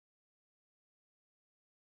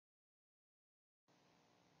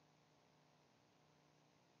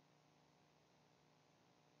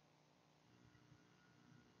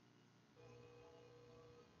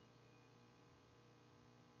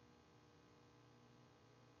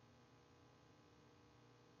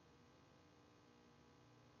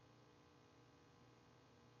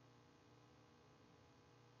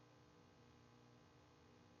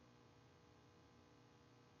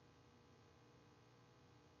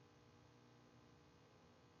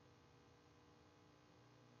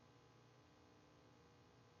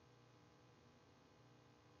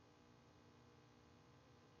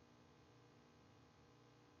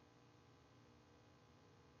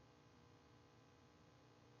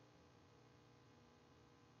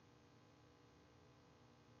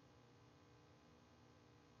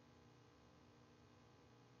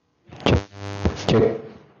Check.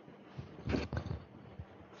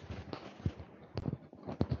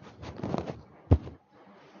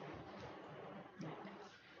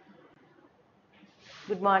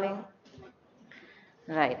 Good morning.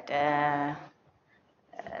 Right.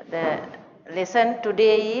 The lesson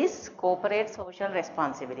today is corporate social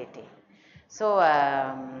responsibility. So,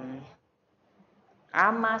 I'm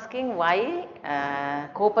asking why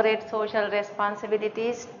corporate social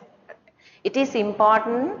responsibilities, it is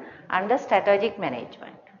important under strategic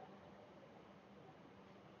management.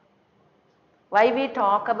 Why we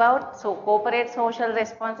talk about corporate social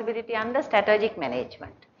responsibility under strategic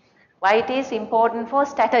management? Why it is important for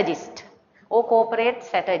strategist or corporate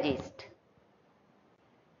strategist?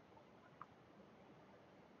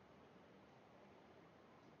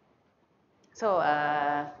 So,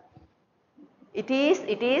 it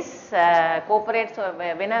is corporate. So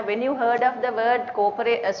when you heard of the word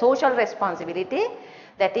corporate social responsibility,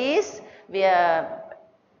 that is we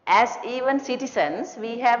as even citizens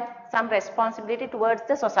we have some responsibility towards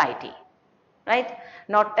the society, right?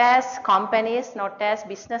 Not as companies, not as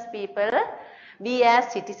business people. We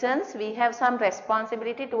as citizens we have some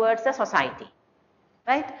responsibility towards the society,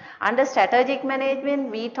 right? Under strategic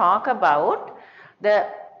management we talk about the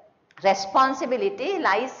responsibility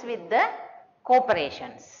lies with the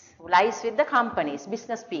corporations, lies with the companies,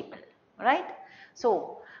 business people, right?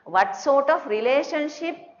 So, what sort of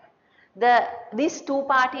relationship these two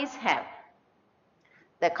parties have?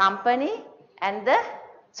 The company and the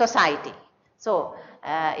society. So,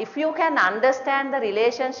 if you can understand the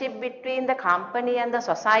relationship between the company and the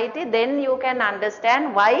society, then you can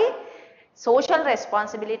understand why social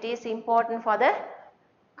responsibility is important for the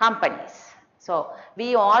companies. So,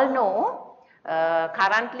 we all know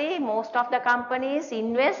currently most of the companies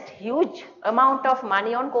invest huge amount of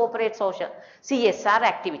money on corporate social CSR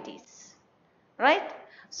activities, right?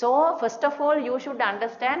 So, first of all you should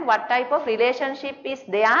understand what type of relationship is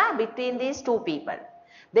there between these two people.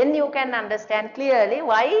 Then you can understand clearly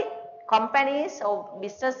why companies or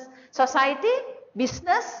business society,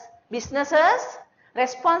 businesses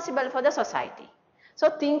responsible for the society.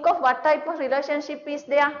 So, think of what type of relationship is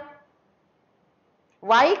there.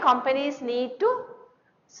 Why companies need to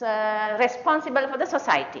responsible for the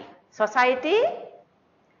society. Society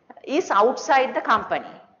is outside the company.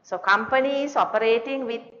 So, company is operating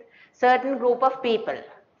with certain group of people.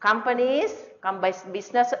 Companies,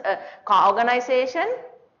 business organization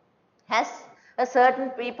has a certain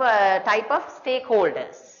people, type of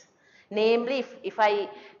stakeholders. Namely, if I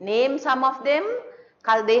name some of them,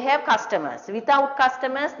 they have customers. Without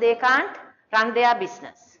customers, they can't run their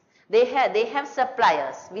business. They have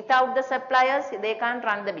suppliers. Without the suppliers, they can't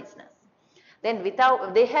run the business. Then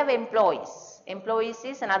they have employees. Employees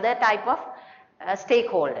is another type of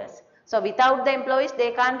stakeholders. So, without the employees,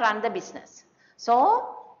 they can't run the business.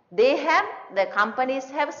 So, the companies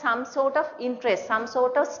have some sort of interest, some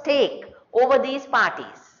sort of stake over these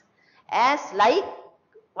parties. As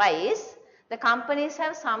likewise, the companies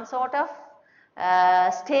have some sort of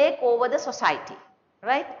stake over the society,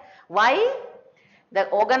 right? Why? The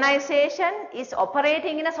organization is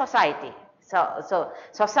operating in a society. So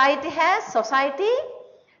society,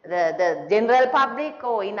 the general public,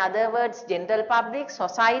 or in other words, general public,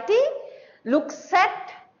 society looks at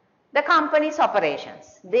the company's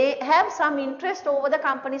operations. They have some interest over the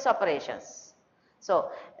company's operations.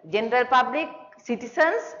 So, general public,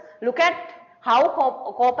 citizens look at how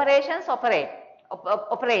corporations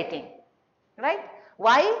operating, right?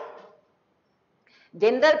 Why?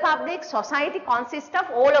 General public, society consists of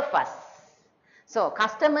all of us. So,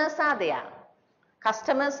 customers are there.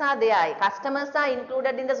 Customers are there. Customers are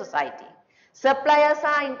included in the society. Suppliers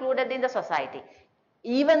are included in the society.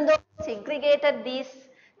 Even though segregated these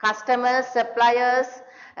customers, suppliers,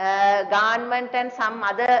 government and some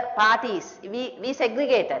other parties, we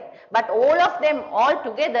segregated. But all of them all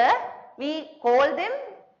together, we call them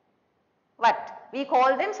what? We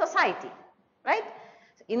call them society, right?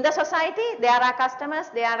 In the society, there are customers,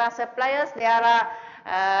 there are suppliers, there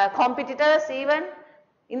are competitors even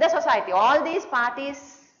in the society. All these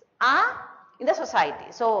parties are in the society.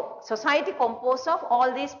 So, society composed of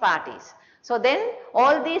all these parties. So, then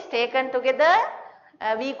all these taken together,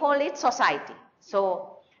 we call it society.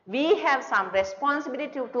 So, we have some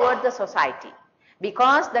responsibility towards the society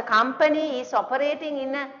because the company is operating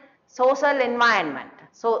in a social environment.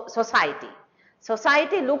 So, society.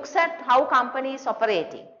 Society looks at how company is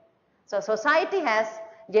operating. So, society has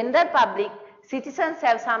general public, citizens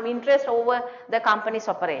have some interest over the company's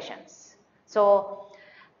operations. So,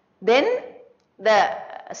 then the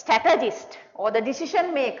strategist or the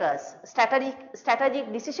decision makers,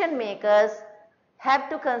 strategic decision makers have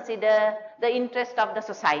to consider the interest of the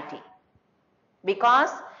society,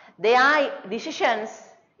 because their decisions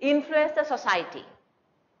influence the society,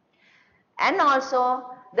 and also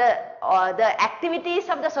the activities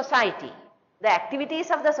of the society. The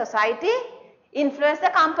activities of the society influence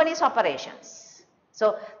the company's operations.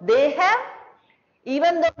 So they have,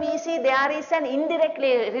 even though we see there is an indirect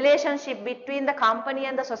relationship between the company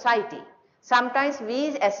and the society, sometimes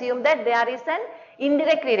we assume that there is an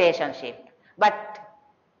indirect relationship. But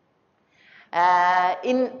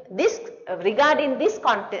regarding this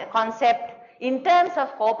concept, in terms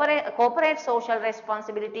of corporate social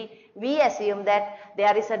responsibility, we assume that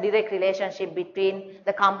there is a direct relationship between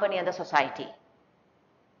the company and the society,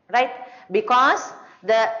 right? Because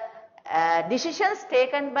the decisions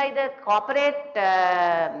taken by the corporate,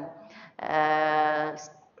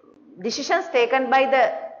 decisions taken by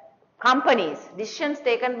the companies, decisions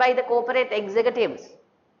taken by the corporate executives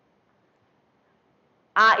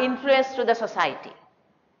are influenced to the society,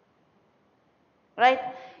 right?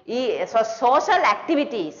 So social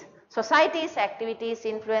activities, society's activities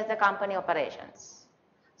influence the company operations.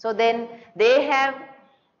 So then they have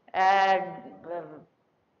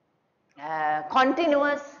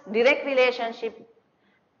continuous direct relationship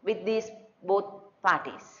with these both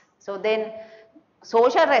parties. So then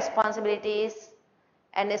social responsibility is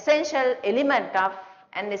an essential element of,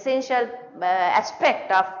 an essential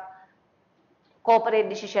aspect of corporate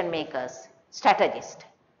decision makers, strategists.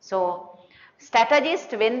 So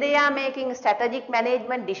strategists, when they are making strategic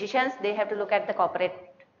management decisions, they have to look at the corporate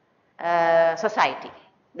society.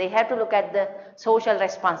 They have to look at the social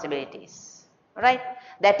responsibilities, right?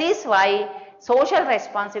 That is why social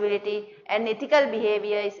responsibility and ethical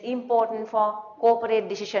behavior is important for corporate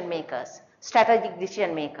decision makers, strategic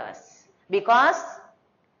decision makers, because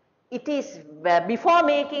it is before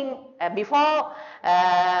making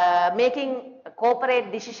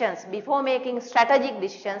corporate decisions, before making strategic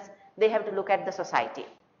decisions, they have to look at the society.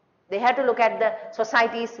 They have to look at the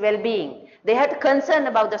society's well-being. They have to concern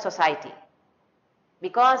about the society,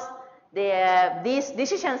 because these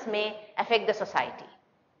decisions may affect the society.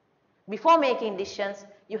 Before making decisions,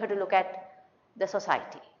 you have to look at the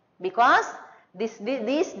society, because these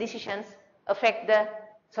decisions affect the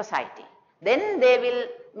society. Then they will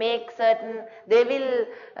make certain, they will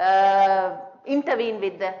intervene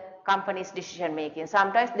with the company's decision making.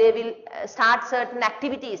 Sometimes they will start certain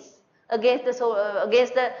activities against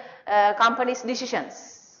the company's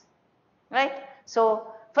decisions, right? So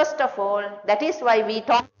first of all, that is why we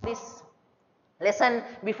taught this lesson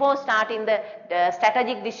before starting the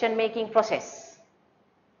strategic decision making process,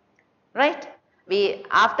 right?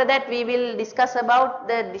 After that we will discuss about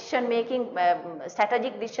the decision making,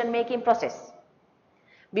 strategic decision making process.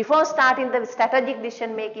 Before starting the strategic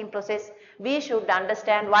decision making process, we should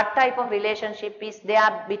understand what type of relationship is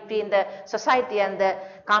there between the society and the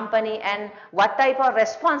company, and what type of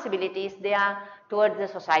responsibilities there are towards the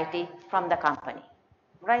society from the company,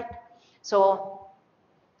 right? So,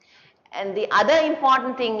 and the other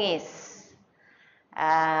important thing is,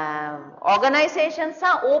 organizations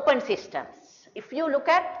are open systems. If you look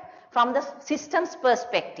at from the systems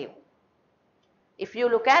perspective, if you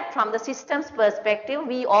look at from the systems perspective,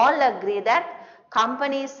 we all agree that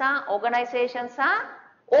companies are, organizations are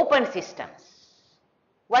open systems.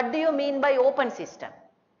 What do you mean by open system?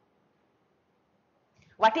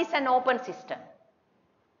 What is an open system?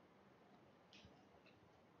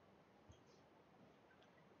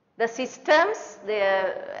 The systems,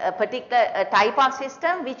 a particular type of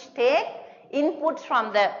system which take inputs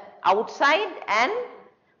from the outside and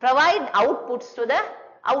provide outputs to the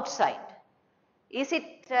outside. Is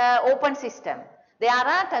it open system? There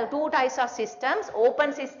are two types of systems,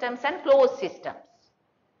 open systems and closed systems.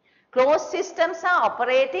 Closed systems are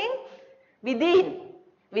operating within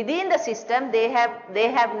the system. They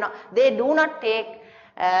do not take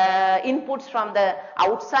inputs from the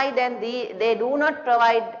outside, and they do not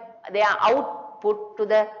provide their output to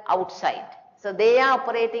the outside. So they are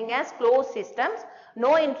operating as closed systems,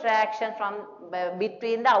 no interaction from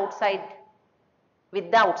between the outside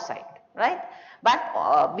with the outside, right?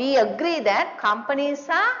 But we agree that companies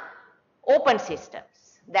are open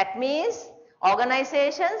systems. That means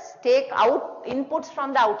organizations take out inputs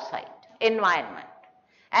from the outside environment,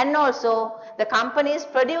 and also the companies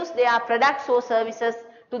produce their products or services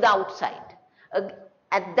to the outside.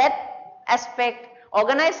 At that aspect,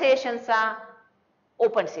 organizations are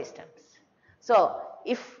open systems. So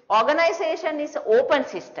if organization is an open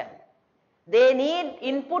system, they need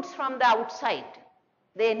inputs from the outside.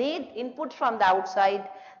 They need inputs from the outside.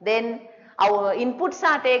 Then our inputs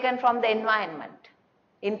are taken from the environment.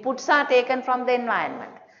 Inputs are taken from the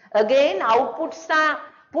environment. Again, outputs are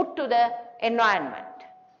put to the environment.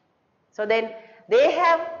 So then they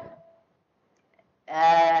have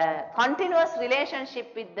continuous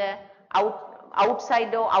relationship with the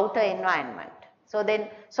outside or outer environment. So then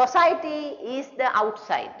society is the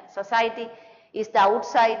outside. Society is the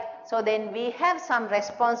outside. So then we have some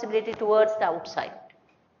responsibility towards the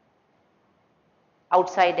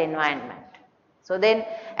outside environment. So then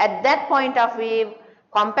at that point of view,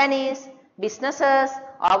 companies, businesses,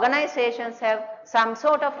 organizations have some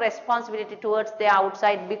sort of responsibility towards their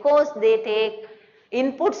outside because they take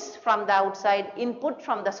inputs from the outside, input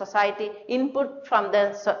from the society, input from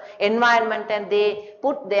the environment, and they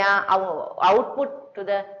put their output to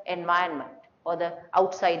the environment or the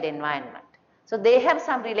outside environment. So they have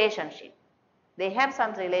some relationship. They have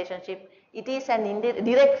some relationship. It is an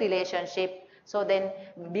indirect relationship. So then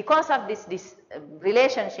because of this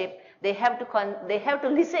relationship, they have to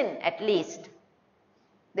listen at least.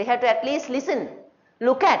 They have to at least listen,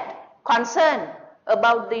 look at, concern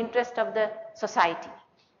about the interest of the society.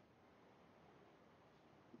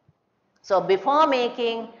 So before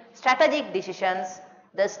making strategic decisions,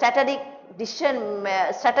 the strategic decision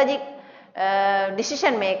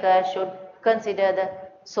maker should consider the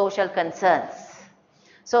social concerns.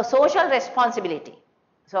 So social responsibility.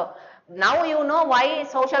 So now you know why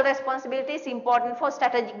social responsibility is important for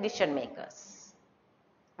strategic decision makers.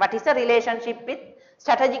 What is the relationship with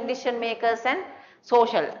strategic decision makers and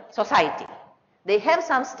society? They have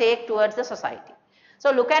some stake towards the society. So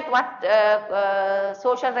look at what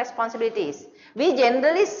social responsibility is. We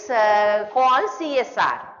generally call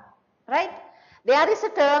CSR, right? There is a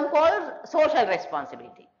term called social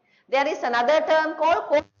responsibility. There is another term called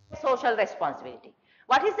corporate social responsibility.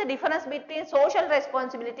 What is the difference between social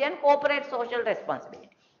responsibility and corporate social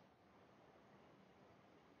responsibility?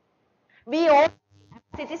 We all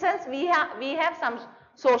citizens, we have some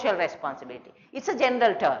social responsibility. It's a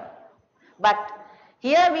general term. But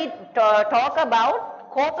here we talk about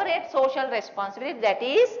corporate social responsibility, that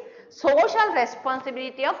is social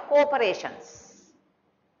responsibility of corporations.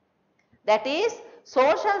 That is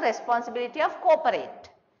social responsibility of corporate.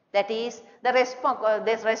 That is the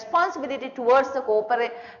responsibility towards the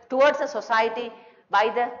towards the society by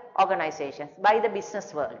the organizations, by the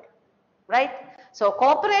business world, right? So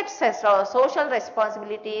corporate social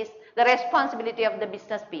responsibility is the responsibility of the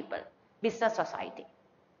business people, business society.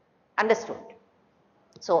 Understood?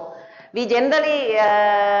 So we generally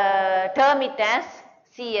term it as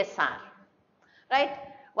CSR, right?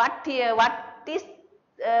 What is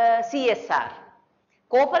CSR?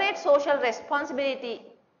 Corporate social responsibility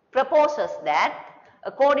proposes that,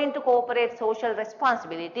 according to corporate social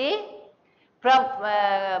responsibility,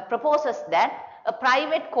 proposes that a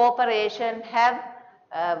private corporation have,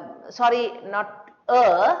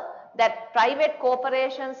 that private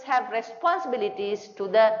corporations have responsibilities to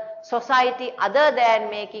the society other than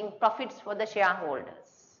making profits for the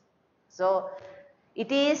shareholders. So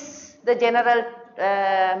it is the general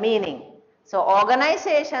meaning. So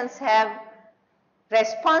organizations have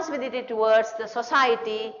responsibility towards the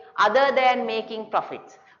society other than making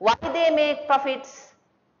profits. Why they make profits?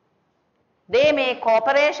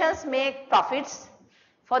 Corporations make profits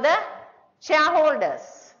for the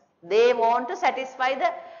shareholders. They want to satisfy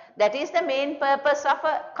that is the main purpose of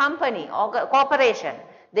a company or corporation.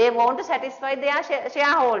 They want to satisfy their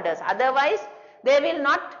shareholders. Otherwise, they will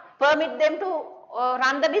not permit them to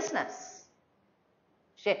run the business.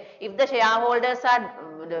 If the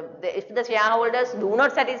shareholders do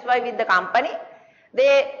not satisfy with the company,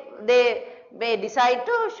 they may decide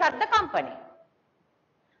to shut the company.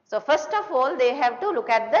 So first of all, they have to look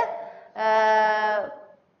at the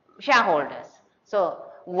shareholders. So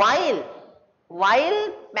while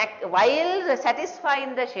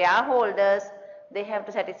satisfying the shareholders, they have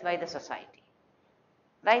to satisfy the society,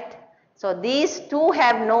 right? So these two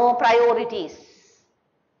have no priorities.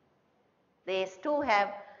 These two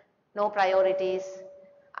have no priorities,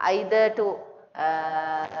 neither to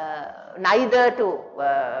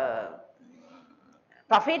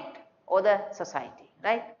profit or the society,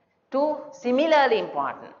 right? Two similarly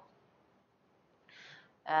important.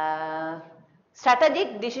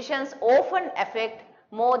 Strategic decisions often affect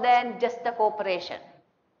more than just the corporation.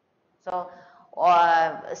 So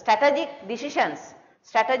strategic decisions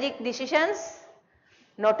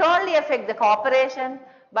not only affect the corporation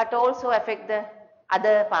but also affect the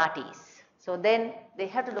other parties. So then they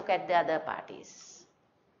have to look at the other parties.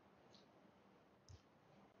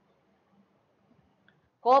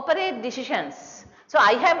 Corporate decisions. So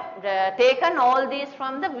I have taken all these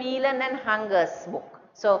from the Whelan and Hunger's book.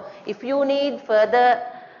 So if you need further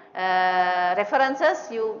references,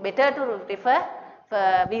 you better to refer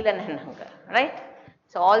Whelan and Hunger, right?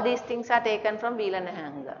 So all these things are taken from Whelan and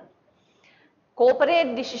Hunger.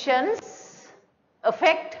 Corporate decisions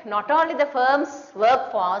affect not only the firm's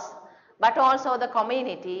workforce, but also the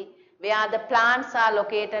community where the plants are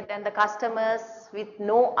located and the customers with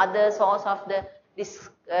no other source of the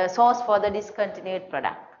source for the discontinued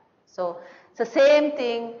product. So it's the same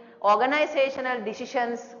thing, organizational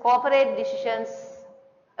decisions, corporate decisions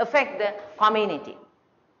affect the community.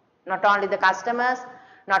 Not only the customers,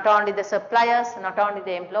 not only the suppliers, not only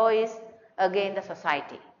the employees, again the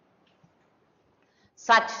society.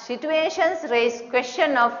 Such situations raise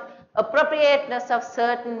question of appropriateness of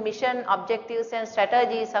certain mission, objectives and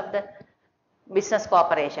strategies of the business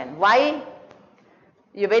corporation. Why?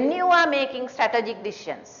 When you are making strategic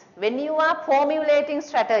decisions, when you are formulating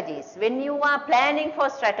strategies, when you are planning for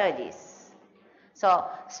strategies. So,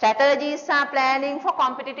 strategies are planning for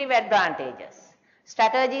competitive advantages.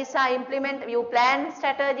 Strategies are you plan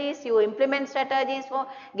strategies, you implement strategies for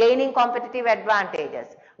gaining competitive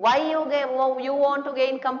advantages. Why you want to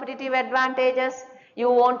gain competitive advantages? You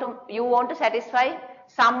want to satisfy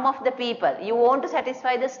some of the people. You want to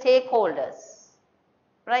satisfy the stakeholders,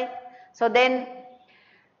 right? So then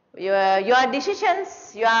your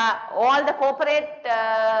decisions, all the corporate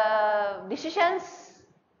decisions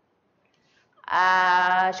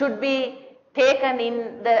should be taken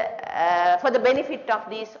in for the benefit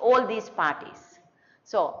of all these parties.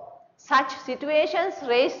 So such situations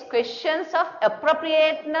raise questions of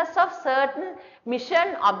appropriateness of certain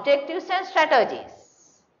mission, objectives and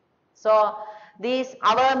strategies. So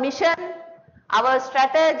our mission, our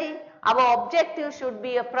strategy, our objective should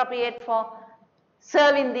be appropriate for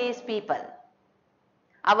serving these people.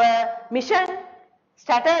 Our mission,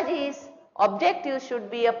 strategies, objectives should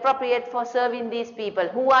be appropriate for serving these people.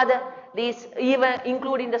 Who are these, even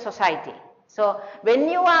including the society? So when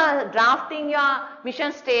you are drafting your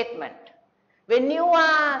mission statement, when you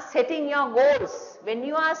are setting your goals, when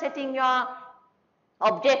you are setting your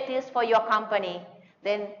objectives for your company,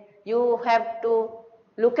 then you have to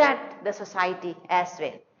look at the society as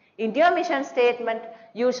well. In your mission statement,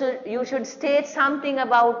 you should state something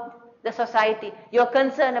about the society, your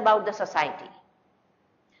concern about the society.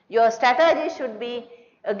 Your strategy should be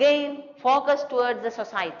again focused towards the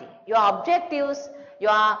society. Your objectives,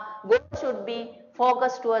 your goals should be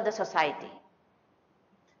focused towards the society.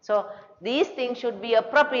 So these things should be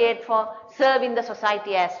appropriate for serving the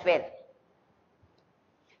society as well.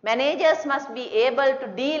 Managers must be able to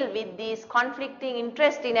deal with these conflicting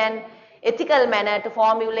interests in an ethical manner to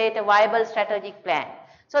formulate a viable strategic plan.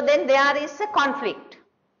 So then there is a conflict.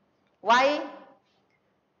 Why?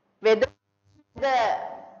 Whether the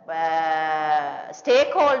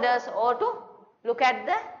stakeholders or to look at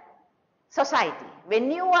the society.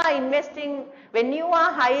 When you are investing, when you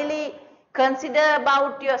are highly consider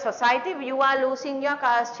about your society, you are losing your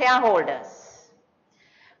shareholders.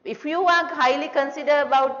 If you are highly consider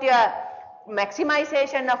about your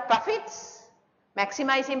maximization of profits,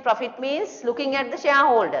 maximizing profit means looking at the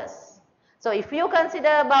shareholders. So if you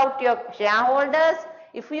consider about your shareholders,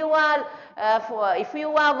 if you are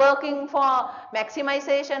working for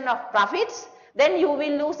maximization of profits, then you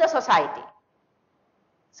will lose the society.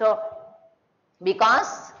 So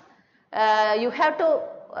because you have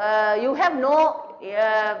no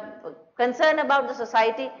concern about the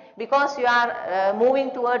society, because you are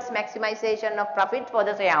moving towards maximization of profit for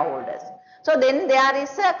the shareholders. So then there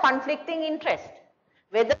is a conflicting interest,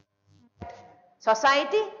 whether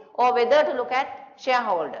society or whether to look at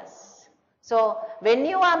shareholders. So when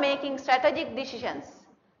you are making strategic decisions,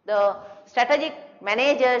 the strategic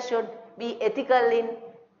manager should be ethical in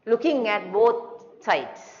looking at both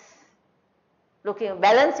sides,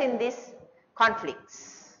 balancing these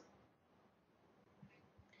conflicts.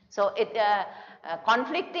 So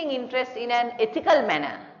conflicting interest in an ethical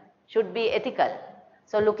manner should be ethical.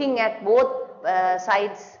 So looking at both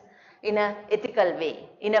sides in an ethical way,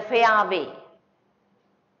 in a fair way.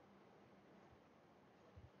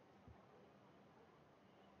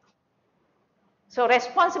 So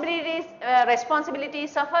responsibilities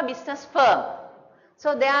of a business firm.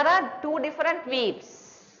 So there are two different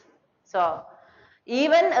views. So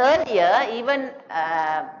even earlier,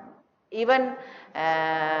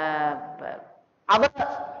 our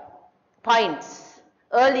points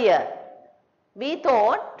earlier, we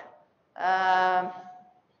thought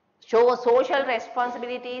social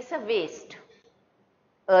responsibility is a waste.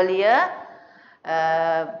 Earlier,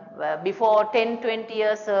 before 10-20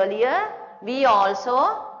 years earlier, we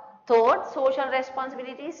also thought social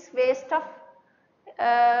responsibility is waste of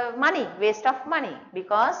money,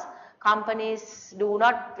 because companies do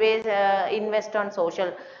not invest on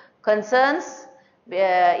social concerns.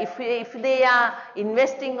 If they are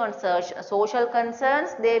investing on social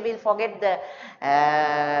concerns, they will forget the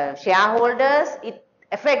shareholders. It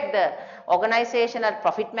affects the organizational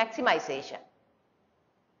profit maximization.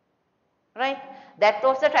 Right? That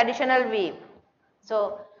was the traditional view.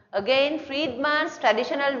 So again, Friedman's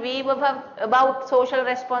traditional view about social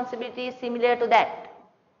responsibility is similar to that.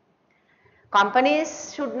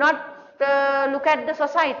 Companies should not look at the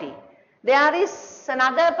society. There is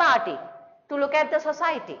another party to look at the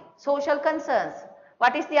society, social concerns.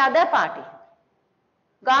 What is the other party?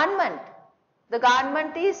 Government. The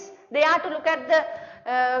government is there to look at the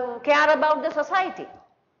care about the society.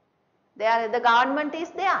 The government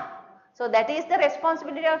is there. So that is the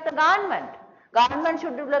responsibility of the government. Government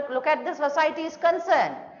should look at the society's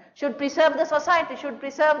concern, should preserve the society, should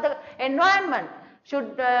preserve the environment,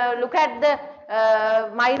 should look at the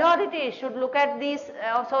minorities, should look at these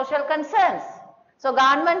social concerns. So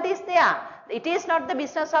government is there. It is not the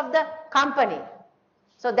business of the company.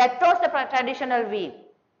 So that was the traditional view.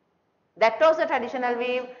 That was the traditional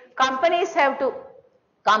view. Companies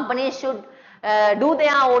should do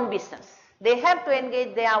their own business. They have to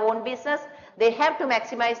engage their own business. They have to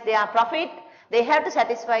maximize their profit. They have to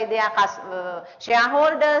satisfy their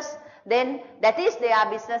shareholders. Then that is their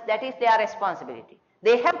business. That is their responsibility.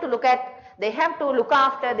 They have to look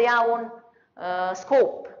after their own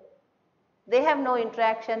scope. They have no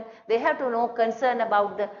interaction. They have to no concern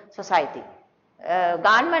about the society.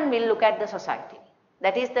 Government will look at the society.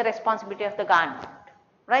 That is the responsibility of the government,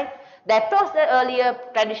 right? That was the earlier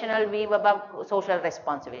traditional view about social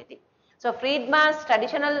responsibility. So Friedman's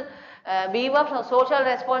traditional view of social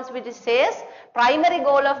responsibility says primary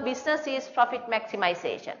goal of business is profit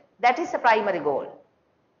maximization. That is the primary goal.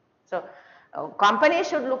 So companies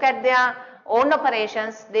should look at their own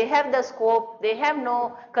operations. They have the scope. They have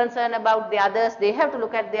no concern about the others. They have to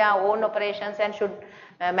look at their own operations and should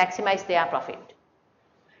maximize their profit.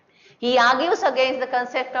 He argues against the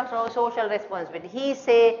concept of social responsibility. He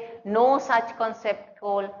says no such concept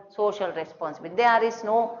called social responsibility. There is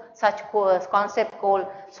no such concept called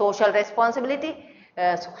social responsibility.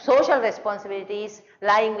 Social responsibility is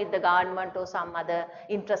lying with the government or some other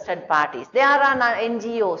interested parties. There are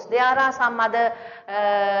NGOs, there are some other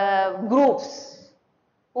groups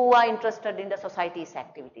who are interested in the society's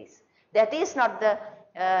activities. That is not the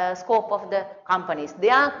scope of the companies. They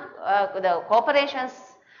are the corporations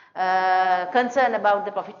concerned about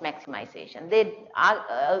the profit maximization. They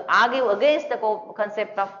argue against the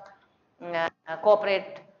concept of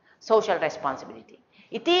corporate social responsibility.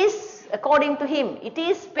 It is, according to him, it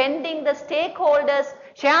is spending the stakeholders,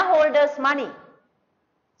 shareholders' money.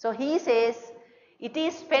 So he says it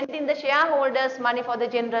is spending the shareholders' money for the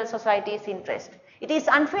general society's interest. It is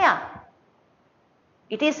unfair.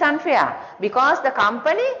 It is unfair because the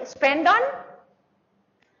company spend on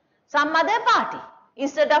some other party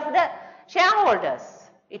instead of the shareholders.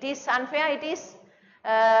 It is unfair. It is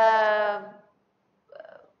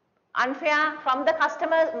unfair from the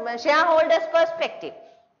customer shareholders perspective,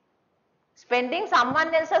 spending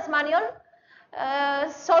someone else's money on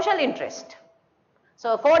social interest.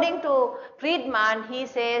 So according to Friedman, he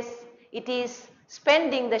says it is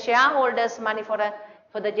spending the shareholders money for the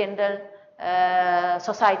general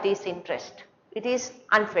society's interest. It is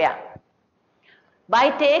unfair.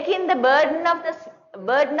 By taking the burden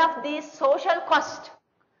of these social costs,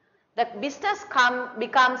 the business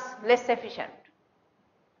becomes less efficient.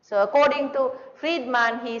 So according to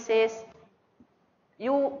Friedman, he says,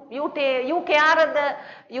 you look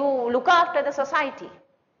after the society.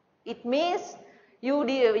 It means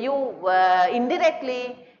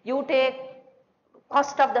indirectly you take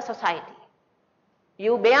cost of the society.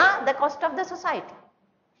 You bear the cost of the society.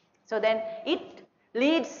 So then it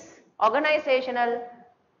leads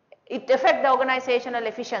it affects the organizational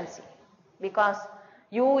efficiency because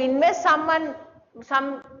you invest someone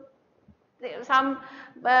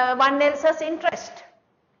else's interest.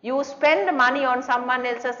 You spend money on someone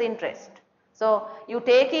else's interest. So you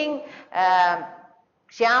taking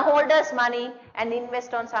shareholders' money and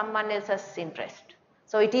invest on someone else's interest.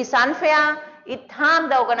 So it is unfair. It harms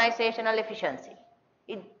the organizational efficiency.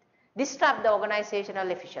 It disrupts the organizational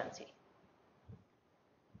efficiency.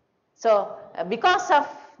 So because of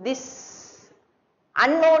this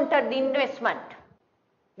unwanted investment,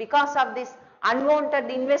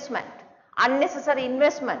 unnecessary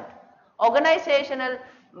investment,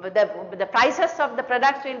 the prices of the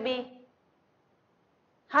products will be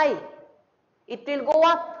high. It will go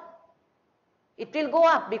up. It will go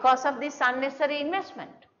up because of this unnecessary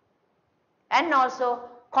investment. And also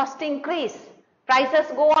cost increase, prices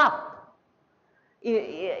go up.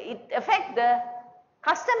 It affects the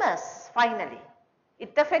customers finally.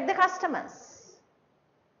 It affects the customers,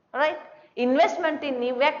 right? Investment in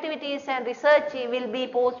new activities and research will be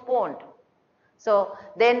postponed. So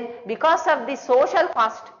then because of the social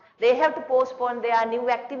cost, they have to postpone their new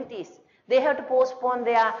activities. They have to postpone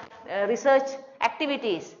their research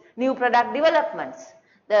activities, new product developments.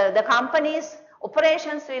 The company's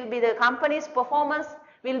operations will be, the company's performance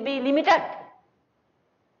will be limited.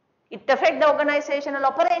 It affects the organizational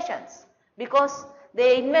operations because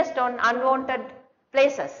they invest on unwanted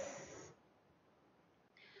places.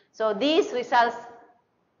 So these results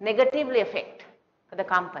negatively affect the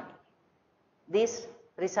company. These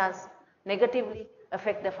results negatively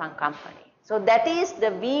affect the company. So that is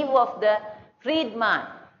the view of the Friedman.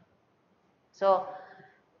 So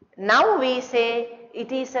now we say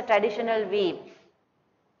it is a traditional view.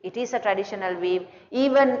 It is a traditional view.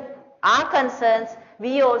 Even our concerns,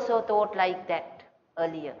 we also thought like that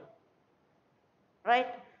earlier, right?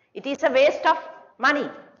 It is a waste of money.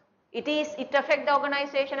 It affects the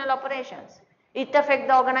organizational operations. It affects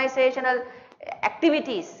the organizational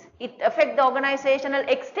activities. It affects the organizational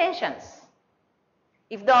extensions.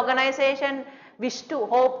 If the organization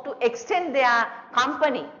hope to extend their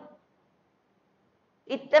company,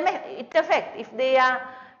 it affects if they are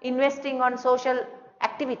investing on social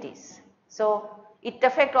activities. So it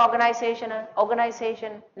affects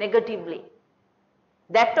organization negatively.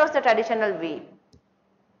 That was the traditional view.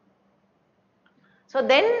 So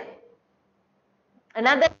then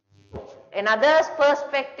another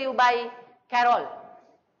perspective by Carroll.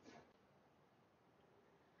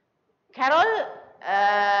 Carroll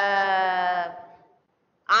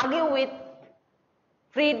argue with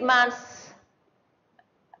Friedman's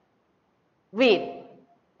view,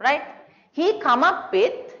 right? He come up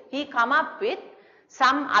with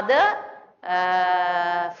some other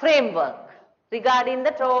framework regarding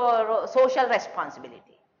the social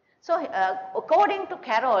responsibility. So according to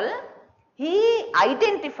Carroll, he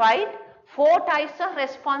identified 4 types of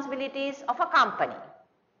responsibilities of a company.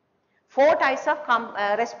 4 types of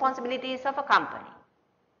responsibilities of a company,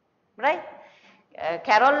 right?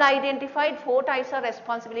 Carroll identified 4 types of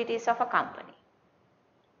responsibilities of a company,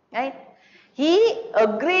 right? He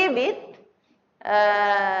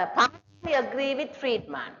partially agree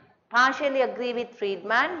with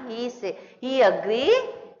Friedman. He agree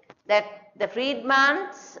that the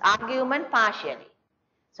Friedman's argument partially.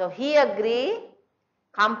 So he agree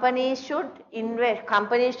companies should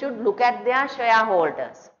look at their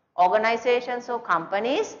shareholders. Organizations or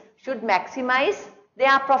companies should maximize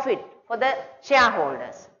their profit for the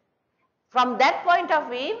shareholders. From that point of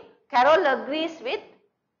view, Carroll agrees with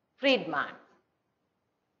Friedman.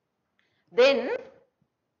 Then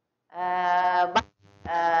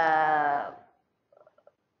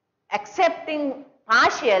accepting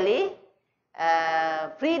partially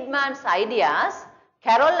Friedman's ideas,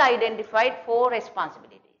 Carroll identified 4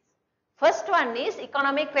 responsibilities. First one is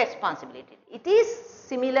economic responsibility. It is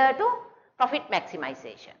similar to profit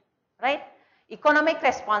maximization, right? Economic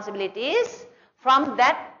responsibilities, from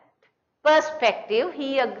that perspective,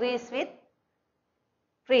 he agrees with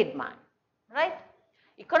Friedman, right?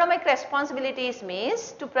 Economic responsibilities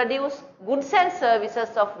means to produce goods and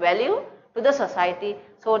services of value to the society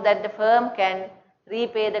so that the firm can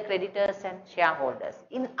repay the creditors and shareholders.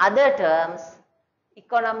 In other terms,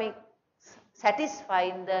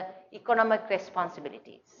 satisfying the economic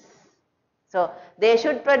responsibilities. So they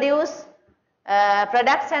should produce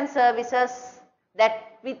products and services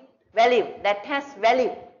that with value, that has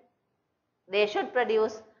value. They should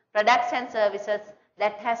produce products and services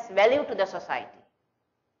that has value to the society,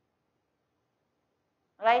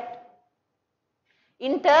 right?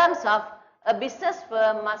 In terms of a business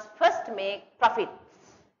firm must first make profits.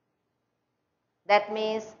 That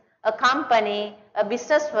means a company, a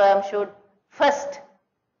business firm should first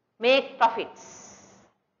make profits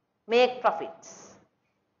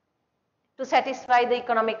to satisfy the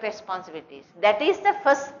economic responsibilities. That is the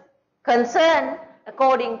first concern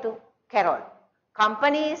according to Carroll.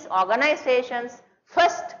 Companies, organizations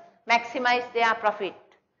first maximize their profit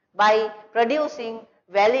by producing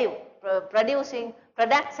value, producing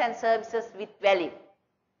products and services with value.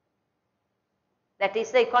 That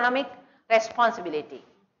is the economic responsibility.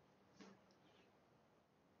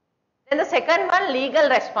 Then the second one, legal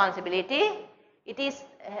responsibility.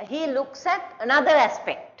 He looks at another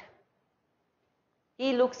aspect.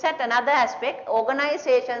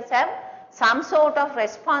 Organizations have some sort of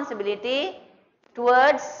responsibility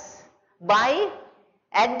towards by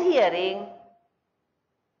adhering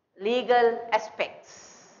legal aspects.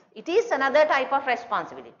 It is another type of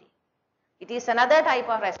responsibility. It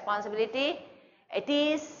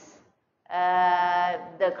is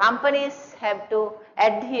the companies have to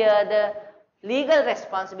adhere the legal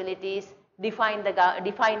responsibilities defined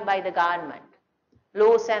by the government,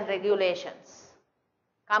 laws and regulations.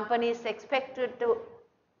 Companies are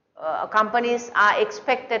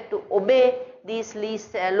expected to obey these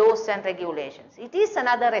laws and regulations. It is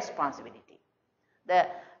another responsibility.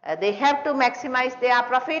 They have to maximize their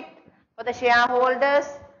profit for the shareholders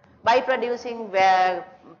by producing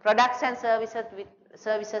products and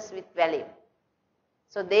services with value.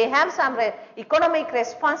 So they have some economic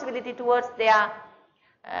responsibility towards their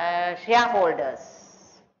shareholders,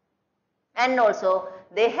 and also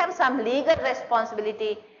they have some legal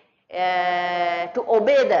responsibility to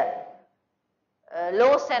obey the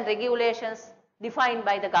laws and regulations defined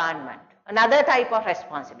by the government, another type of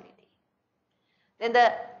responsibility. Then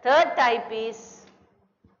the third type is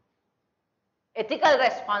ethical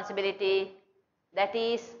responsibility, that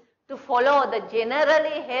is to follow the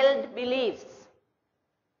generally held beliefs.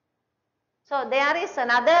 So there is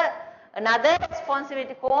another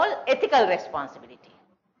responsibility called ethical responsibility.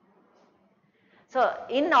 So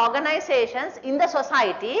in organizations, in the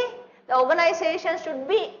society, the organization should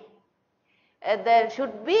be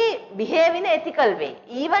behave in an ethical way.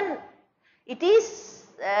 Even it is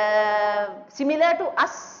similar to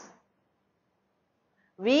us.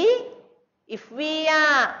 If we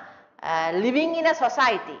are living in a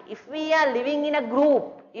society, if we are living in a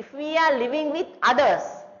group, if we are living with others,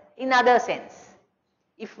 in other sense,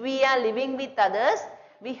 if we are living with others,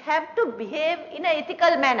 we have to behave in an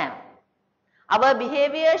ethical manner. Our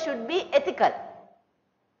behavior should be ethical,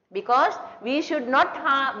 because we should not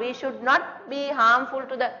be harmful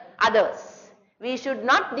to the others. We should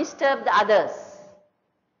not disturb the others.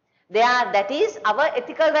 That is our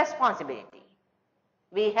ethical responsibility.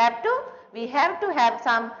 We have to have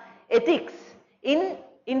some ethics in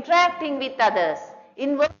interacting with others,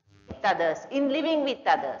 in working with others, in living with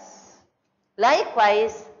others.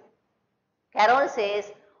 Likewise, Carroll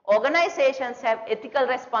says organizations have ethical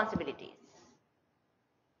responsibilities.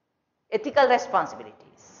 Ethical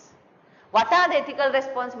responsibilities. What are the ethical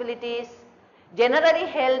responsibilities? Generally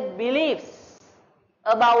held beliefs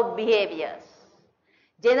about behaviors.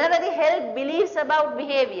 Generally held beliefs about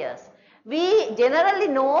behaviors. We generally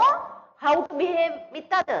know how to behave with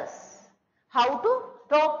others, how to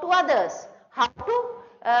talk to others, how to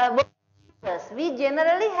work with others. We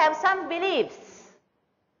generally have some beliefs.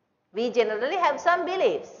 We generally have some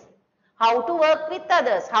beliefs. How to work with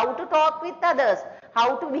others, how to talk with others,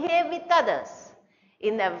 how to behave with others.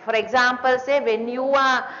 For example, say when you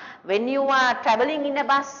are traveling in a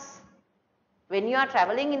bus,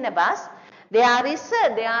 there is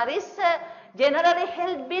generally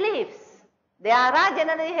held beliefs. There are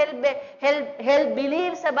generally held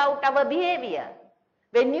beliefs about our behavior.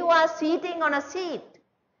 When you are sitting on a seat,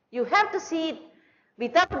 you have to sit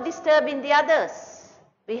without disturbing the others.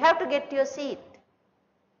 We have to get to your seat.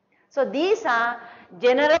 So these are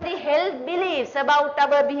generally held beliefs about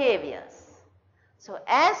our behaviors. So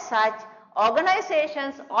as such,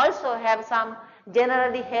 organizations also have some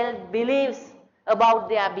generally held beliefs about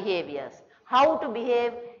their behaviors. How to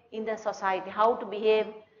behave in the society, how to behave,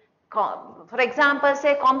 for example,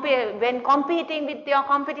 say when competing with your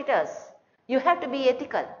competitors, you have to be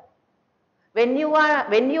ethical. When you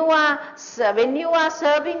are serving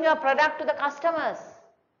your product to the customers,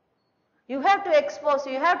 you have to expose,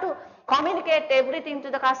 you have to communicate everything to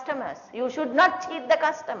the customers. You should not cheat the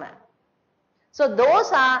customer. So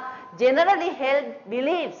those are generally held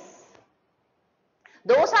beliefs.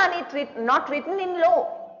 Those are not written in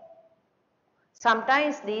law.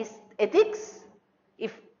 Sometimes these ethics,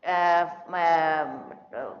 if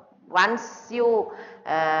once you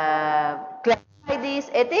clarify these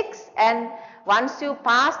ethics and once you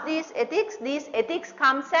pass these ethics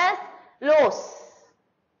comes as laws,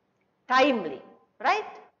 timely,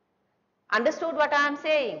 right? Understood what I am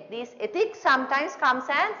saying? These ethics sometimes comes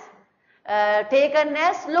as taken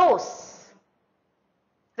as laws,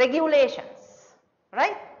 regulations,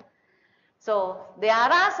 right? So there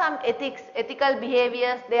are some ethical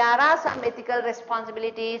behaviors, there are some ethical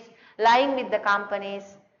responsibilities lying with the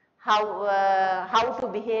companies, how to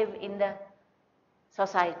behave in the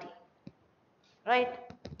society, right?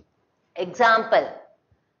 Example,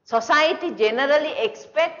 society generally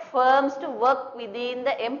expects firms to work within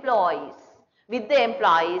the employees, with the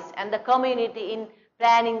employees and the community in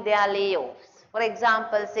planning their layoffs. For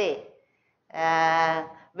example, say,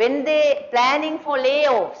 when they planning for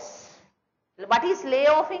layoffs, what is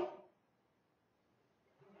layoffing?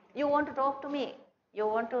 You want to talk to me. You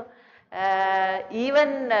want to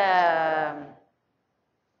even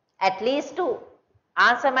at least to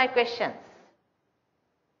answer my questions.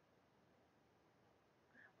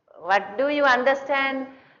 What do you understand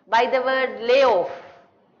by the word layoff?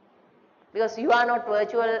 Because you are not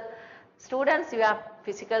virtual students, you are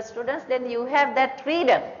physical students, then you have that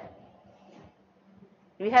freedom.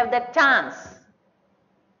 You have that chance.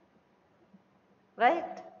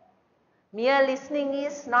 Right? Mere listening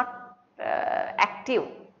is not active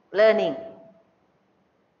learning.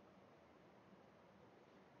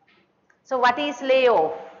 So what is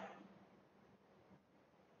layoff?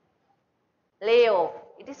 Layoff.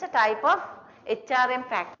 It is a type of HRM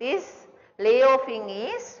practice.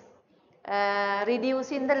 Layoffing is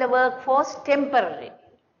reducing the workforce temporarily.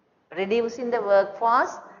 Reducing the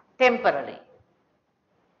workforce temporarily.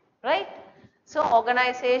 Right? So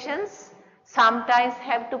organizations sometimes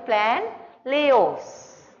have to plan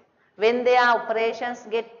layoffs when their operations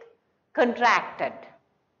get contracted.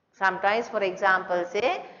 Sometimes, for example,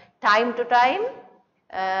 say time to time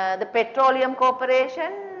the petroleum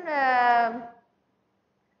corporation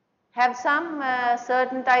have some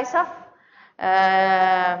certain types of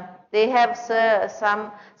they have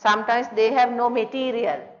sometimes they have no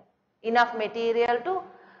material, enough material to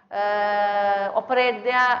operate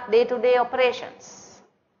their day-to-day operations.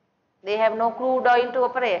 They have no crude oil to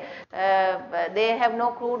operate, they have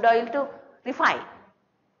no crude oil to refine.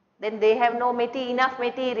 Then they have no enough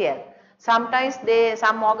material. Sometimes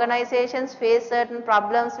some organizations face certain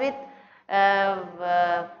problems with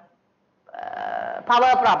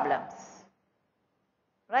power problems,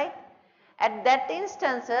 right? At that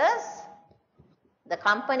instances, the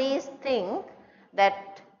companies think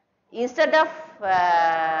that instead of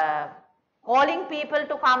calling people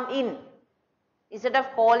to come in, instead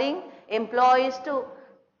of calling employees to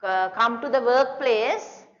come to the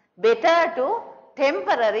workplace, better to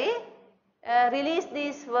temporarily release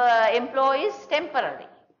these employees temporarily.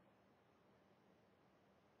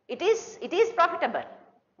 It is profitable.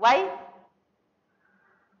 Why?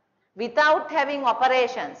 Without having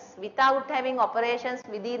operations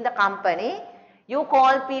within the company, you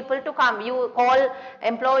call people to come, you call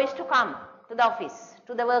employees to come to the office,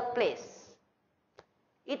 to the workplace.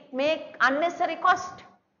 It makes unnecessary cost.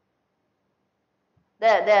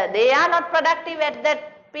 They are not productive at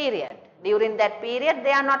that period. During that period,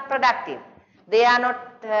 they are not productive. They are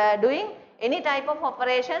not doing any type of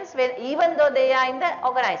operations even though they are in the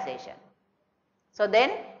organization. So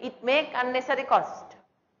then it makes unnecessary cost.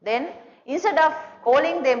 Then instead of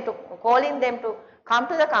calling them to come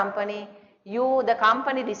to the company, the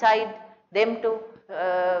company decide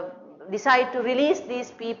to release these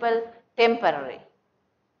people temporarily.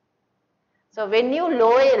 So when you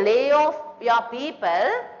lay off your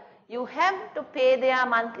people, you have to pay their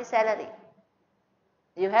monthly salary.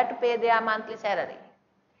 You have to pay their monthly salary.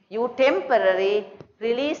 You temporarily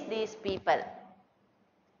release these people.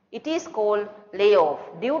 It is called layoff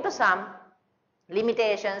due to some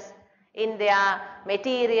limitations in their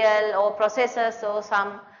material or processes or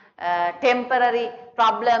some temporary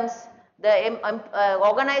problems. The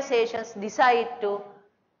organizations decide to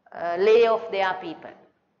lay off their people.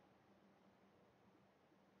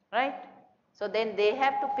 Right? So then they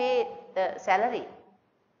have to pay the salary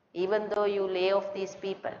even though you lay off these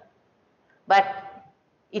people. But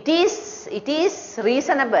it is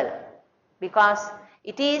reasonable because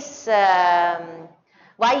it is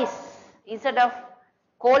wise instead of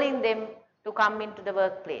calling them to come into the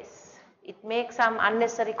workplace. It makes some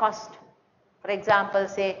unnecessary cost. For example,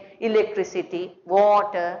 say electricity,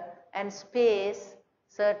 water and space,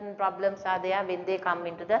 certain problems are there when they come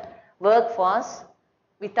into the workforce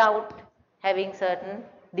without having certain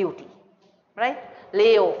duty, right?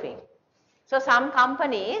 Layoffing. So some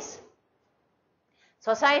companies,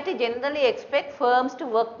 society generally expect firms to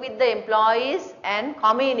work with the employees and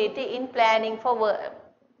community in planning for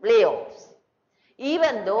layoffs,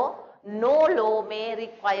 even though no law may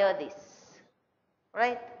require this,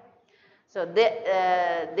 right? So the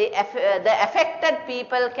affected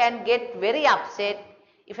people can get very upset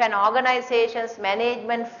if an organization's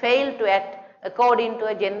management fail to act according to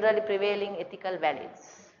a generally prevailing ethical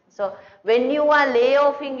values. So when you are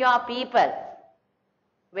layoffing your people,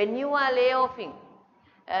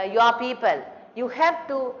 you have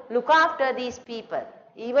to look after these people,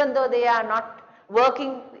 even though they are not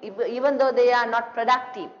working, even though they are not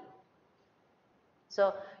productive.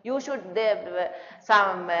 So you should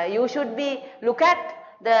look at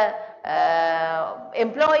the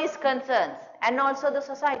employees' concerns and also the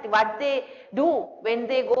society, what they do when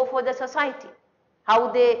they go for the society,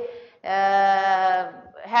 how they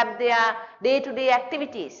have their day-to-day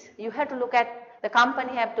activities. You have to look at, the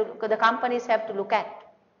companies have to look at,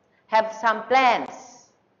 have some plans.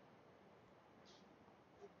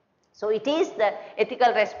 So it is the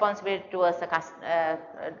ethical responsibility towards the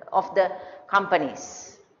of the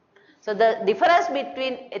companies. So the difference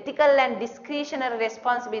between ethical and discretionary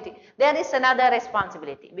responsibility, there is another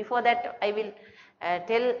responsibility. Before that, I will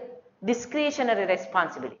tell discretionary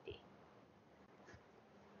responsibility.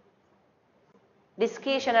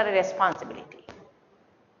 Discretionary responsibility.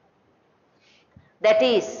 That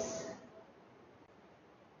is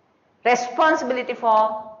responsibility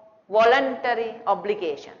for voluntary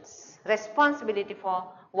obligations. Responsibility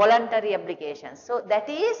for voluntary obligations. So that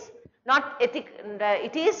is not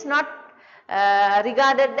it is not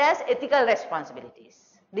regarded as ethical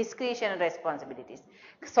responsibilities, discretionary responsibilities.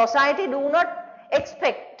 Society do not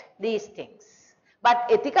expect these things, but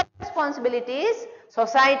ethical responsibilities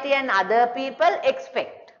society and other people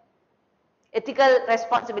expect. Ethical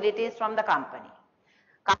responsibilities from the company.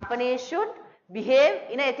 Companies should behave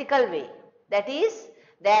in an ethical way. That is,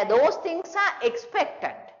 those things are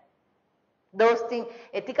expected. Those things,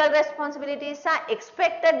 ethical responsibilities are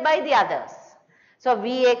expected by the others. So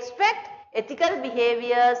we expect ethical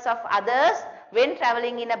behaviors of others when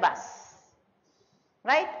traveling in a bus.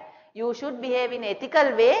 Right? You should behave in an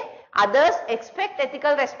ethical way. Others expect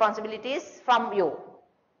ethical responsibilities from you.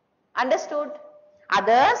 Understood?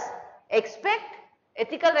 Others expect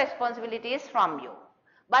ethical responsibilities from you.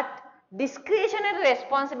 But discretionary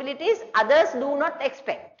responsibilities others do not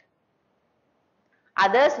expect.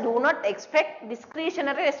 Others do not expect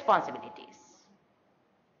discretionary responsibilities.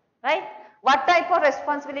 Right? What type of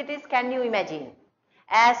responsibilities can you imagine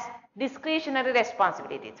as discretionary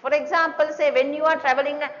responsibilities? For example, say when you are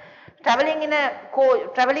traveling in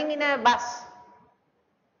a bus,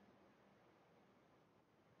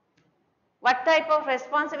 what type of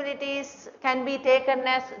responsibilities can be taken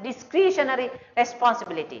as discretionary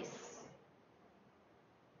responsibilities?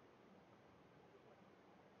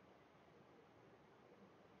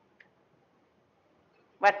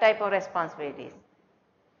 What type of responsibilities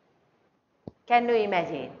can you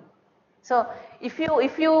imagine? So if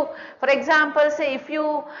you for example say if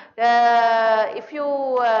there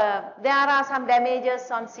are some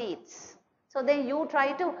damages on seats, so then you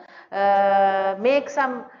try to make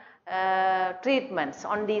some treatments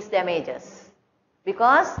on these damages,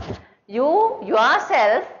 because you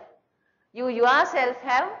yourself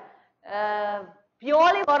have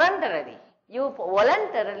purely voluntarily, you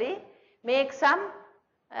voluntarily make some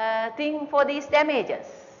thing for these damages.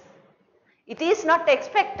 It is not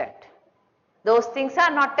expected. Those things are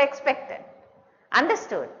not expected.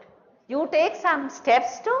 Understood? You take some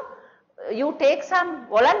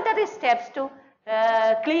voluntary steps to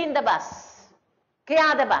clean the bus,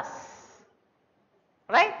 care the bus.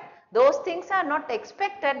 Right? Those things are not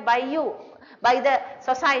expected by you, by the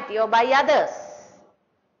society or by others.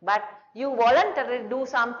 But you voluntarily do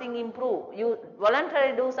something you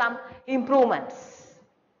voluntarily do some improvements.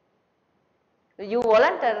 You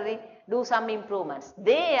voluntarily do some improvements.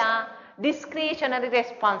 They are discretionary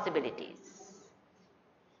responsibilities.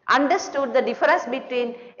 Understood the difference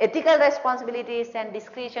between ethical responsibilities and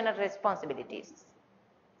discretionary responsibilities.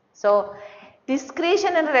 So,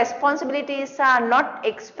 discretionary responsibilities are not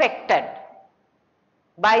expected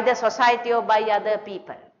by the society or by other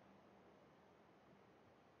people.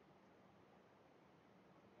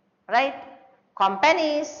 Right?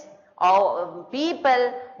 Companies or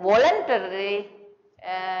people voluntarily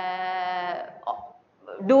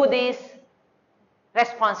do these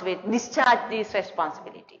responsibilities, discharge these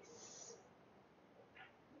responsibilities.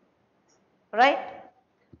 Right?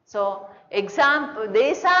 So, example,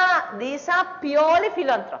 these are purely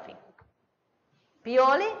philanthropic.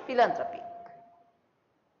 Purely philanthropic.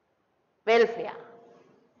 Welfare.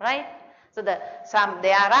 Right? So, there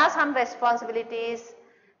are some responsibilities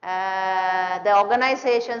the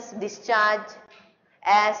organizations discharge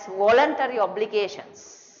as voluntary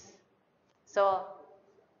obligations. So,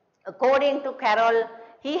 according to Carroll,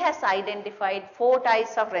 he has identified 4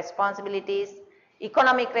 types of responsibilities: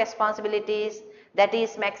 economic responsibilities, that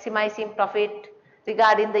is maximizing profit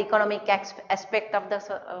regarding the economic aspect of the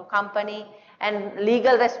company, and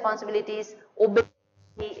legal responsibilities,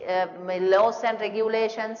 obeying laws and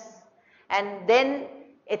regulations, and then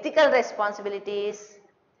ethical responsibilities,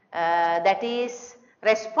 that is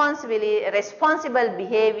responsible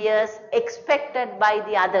behaviors expected by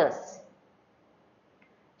the others.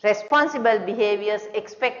 Responsible behaviors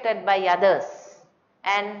expected by others.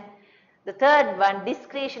 And the third one,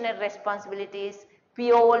 discretionary responsibilities,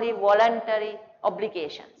 purely voluntary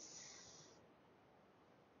obligations.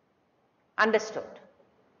 Understood?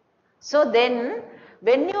 So then,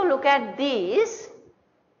 when you look at these,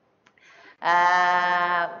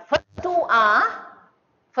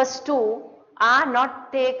 first two are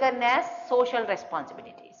not taken as social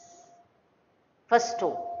responsibilities. First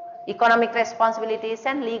two, economic responsibilities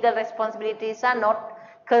and legal responsibilities are not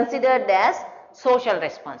considered as social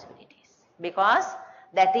responsibilities because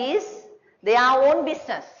that is their own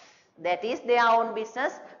business. That is their own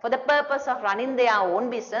business. For the purpose of running their own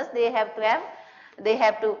business, they have to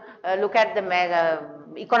look at the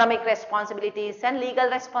economic responsibilities and legal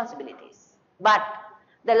responsibilities. But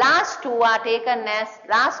the last two are taken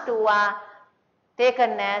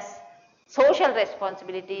as social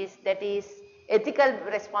responsibilities, that is ethical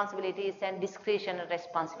responsibilities and discretionary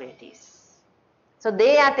responsibilities. So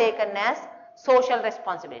they are taken as social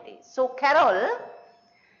responsibilities. So Carroll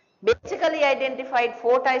basically identified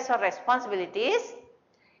 4 types of responsibilities.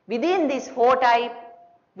 Within these four types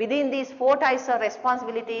of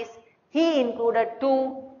responsibilities, he included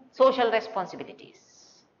 2 social responsibilities.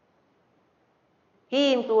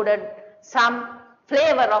 He included some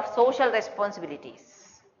flavor of social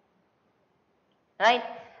responsibilities, right?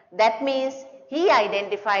 That means he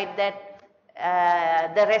identified that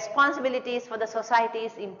the responsibilities for the society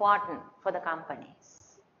is important for the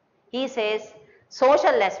companies. He says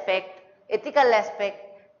social aspect, ethical aspect,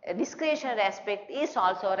 discretionary aspect is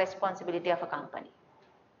also a responsibility of a company,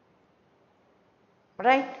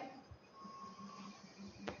 right?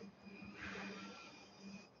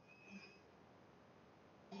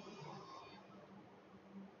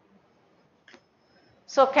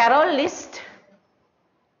 So Carroll lists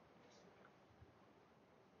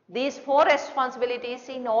these 4 responsibilities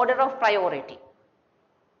in order of priority.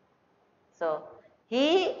 So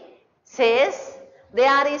he says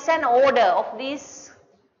there is an order of these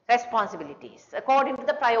responsibilities according to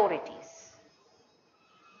the priorities.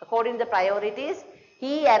 According to the priorities,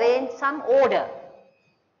 he arranged some order.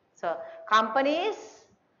 So companies,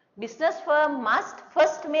 business firm must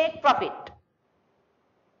first make profit.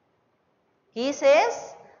 He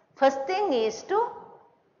says first thing is the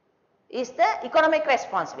economic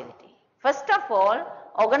responsibility. First of all,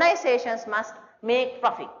 organizations must make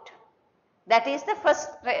profit. That is the first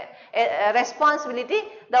responsibility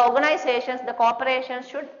the organizations, the corporations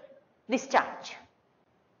should discharge.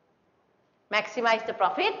 Maximize the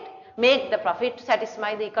profit, make the profit to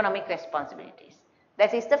satisfy the economic responsibilities.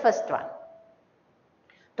 That is the first one.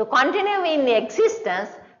 To continue in existence,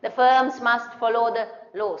 the firms must follow the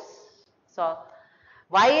laws. So,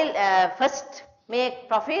 while first make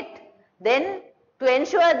profit, then to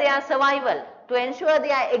ensure their survival, to ensure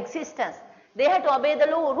their existence, they have to obey the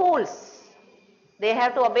rules. They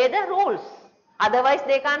have to obey the rules. Otherwise,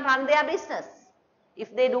 they can't run their business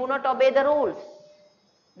if they do not obey the rules.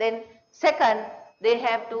 Then second, they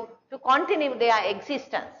have to continue their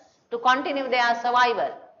existence, to continue their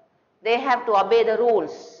survival. They have to obey the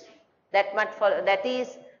rules.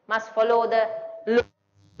 Must follow the law.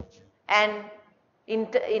 And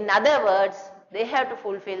in other words, they have to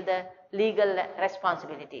fulfill the legal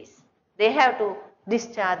responsibilities. They have to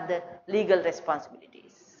discharge the legal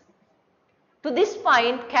responsibilities. To this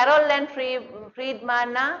point, Carroll and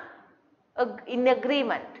Friedman are in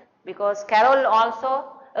agreement because Carroll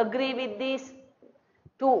also agree with these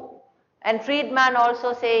 2 and Friedman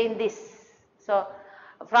also saying this. So,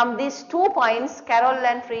 from these 2 points, Carroll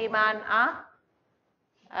and Friedman are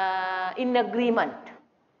in agreement.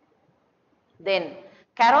 Then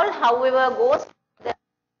Carroll, however, goes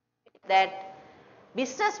that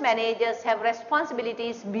business managers have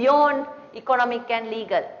responsibilities beyond economic and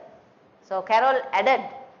legal. So Carroll added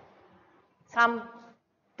some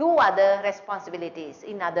 2 other responsibilities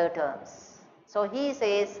in other terms. So he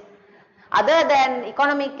says, other than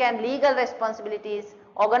economic and legal responsibilities,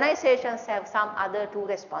 organizations have some other 2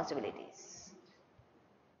 responsibilities.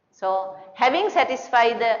 So having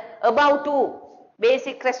satisfied the above 2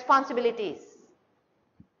 basic responsibilities,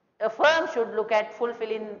 a firm should look at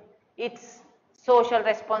fulfilling its social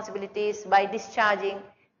responsibilities by discharging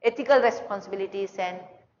ethical responsibilities and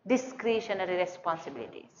discretionary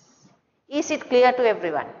responsibilities. Is it clear to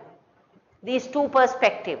everyone? These 2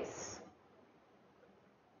 perspectives,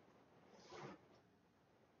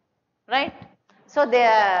 right? So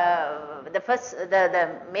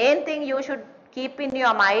the main thing you should keep in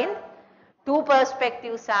your mind, 2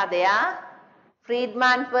 perspectives are there.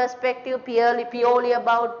 Friedman perspective purely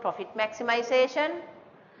about profit maximization,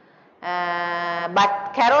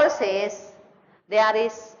 but Carroll says there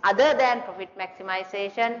is, other than profit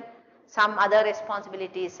maximization, some other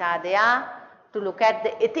responsibilities are there to look at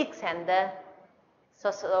the ethics and the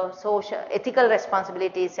social ethical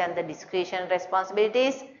responsibilities and the discretion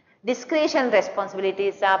responsibilities. Discretion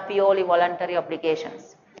responsibilities are purely voluntary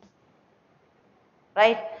obligations,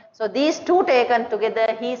 right? So these 2 taken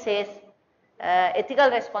together, he says ethical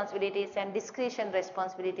responsibilities and discretion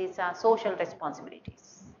responsibilities are social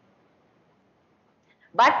responsibilities.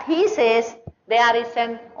 But he says there is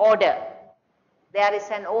an order. There is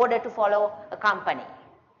an order to follow a company.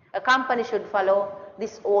 A company should follow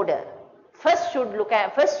this order. First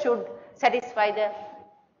should satisfy the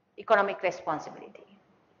economic responsibility,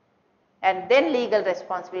 and then legal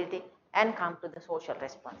responsibility, and come to the social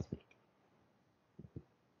responsibility.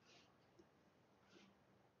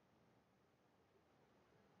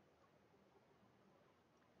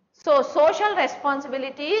 So social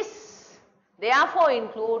responsibilities therefore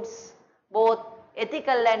includes both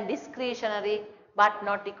ethical and discretionary but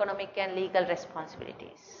not economic and legal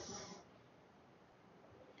responsibilities.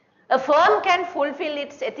 A firm can fulfill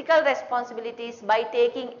its ethical responsibilities by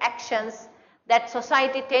taking actions that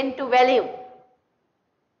society tend to value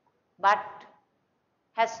but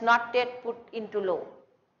has not yet put into law.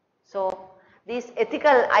 So these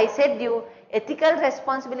ethical, I said you, ethical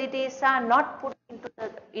responsibilities are not put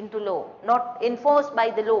into law, not enforced by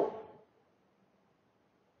the law.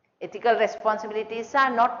 Ethical responsibilities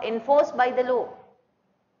are not enforced by the law,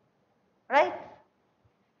 right?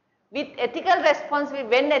 With ethical responsibility,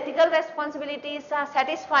 when ethical responsibilities are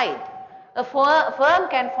satisfied, a firm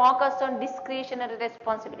can focus on discretionary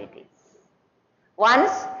responsibilities.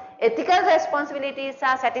 Once ethical responsibilities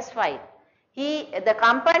are satisfied, the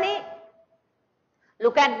company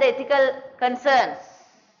look at the ethical concerns,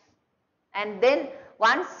 and then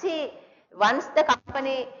once the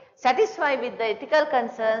company satisfied with the ethical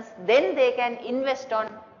concerns, then they can invest on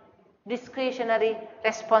discretionary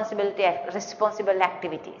responsible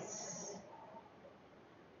activities.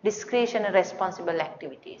 Discretionary responsible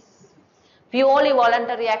activities. Purely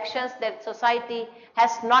voluntary actions that society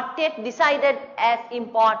has not yet decided as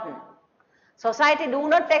important. Society do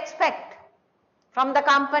not expect from the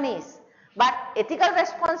companies, but ethical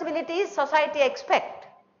responsibilities society expect.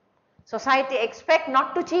 Society expect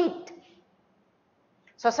not to cheat.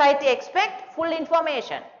 Society expect full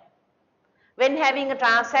information. When having a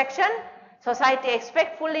transaction, society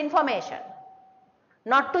expect full information,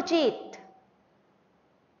 not to cheat.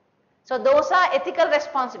 So those are ethical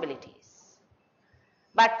responsibilities.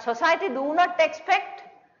 But society do not expect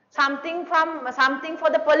something for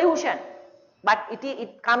the pollution. But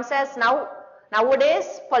it comes as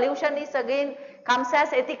nowadays pollution is again comes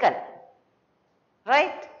as ethical,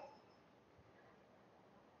 right?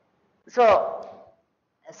 So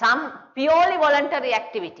some purely voluntary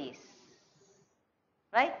activities,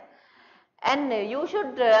 right? And you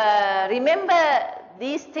should remember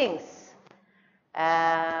these things.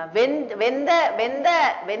 When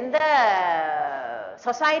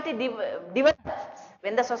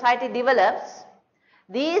the society develops,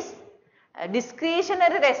 these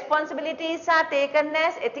discretionary responsibilities are taken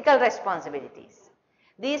as ethical responsibilities.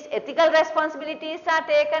 These ethical responsibilities are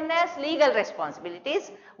taken as legal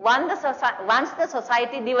responsibilities once the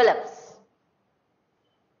society develops.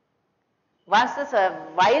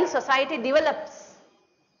 While society develops,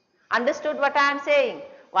 understood what I am saying?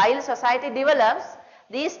 While society develops,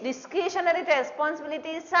 these discretionary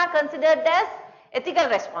responsibilities are considered as ethical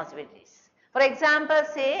responsibilities. For example,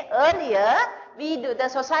 say earlier the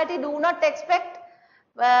society do not expect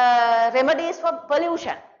remedies for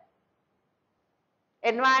pollution,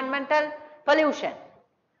 environmental pollution,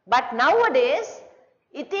 but nowadays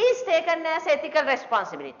it is taken as ethical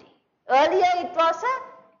responsibility. Earlier it was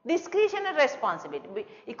a discretionary responsibility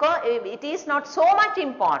because it is not so much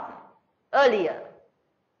important earlier,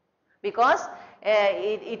 because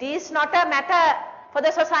it is not a matter for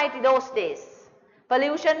the society those days.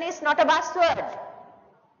 Pollution is not a buzzword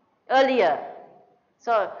earlier.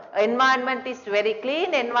 So environment is very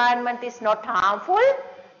clean, environment is not harmful,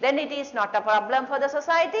 then it is not a problem for the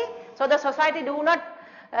society. So the society do not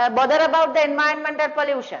bother about the environmental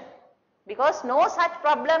pollution, because no such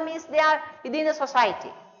problem is there within the society.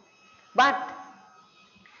 But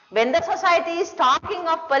when the society is talking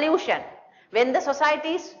of pollution, when the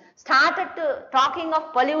society is started to talking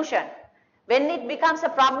of pollution, when it becomes a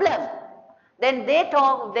problem, then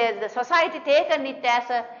the society taken it as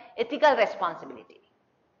a ethical responsibility.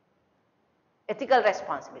 Ethical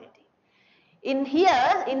responsibility. In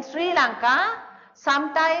Sri Lanka,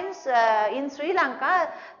 sometimes in Sri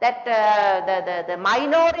Lanka that the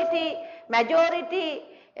minority majority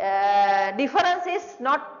difference is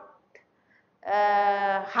not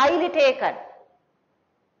highly taken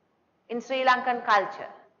in Sri Lankan culture,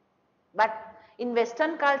 but in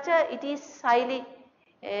Western culture it is highly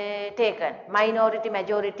taken, minority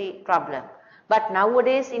majority problem. But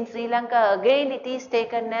nowadays in Sri Lanka again it is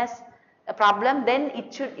taken as a problem, then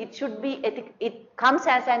it should be it comes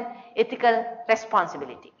as an ethical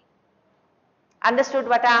responsibility. Understood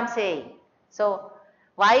what I am saying? So,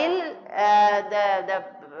 while the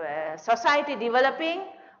society developing,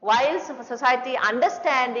 while society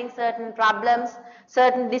understanding certain problems,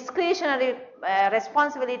 certain discretionary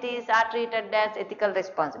responsibilities are treated as ethical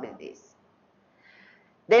responsibilities.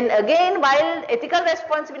 Then again, while ethical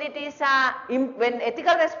responsibilities are, when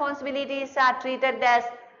ethical responsibilities are treated as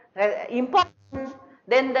important,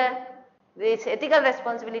 then these ethical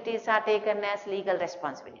responsibilities are taken as legal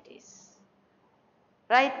responsibilities.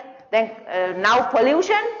 Right? Then now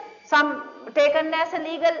pollution, some taken as a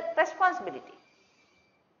legal responsibility.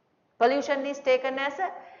 Pollution is taken as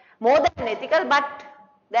a more than ethical, but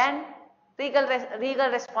than legal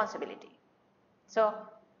responsibility. So,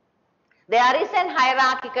 there is an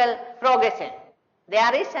hierarchical progression.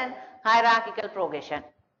 There is an hierarchical progression.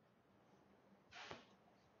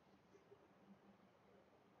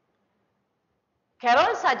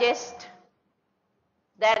 Carroll suggests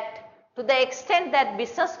that to the extent that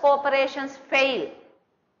business corporations fail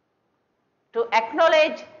to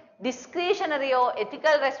acknowledge discretionary or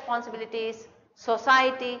ethical responsibilities,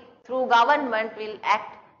 society through government will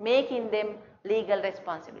act making them legal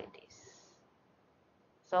responsibilities.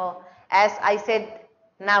 So, as I said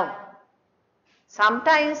now,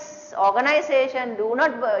 sometimes organizations do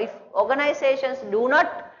not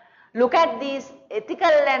look at these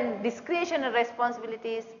ethical and discretionary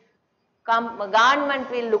responsibilities, government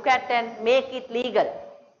will look at and make it legal.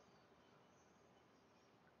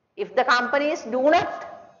 If the companies do not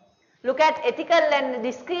look at ethical and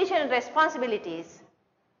discretionary responsibilities,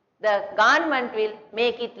 the government will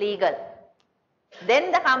make it legal.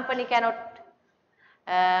 Then the company cannot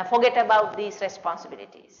forget about these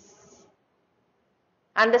responsibilities.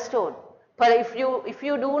 Understood? But if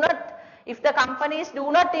the companies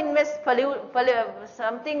do not invest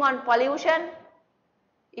something on pollution,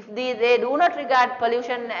 if they do not regard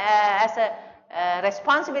pollution as a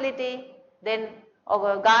responsibility, then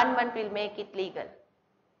our government will make it legal,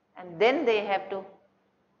 and then they have to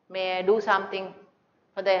do something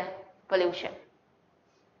for the pollution.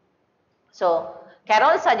 So,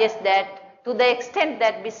 Carroll suggests that to the extent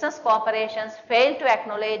that business corporations fail to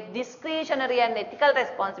acknowledge discretionary and ethical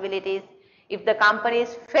responsibilities, if the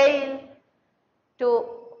companies fail to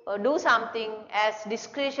do something as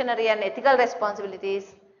discretionary and ethical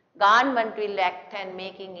responsibilities, government will act and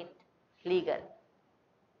making it legal.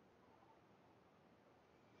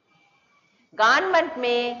 Government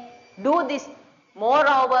may do this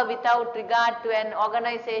moreover without regard to an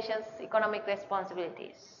organization's economic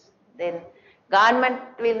responsibilities. Then government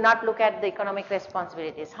will not look at the economic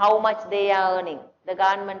responsibilities, how much they are earning. The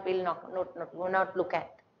government will not look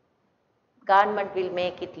at. Government will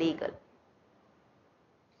make it legal.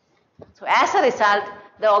 So, as a result,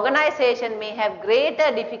 the organization may have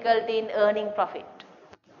greater difficulty in earning profit.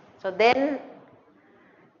 So, then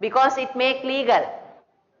because it make legal,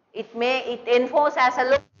 it enforce as a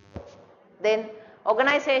law, then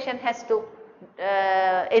organization has to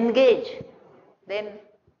engage. Then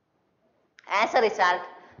as a result,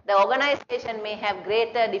 the organization may have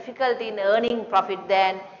greater difficulty in earning profit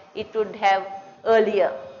than it would have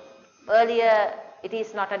earlier. Earlier, it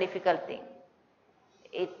is not a difficult thing.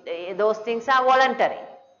 Those things are voluntary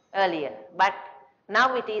earlier, but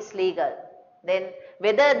now it is legal. Then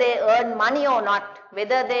whether they earn money or not,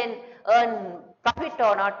 whether they earn profit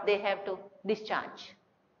or not, they have to discharge.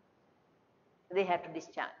 They have to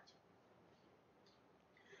discharge.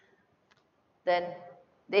 Then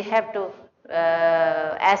they have to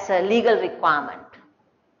as a legal requirement.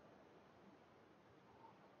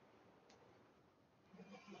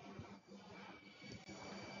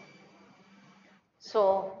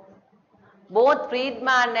 So, both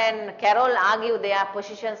Friedman and Carroll argue their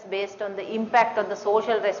positions based on the impact of the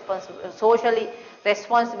socially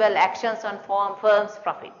responsible actions on firms'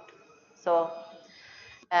 profit. So,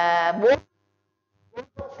 both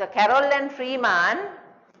the Carroll and Friedman,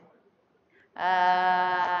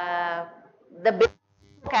 the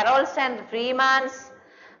Carroll's and Friedman's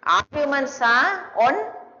arguments are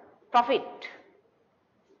on profit.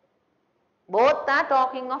 Both are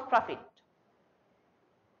talking of profit.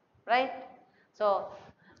 Right? So,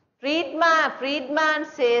 Friedman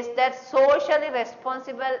says that socially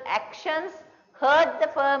responsible actions hurt the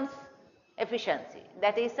firm's efficiency.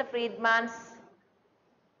 That is the Friedman's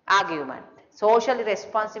argument. Socially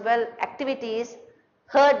responsible activities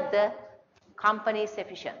hurt the company's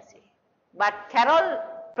efficiency. But Carroll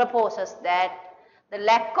proposes that the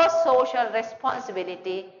lack of social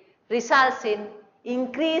responsibility results in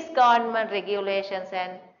increased government regulations,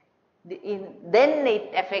 and then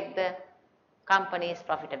it affects the company's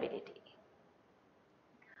profitability.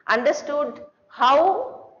 Understood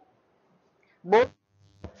how Both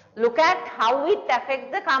look at how it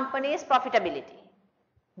affects the company's profitability.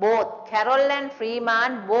 Both Carroll and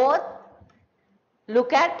Freeman both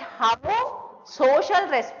look at how social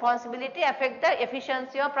responsibility affects the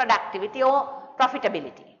efficiency or productivity or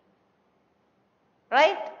profitability.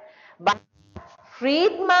 Right? But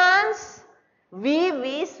Friedman's view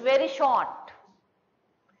is very short.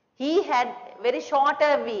 He had very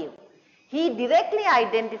shorter view. He directly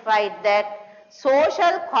identified that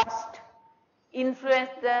social cost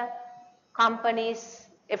influenced the company's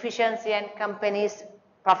efficiency and company's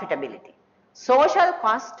profitability. Social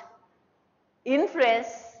cost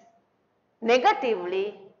influence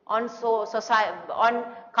negatively on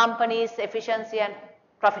company's efficiency and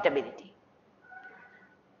profitability.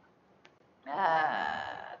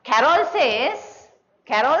 Carroll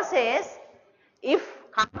says, if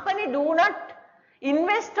company do not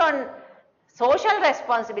invest on social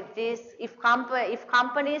responsibilities, if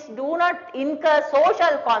companies do not incur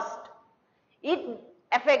social cost, it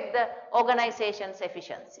affects the organization's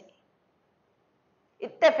efficiency.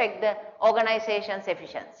 It affects the organization's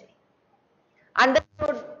efficiency.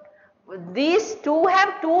 Understood? These two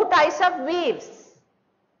have two types of views.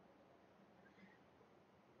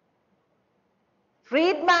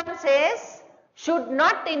 Friedman says, should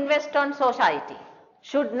not invest on society,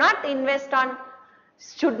 should not invest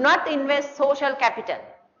social capital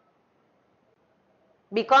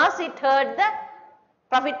because it hurt the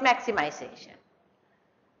profit maximization.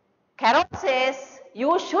 Carroll says,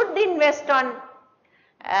 you should invest on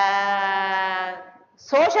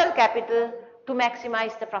social capital to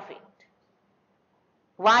maximize the profit.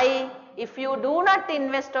 Why? If you do not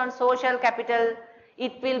invest on social capital,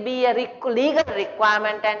 it will be a legal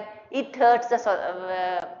requirement and it hurts the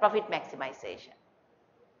profit maximization.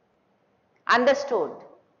 Understood?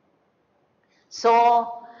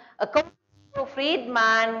 So, according to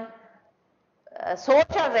Friedman,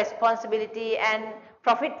 social responsibility and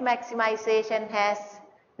profit maximization has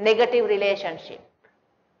negative relationship.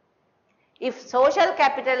 If social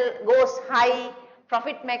capital goes high,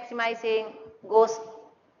 profit maximizing goes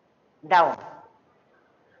down.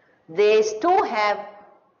 These two have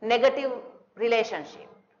negative relationship.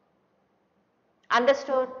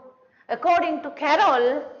 Understood? According to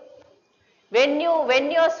Carroll, when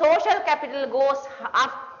your social capital goes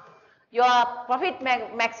up, your profit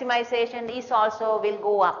maximization is also will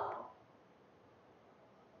go up.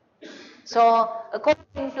 So,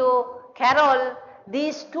 according to Carroll,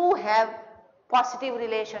 these two have positive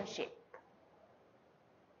relationship.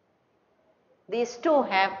 These two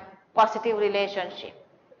have positive relationship.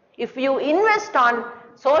 If you invest on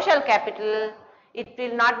social capital, it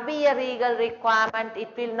will not be a legal requirement.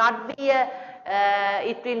 It will not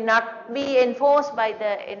be enforced by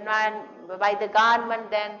the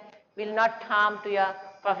government. Then will not harm to your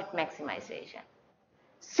profit maximization.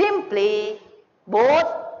 Simply,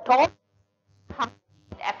 both talk how it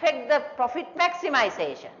affect the profit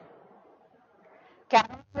maximization.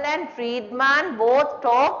 Carroll and Friedman both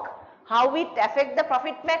talk how it affect the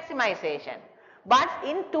profit maximization, but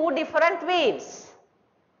in two different ways.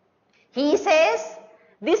 He says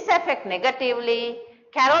this affect negatively,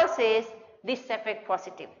 Carroll says this affect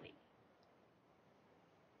positively.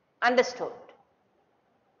 Understood?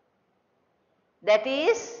 That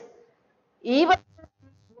is, even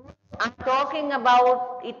I'm talking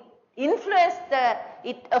about it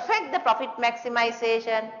it affect the profit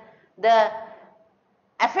maximization, the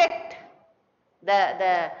effect,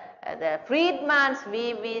 the Friedman's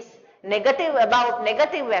view is negative about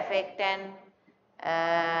negative effect and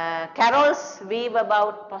Carroll's view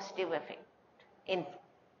about positive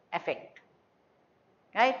effect,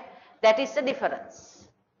 right? That is the difference.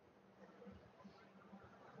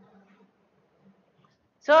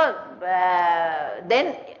 So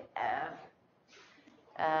then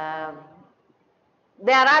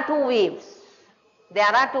there are two views. There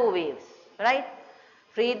are two views, right?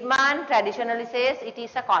 Friedman traditionally says it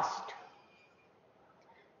is a cost.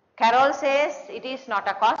 Carroll says it is not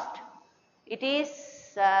a cost. It is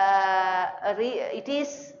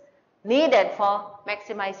needed for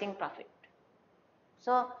maximizing profit.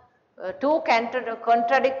 So, two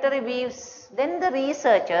contradictory views. Then the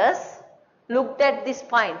researchers looked at this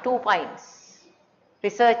point, 2 points.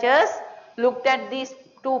 Researchers looked at these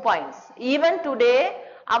 2 points. Even today,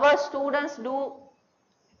 our students do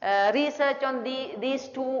research on these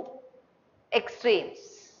two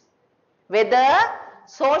extremes. Whether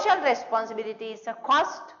social responsibility is a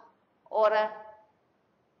cost or a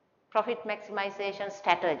profit maximization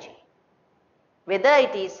strategy. Whether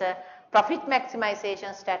it is a profit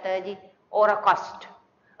maximization strategy or a cost.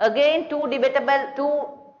 Again, two debatable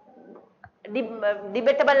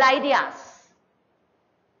ideas.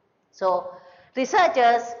 So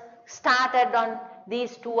researchers started on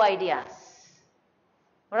these two ideas,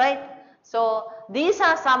 right? So these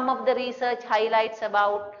are some of the research highlights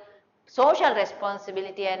about social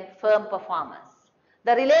responsibility and firm performance.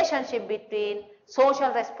 The relationship between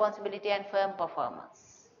social responsibility and firm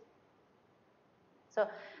performance. So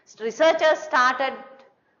researchers started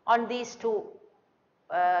on these two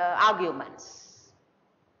arguments.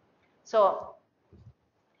 So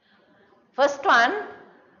first one,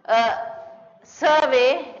 a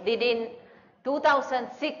survey did in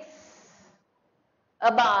 2006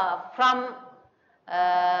 about from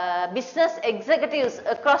business executives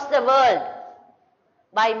across the world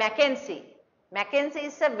by McKinsey. McKinsey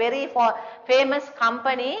is a very famous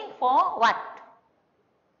company for what?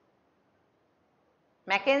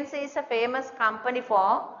 McKinsey is a famous company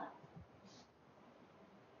for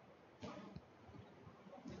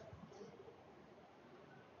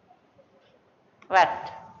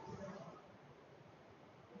what?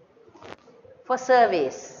 For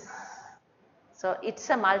surveys. So it's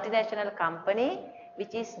a multinational company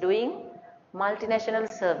which is doing multinational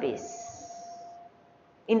surveys,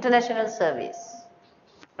 international surveys,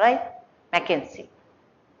 right? McKinsey,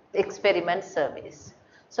 experiment surveys.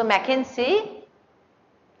 So McKinsey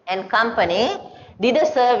and company did a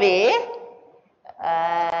survey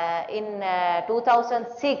in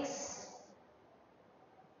 2006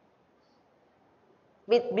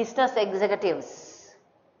 with business executives,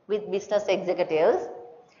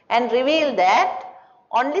 and revealed that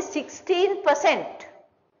only 16%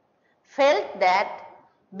 felt that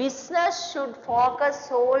business should focus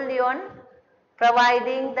solely on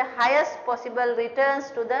providing the highest possible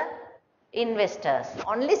returns to the investors.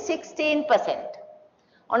 Only 16%.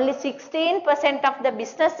 Only 16% of the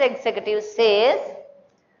business executives says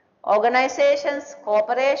organizations,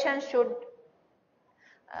 corporations should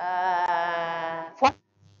focus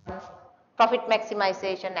on profit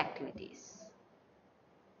maximization activities.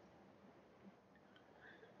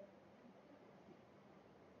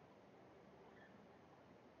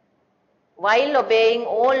 While obeying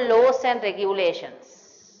all laws and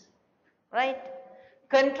regulations, right?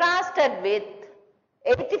 Contrasted with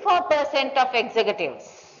 84% of executives,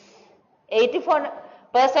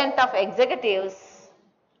 84% of executives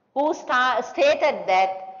who stated that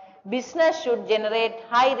business should generate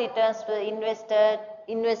high returns to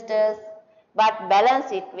investors but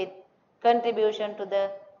balance it with contribution to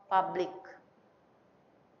the public.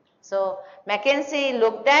 So McKinsey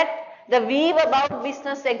looked at the view about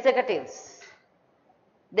business executives.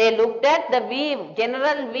 They looked at the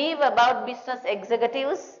general view about business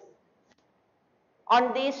executives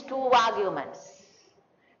on these two arguments.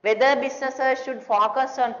 Whether businesses should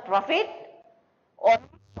focus on profit or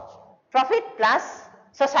profit plus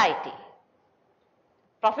society.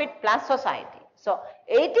 Profit plus society. So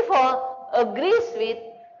 84 agrees with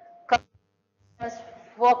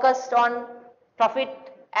focused on profit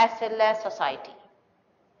as well as society.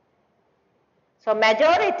 So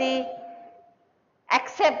majority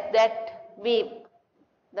accept that the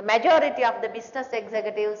majority of the business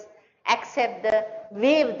executives accept the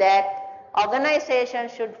view that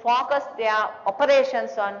organizations should focus their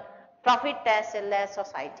operations on profit as well as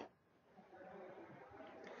society.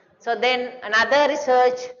 So then another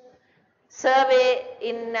research survey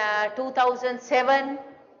in 2007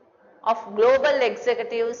 of global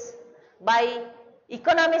executives by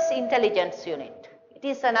Economist Intelligence Unit. It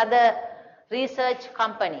is another research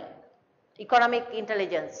company. Economic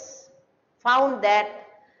Intelligence found that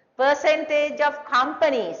percentage of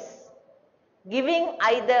companies giving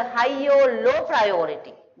either high or low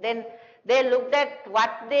priority. Then they looked at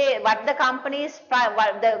what the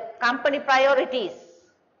company priorities.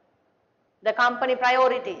 The company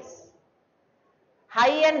priorities.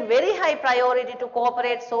 High and very high priority to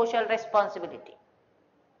corporate social responsibility.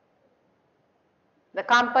 The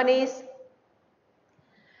companies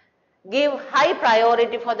give high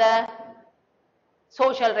priority for the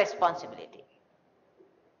social responsibility.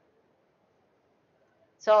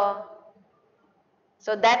 So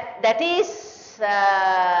that is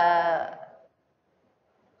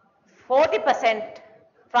 40%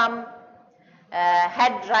 from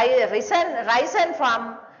had risen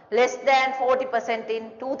from less than 40%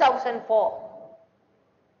 in 2004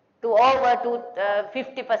 to over to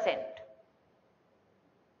 50%,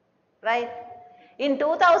 right? In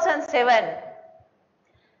 2007,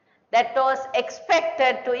 that was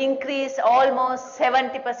expected to increase almost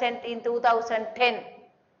 70% in 2010.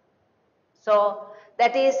 So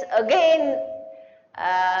that is again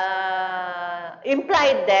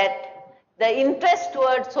implied that the interest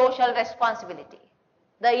towards social responsibility.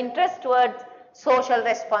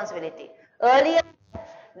 Earlier,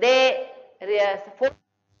 they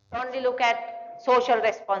only look at social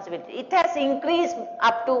responsibility. It has increased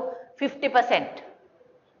up to 50%.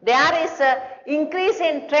 There is an increase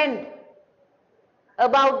in trend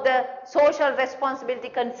about the social responsibility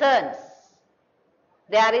concerns.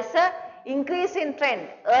 There is an increase in trend.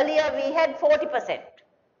 Earlier we had 40%.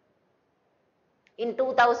 In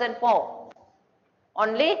 2004,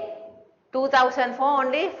 only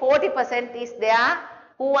 40% is there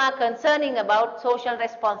who are concerning about social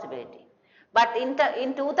responsibility. But in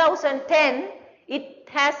 2010, it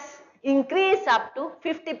has increased up to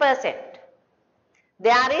 50%.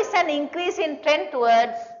 There is an increase in trend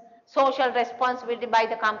towards social responsibility by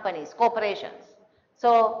the companies, corporations.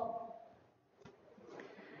 So,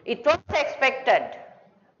 it was expected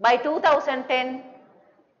by 2010,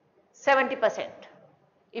 70%.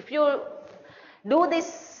 If you do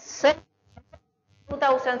this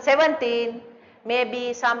 2017,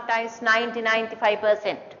 maybe sometimes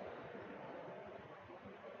 90-95%.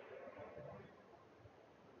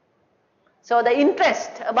 So the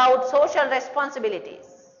interest about social responsibilities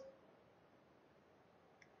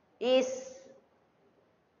has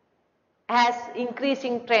an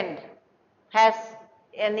increasing trend.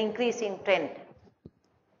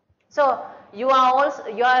 So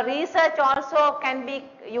your research also can be,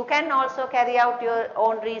 you can also carry out your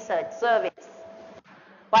own research surveys.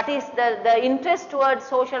 What is the interest towards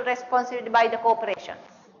social responsibility by the corporations?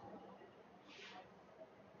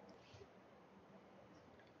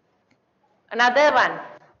 Another one,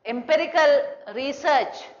 empirical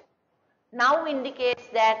research now indicates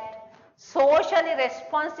that socially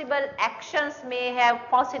responsible actions may have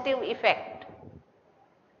positive effect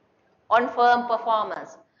on firm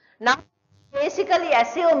performance. Now, basically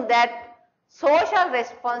assume that social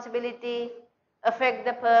responsibility affect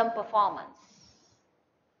the firm performance.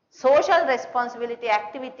 Social responsibility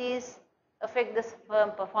activities affect the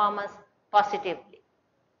firm performance positively.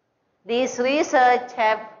 These research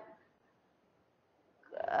have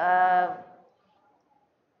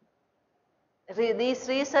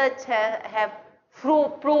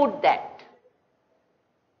proved that.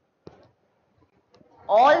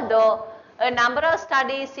 Although a number of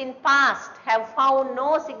studies in past have found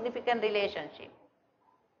no significant relationship.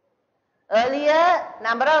 Earlier,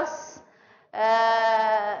 number of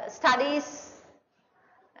studies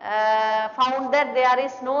found that there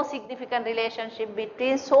is no significant relationship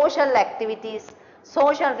between social activities,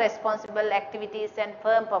 social responsible activities and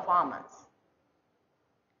firm performance.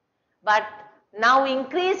 But now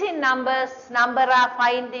increase in number are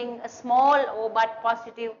finding a small but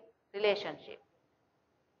positive relationship.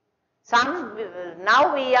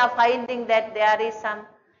 Now we are finding that there is some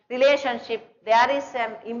relationship, there is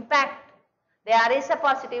some impact, there is a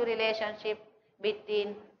positive relationship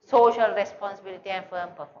between social responsibility and firm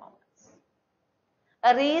performance.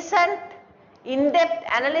 A recent in-depth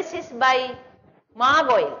analysis by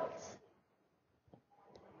Margolis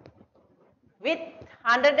with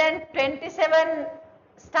 127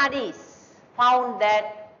 studies found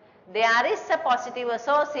that there is a positive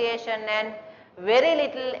association and very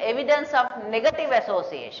little evidence of negative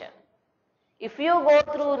association. If you go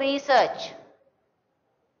through research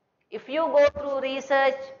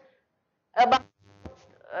about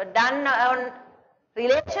done on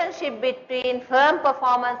relationship between firm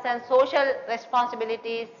performance and social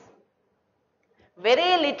responsibilities,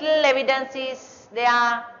 very little evidence is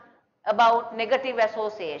there about negative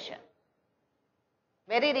association.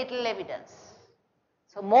 Very little evidence.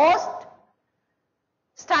 So most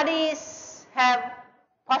studies have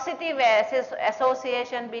positive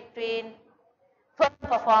association between firm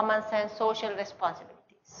performance and social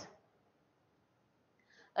responsibilities.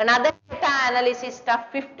 Another meta-analysis of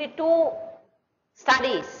 52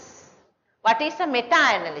 studies. What is a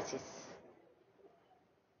meta-analysis?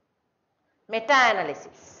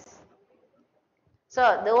 Meta-analysis.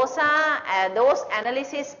 So those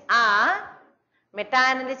analysis are,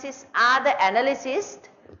 meta-analysis are the analysis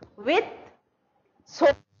with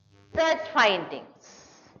research findings.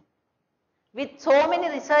 With so many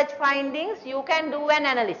research findings, you can do an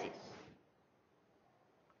analysis.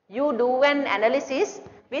 You do an analysis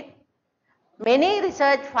with many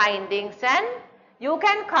research findings and you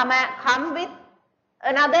can come with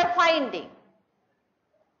another finding.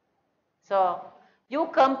 So you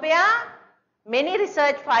compare many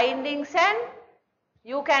research findings and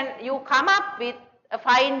you come up with a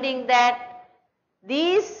finding that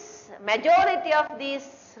these majority of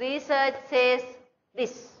these research says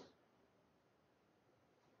this,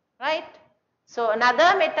 right? So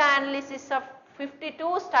another meta-analysis of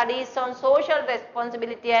 52 studies on social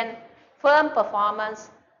responsibility and firm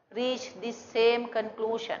performance reached this same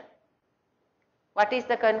conclusion. What is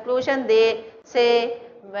the conclusion? They say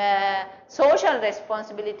social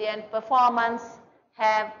responsibility and performance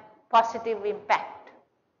have positive impact,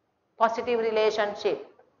 positive relationship.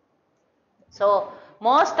 So,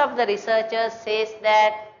 most of the researchers says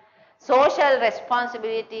that social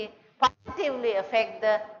responsibility positively affect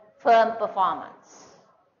the firm performance.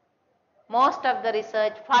 Most of the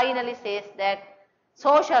research finally says that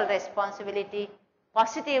social responsibility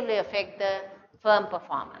positively affect the firm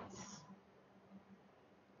performance.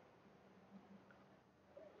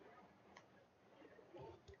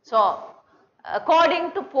 So,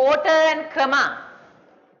 according to Porter and Crema,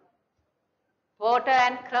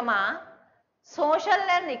 social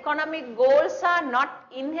and economic goals are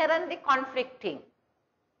not inherently conflicting.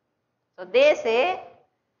 So, they say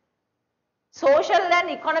social and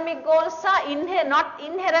economic goals are not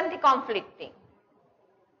inherently conflicting.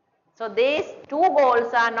 So, these two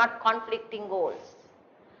goals are not conflicting goals.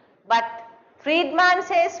 But Friedman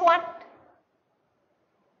says what?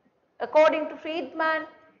 According to Friedman,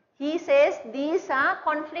 he says these are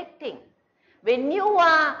conflicting. When you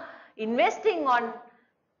are investing on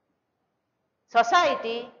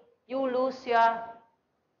society, you lose your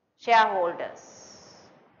shareholders.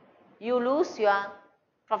 You lose your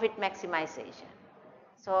profit maximization.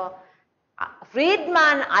 So,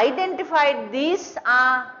 Friedman identified these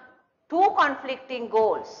are two conflicting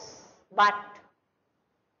goals, but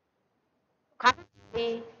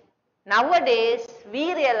currently, nowadays,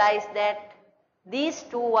 we realize that these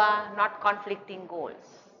two are not conflicting goals.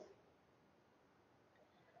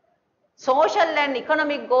 Social and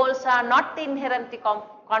economic goals are not inherently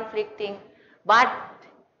conflicting, but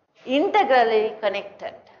integrally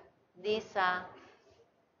connected. These are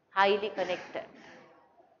highly connected.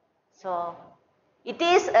 So, it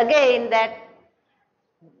is again that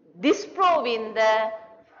disproving the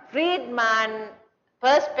Friedman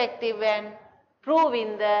perspective and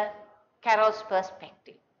proving the Carroll's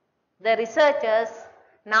perspective. The researchers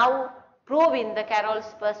now prove in the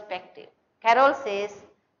Carroll's perspective. Carroll says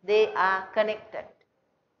they are connected.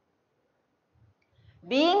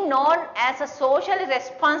 Being known as a socially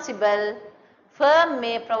responsible firm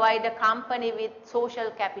may provide a company with social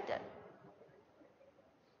capital.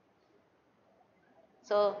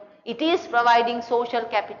 So, it is providing social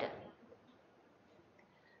capital.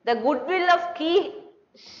 The goodwill of key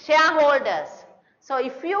shareholders. So,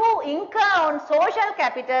 if you incur on social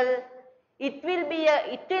capital, it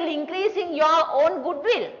will increasing your own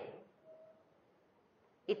goodwill.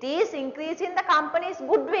 It is increasing the company's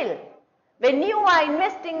goodwill when you are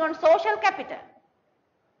investing on social capital.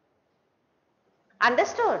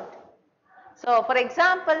 Understood? So, for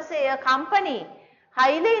example, say a company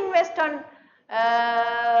highly invest on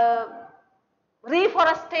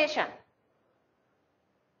reforestation,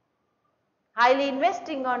 highly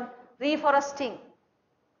investing on reforesting.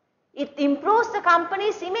 It improves the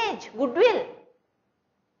company's image, goodwill.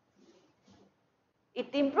 It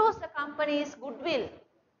improves the company's goodwill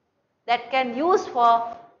that can use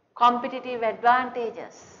for competitive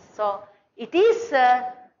advantages. So, it is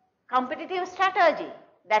a competitive strategy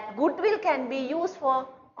that goodwill can be used for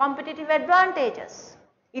competitive advantages.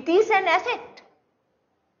 It is an asset.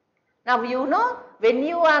 Now, you know, when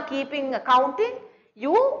you are keeping accounting,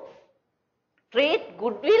 you treat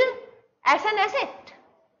goodwill as an asset.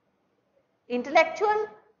 Intellectual,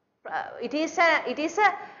 it is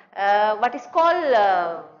a what is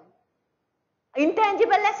called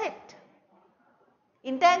intangible asset.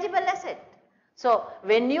 Intangible asset. So,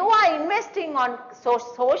 when you are investing on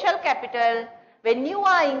social capital, when you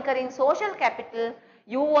are incurring social capital,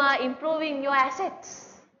 you are improving your assets.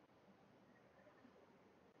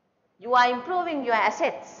 You are improving your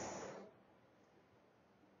assets,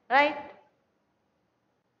 right?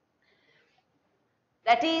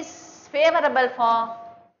 That is favorable for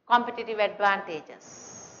competitive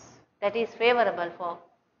advantages. That is favorable for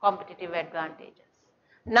competitive advantages.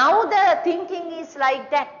 Now the thinking is like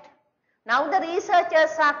that. Now the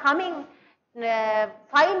researchers are coming,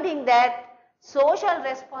 finding that social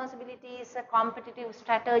responsibility is a competitive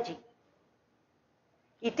strategy.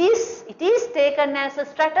 It is taken as a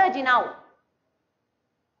strategy now,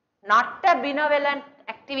 not a benevolent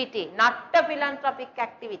activity, not a philanthropic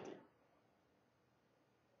activity,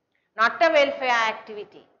 not a welfare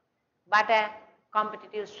activity, but a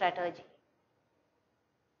competitive strategy.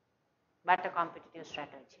 But a competitive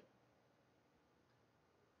strategy.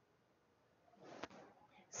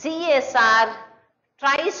 CSR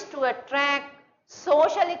tries to attract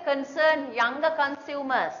socially concerned younger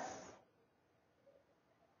consumers.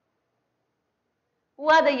 Who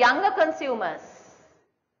are the younger consumers?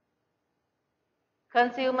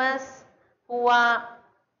 Consumers who are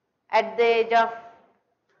at the age of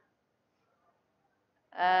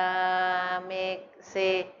make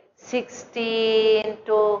say 16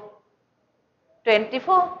 to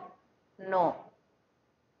 24? No.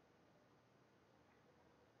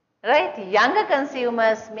 Right? Younger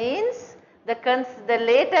consumers means the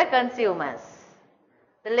later consumers.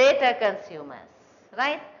 The later consumers,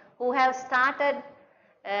 right? Who have started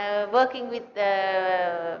working with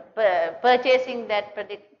purchasing that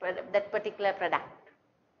particular product.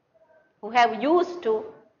 Who have used to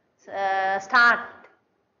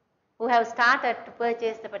who have started to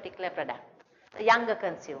purchase the particular product. The younger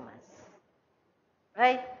consumers,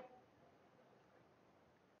 right?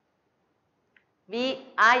 We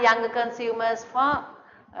are younger consumers for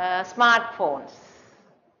smartphones.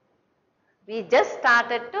 We just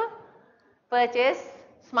started to purchase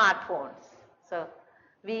smartphones. So,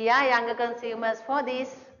 we are younger consumers for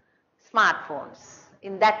these smartphones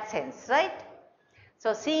in that sense, right?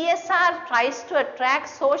 So, CSR tries to attract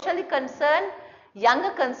socially concerned younger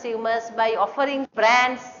consumers by offering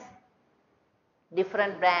brands,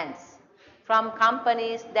 different brands from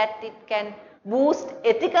companies that it can boost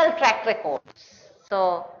ethical track records.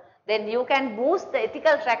 So, then you can boost the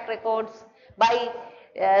ethical track records by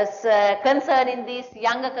concerning these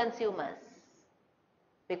younger consumers,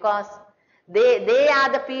 because they are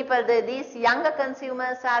the people, these younger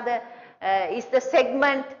consumers are is the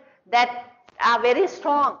segment that are very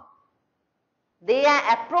strong. They are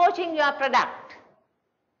approaching your product.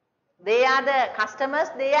 They are the customers,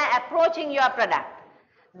 they are approaching your product.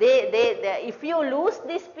 If you lose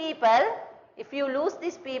these people, you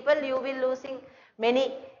will be losing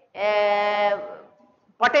many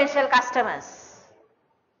potential customers,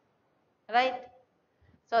 right?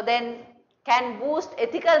 So then can boost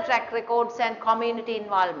ethical track records and community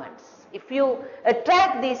involvements. If you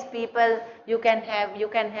attract these people, you can have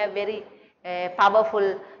very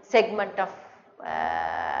powerful segment of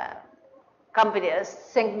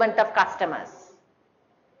segment of customers.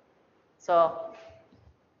 So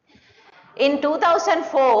in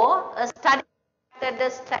 2004, a study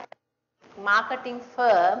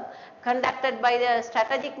conducted by the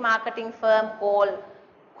strategic marketing firm called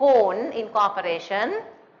Cone Incorporation.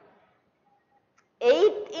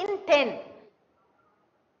 8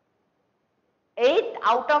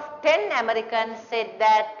 out of 10 Americans said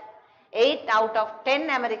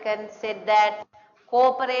that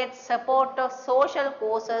corporate support of social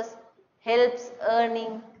causes helps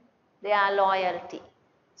earning their loyalty.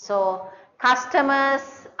 So,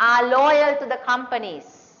 customers are loyal to the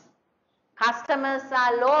companies. Customers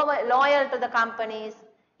are loyal to the companies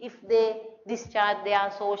if they discharge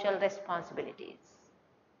their social responsibilities.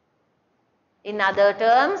 In other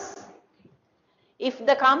terms, if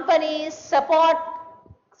the companies support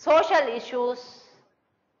social issues,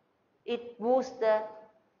 it boosts the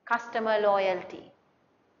customer loyalty.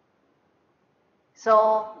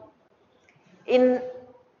 So, in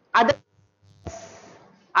other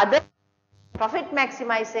profit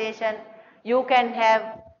maximization, you can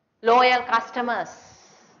have loyal customers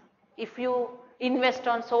if you invest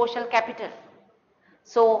on social capital.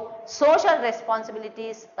 So, social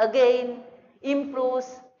responsibilities again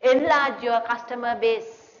enlarge your customer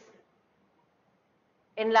base,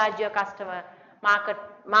 enlarge your customer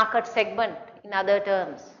market segment, in other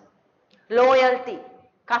terms. Loyalty,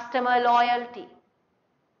 customer loyalty,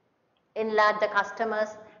 enlarge the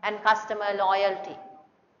customers and customer loyalty.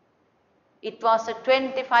 It was a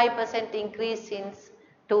 25% increase since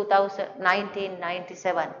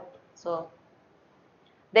 1997. So,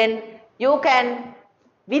 then you can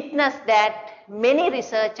witness that many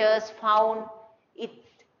researchers found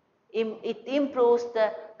it improves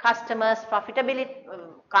the customers' profitability,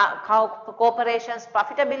 corporations'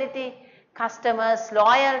 profitability, customers'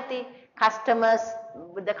 loyalty,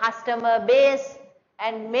 the customer base,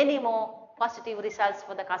 and many more positive results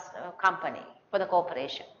for the company, for the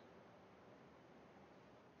corporation.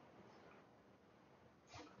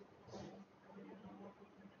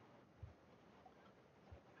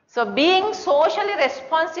 So, being socially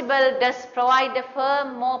responsible does provide a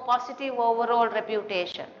firm more positive overall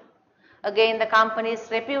reputation. Again, the company's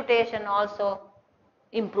reputation also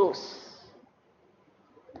improves.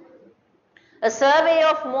 A survey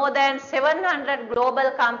of more than 700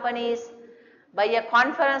 global companies by a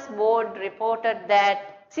conference board reported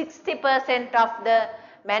that 60% of the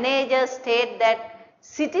managers state that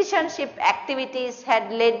citizenship activities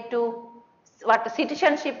had led to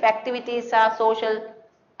citizenship activities are social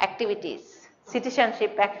activities,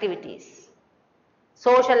 citizenship activities,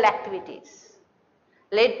 social activities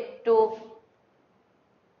led to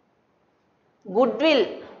goodwill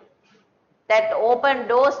that open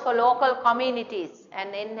doors for local communities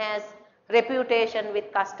and enhance reputation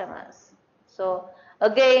with customers. So,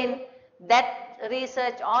 Again, that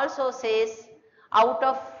research also says out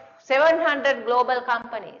of 700 global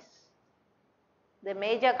companies, the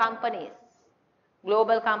major companies,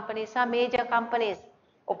 global companies are major companies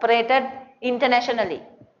operated internationally.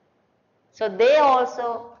 So they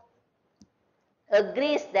also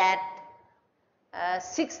agrees that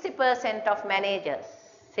 60% of managers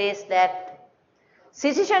says that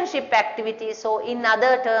citizenship activities, so in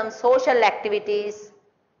other terms social activities,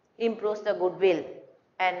 improves the goodwill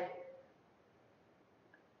and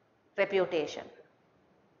reputation.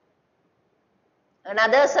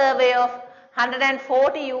 Another survey of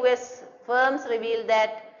 140 US firms revealed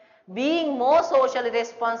that being more socially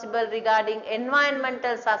responsible regarding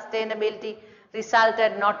environmental sustainability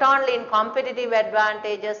resulted not only in competitive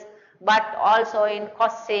advantages but also in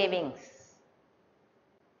cost savings.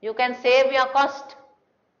 You can save your cost.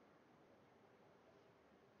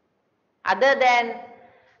 Other than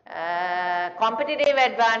competitive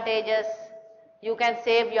advantages, you can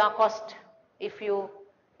save your cost if you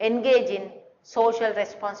engage in social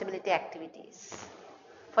responsibility activities.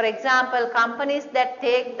 For example, companies that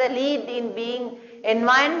take the lead in being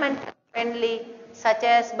environmental friendly, such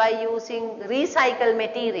as by using recycled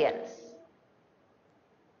materials,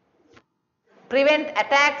 prevent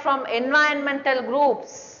attack from environmental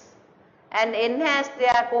groups and enhance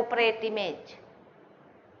their corporate image.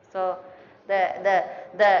 So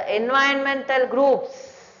the environmental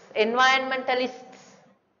groups, environmentalists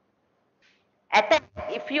attack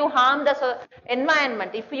if you harm the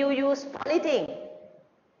environment, if you use polythene,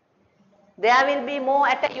 there will be more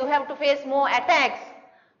attack. You have to face more attacks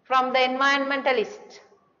from the environmentalists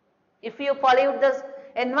if you pollute the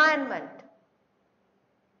environment.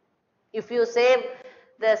 If you save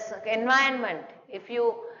this environment, if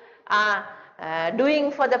you are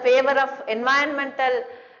doing for the favor of environmental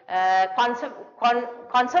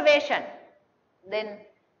conservation, then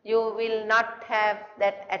you will not have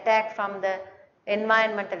that attack from the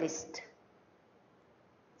environmentalist.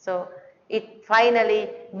 So it finally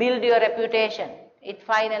builds your reputation. It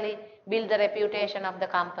finally builds the reputation of the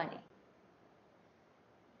company.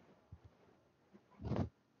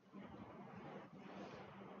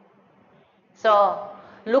 So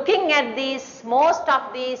looking at these, most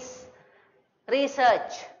of these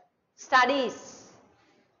research studies,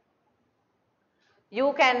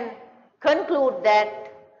 you can conclude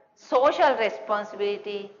that social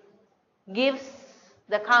responsibility gives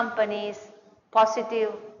the companies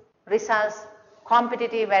positive results,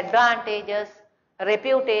 competitive advantages,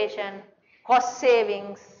 reputation, cost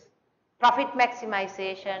savings, profit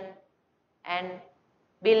maximization, and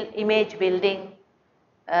image building,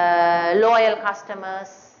 loyal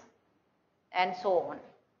customers, and so on.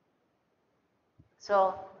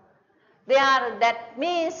 So that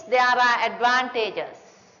means there are advantages.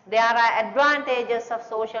 There are advantages of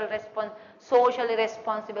socially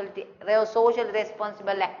responsible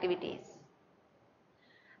activities.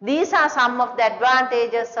 These are some of the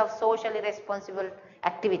advantages of socially responsible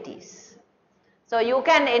activities. So you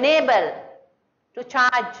can enable to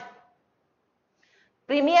charge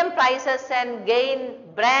premium prices and gain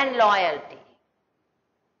brand loyalty.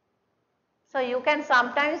 So you can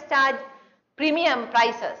sometimes charge premium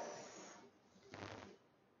prices.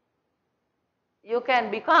 You can,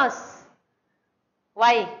 because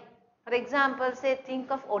why? For example, say think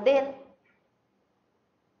of Odell,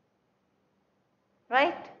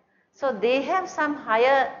 right? So they have some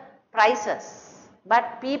higher prices,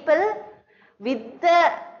 but people with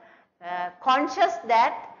the conscious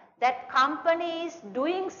that company is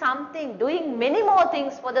doing something, doing many more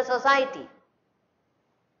things for the society,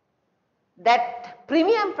 that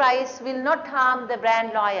premium price will not harm the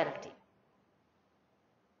brand loyalty.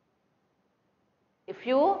 If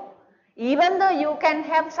you, even though you can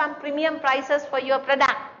have some premium prices for your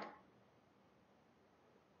product,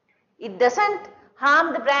 it doesn't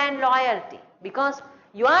harm the brand loyalty because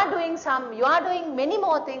you are doing many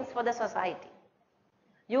more things for the society.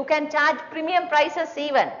 You can charge premium prices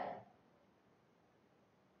even.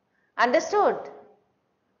 Understood?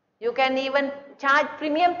 You can even charge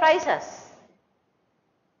premium prices.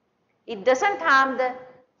 It doesn't harm the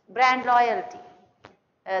brand loyalty.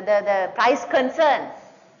 The price concerns.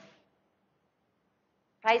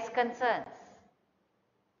 Price concerns.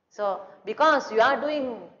 So, because you are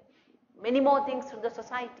doing many more things to the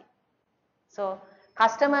society. So,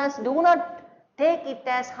 customers do not take it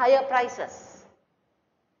as higher prices.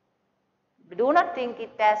 Do not think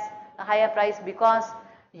it as a higher price because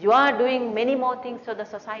you are doing many more things to the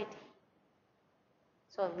society.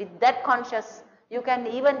 So, with that conscious, you can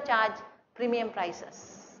even charge premium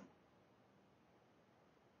prices.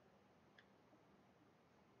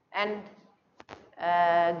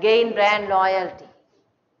 gain brand loyalty.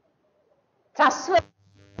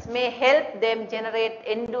 Trustworthiness may help them generate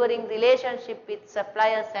enduring relationship with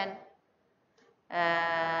suppliers and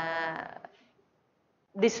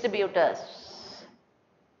distributors,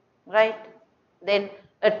 right? Then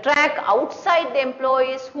attract outside the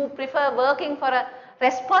employees who prefer working for a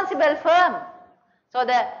responsible firm. So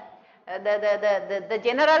the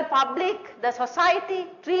general public, the society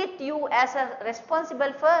treat you as a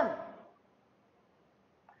responsible firm.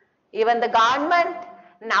 Even the government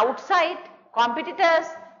and outside competitors,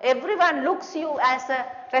 everyone looks you as a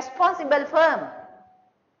responsible firm.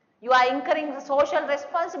 You are incurring the social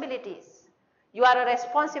responsibilities. You are a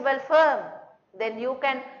responsible firm. Then you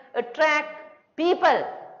can attract people,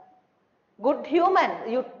 good human,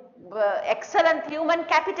 excellent human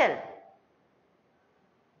capital.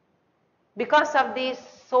 Because of these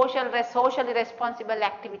socially responsible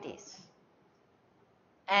activities.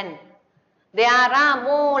 And they are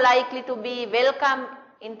more likely to be welcomed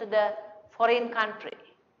into the foreign country.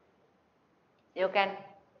 You can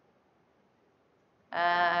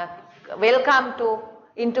welcome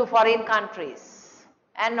into foreign countries,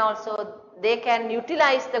 and also they can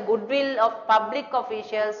utilize the goodwill of public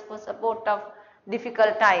officials for support of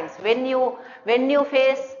difficult times. When you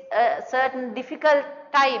face certain difficult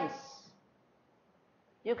times,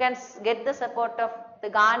 you can get the support of the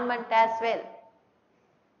government as well.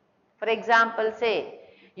 For example, say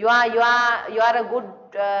you are a good,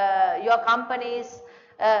 your company is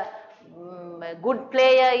a good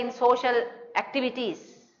player in social activities.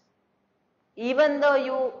 Even though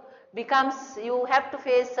you have to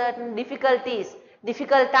face certain difficulties,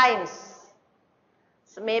 difficult times.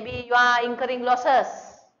 So maybe you are incurring losses.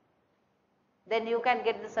 Then you can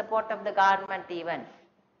get the support of the government even,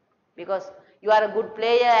 because you are a good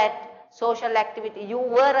player at social activity. You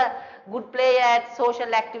were a good player at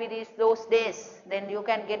social activities those days. Then you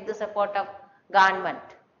can get the support of government.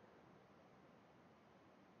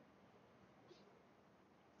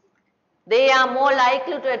 They are more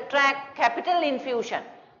likely to attract capital infusion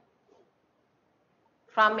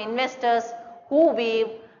from investors who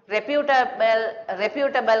view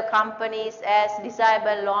reputable companies as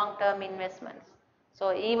desirable long-term investments.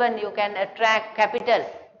 So even you can attract capital.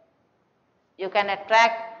 You can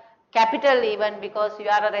attract capital even because you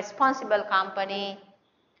are a responsible company.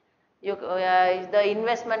 The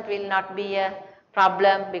investment will not be a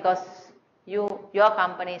problem because your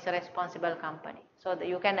company is a responsible company. So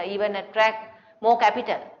you can even attract more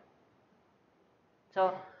capital.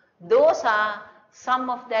 So those are some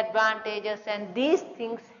of the advantages, and these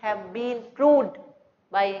things have been proved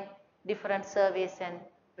by different surveys and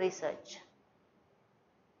research.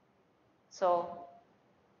 So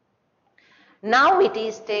now it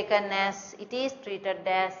is treated as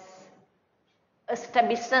a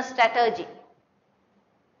business strategy,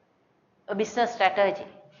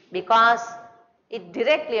 because it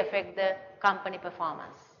directly affects the company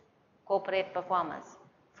performance, corporate performance,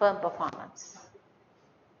 firm performance,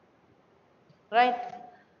 right?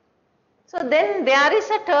 So then there is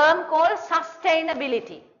a term called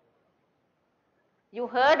sustainability. You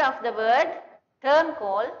heard of the term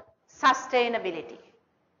called sustainability.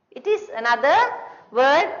 It is another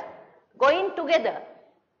word going together.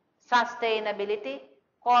 Sustainability,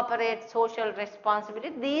 corporate social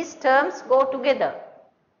responsibility, these terms go together.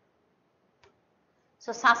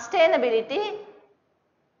 So sustainability,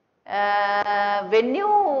 when you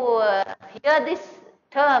hear this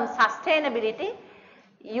term sustainability,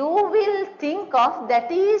 you will think of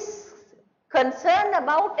that is concerned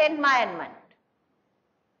about environment.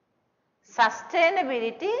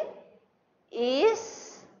 Sustainability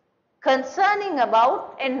is concerning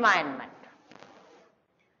about environment,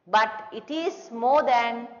 but it is more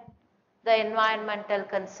than the environmental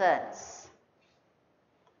concerns.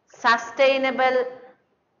 Sustainable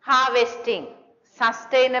harvesting,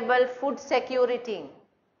 sustainable food security.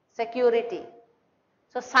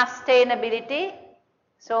 So sustainability,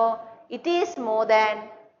 so it is more than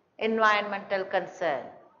environmental concern.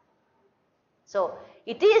 So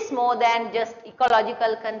it is more than just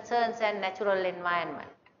ecological concerns and natural environment.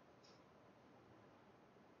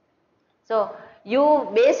 So you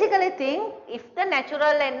basically think if the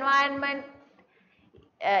natural environment,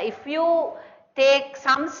 if you take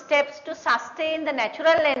some steps to sustain the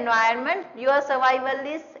natural environment, your survival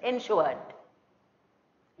is ensured,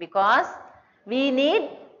 because we need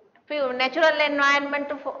natural environment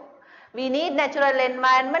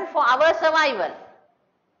for our survival.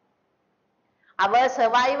 Our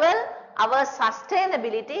survival, our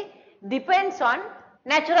sustainability depends on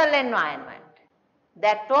natural environment.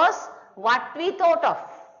 That was what we thought of.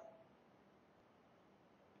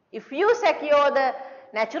 If you secure the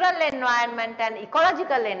natural environment and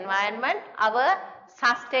ecological environment, our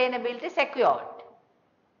sustainability secured,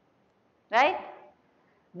 right?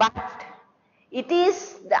 But it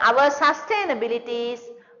is, our sustainability is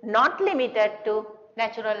not limited to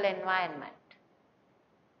natural environment.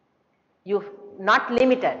 Not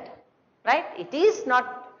limited, right? It is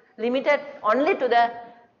not limited only to the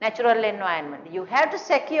natural environment. You have to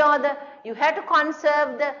secure the, you have to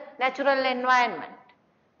conserve the natural environment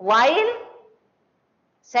while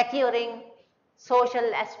securing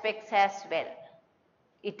social aspects as well.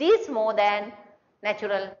 It is more than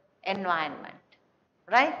natural environment,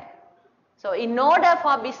 right? So in order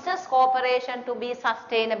for business cooperation to be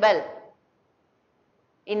sustainable,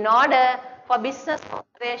 in order for business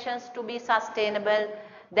operations to be sustainable,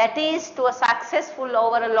 that is to a successful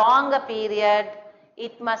over a longer period,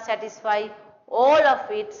 it must satisfy all of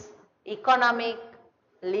its economic,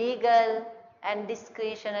 legal and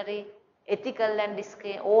discretionary, ethical and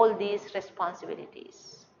all these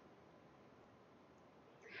responsibilities.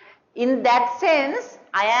 In that sense,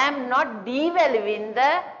 I am not devaluing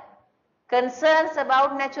the concerns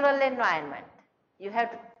about natural environment. You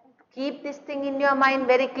have to keep this thing in your mind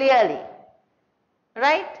very clearly,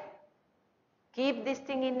 right? Keep this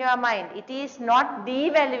thing in your mind. It is not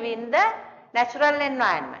devaluing the natural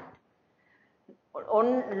environment.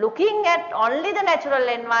 Looking at only the natural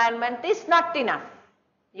environment is not enough.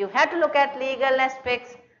 You have to look at legal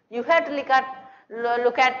aspects, you have to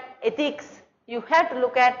look at ethics, you have to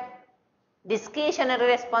look at discretionary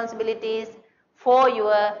responsibilities for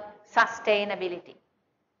your sustainability.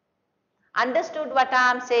 Understood what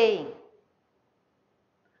I am saying?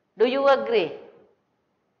 Do you agree?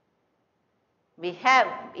 We have,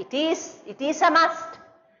 it is a must.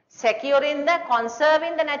 Securing the,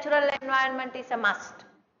 conserving the natural environment is a must,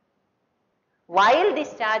 while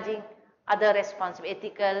discharging other responsibilities,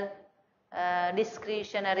 ethical,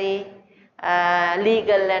 discretionary,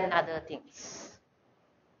 legal and other things.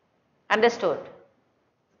 Understood?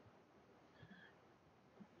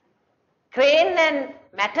 Crane and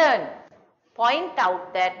Mattern point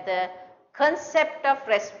out that the concept of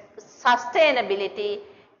sustainability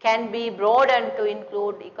can be broadened to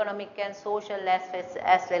include economic and social aspects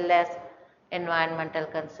as well as environmental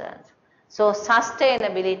concerns. So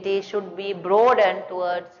sustainability should be broadened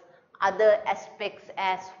towards other aspects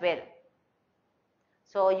as well.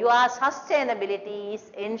 So your sustainability is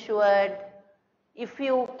ensured if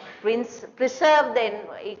you preserve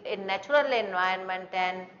the natural environment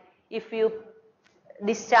and if you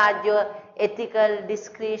discharge your ethical,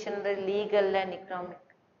 discretionary, legal and economic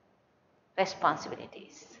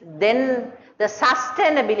responsibilities. Then the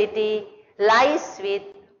sustainability lies with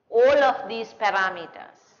all of these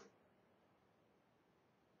parameters,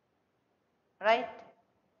 right?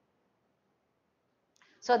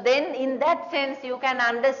 So then in that sense you can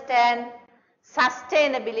understand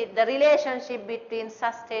sustainability, the relationship between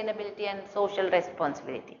sustainability and social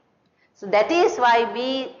responsibility. So that is why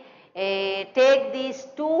we take these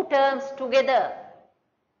two terms together.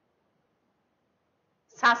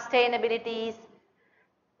 Sustainability is,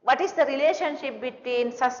 what is the relationship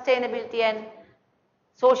between sustainability and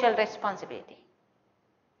social responsibility?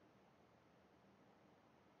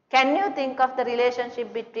 Can you think of the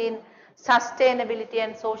relationship between sustainability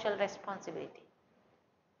and social responsibility?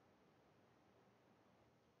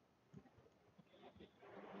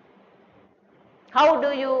 How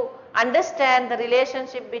do you understand the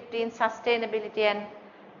relationship between sustainability and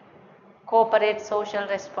corporate social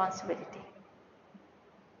responsibility?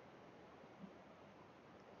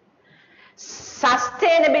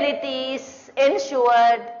 Sustainability is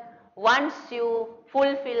ensured once you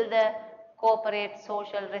fulfill the corporate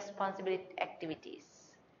social responsibility activities,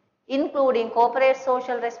 including corporate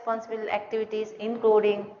social responsibility activities,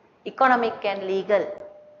 including economic and legal.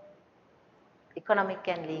 Economic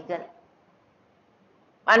and legal.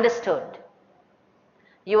 Understood?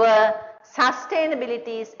 Your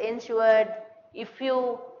sustainability is ensured if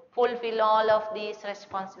you fulfill all of these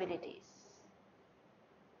responsibilities.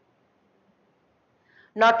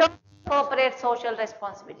 Not only corporate social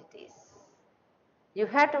responsibilities, you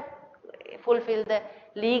have to fulfill the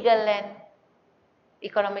legal and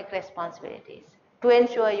economic responsibilities to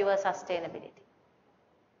ensure your sustainability.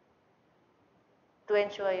 To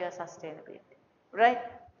ensure your sustainability, right?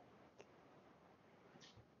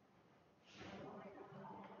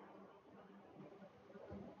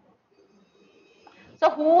 So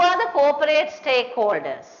who are the corporate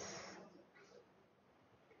stakeholders?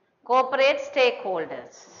 Corporate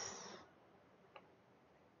stakeholders.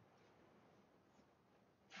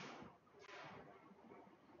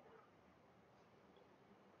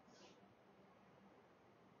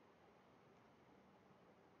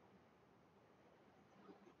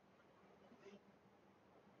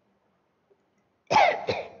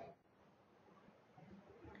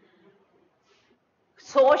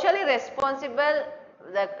 socially responsible,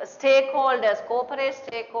 the stakeholders, corporate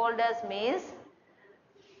stakeholders means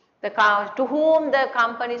to whom the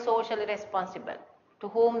company is socially responsible, to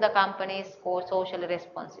whom the company is socially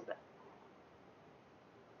responsible,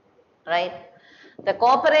 right? The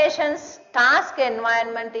corporation's task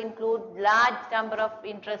environment include large number of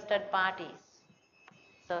interested parties.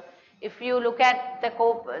 So, if you look at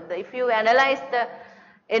if you analyze the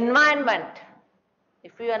environment,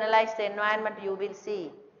 you will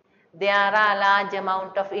see there are a large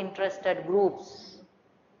amount of interested groups,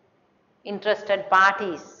 interested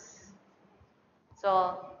parties.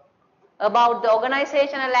 So, about the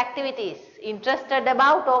organizational activities, interested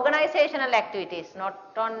about organizational activities, not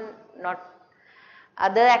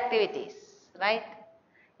other activities, right?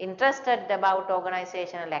 Interested about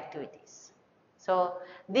organizational activities. So,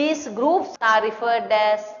 these groups are referred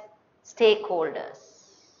as stakeholders.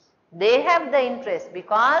 They have the interest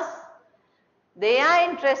because they are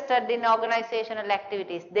interested in organizational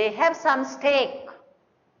activities. They have some stake.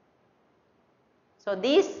 So,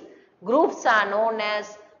 these groups are known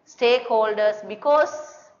as stakeholders because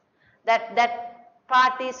that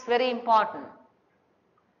part is very important.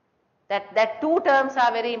 That two terms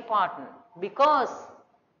are very important because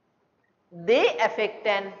they affect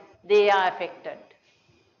and they are affected.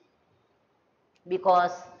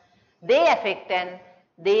 Because they affect and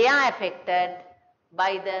they are affected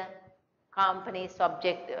by the company's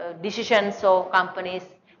decisions or company's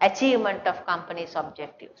achievement of company's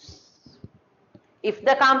objectives. If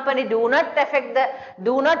the company do not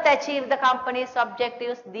achieve the company's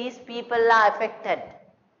objectives, these people are affected.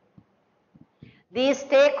 These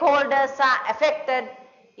stakeholders are affected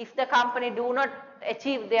if the company do not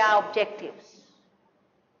achieve their objectives.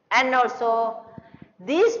 And also,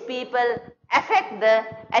 these people affect the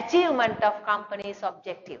achievement of company's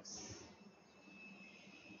objectives.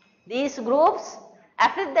 These groups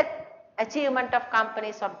affect the achievement of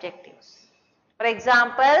company's objectives. For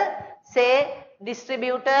example, say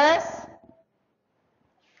distributors,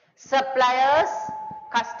 suppliers,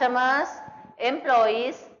 customers,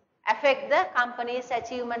 employees affect the company's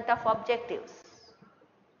achievement of objectives.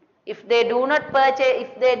 If they do not purchase,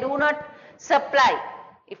 if they do not supply,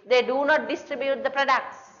 if they do not distribute the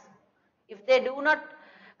products, if they do not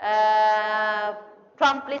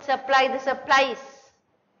promptly supply the supplies,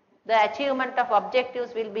 the achievement of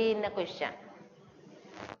objectives will be in a question.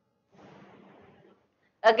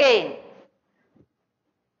 Again,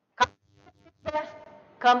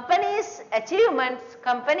 companies' achievement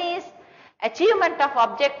of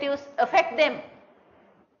objectives affect them.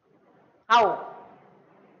 How?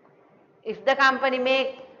 If the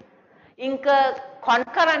company incur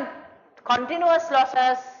continuous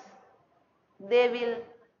losses, they will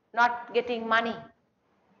not getting money.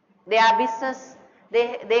 Their business,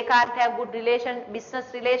 they can't have good business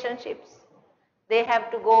relationships. They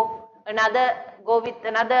have to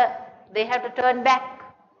they have to turn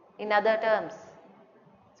back in other terms.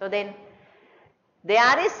 So then,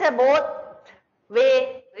 there is a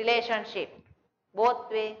both-way relationship,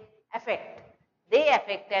 both-way effect. They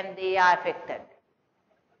affect and they are affected,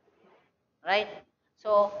 right?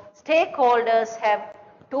 So, stakeholders have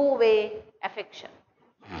two-way affection.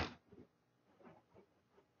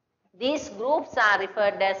 These groups are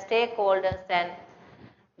referred as stakeholders and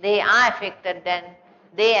they are affected and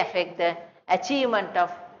they affect the achievement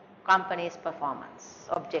of company's performance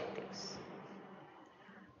objectives.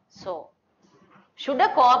 So, should a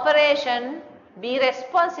corporation be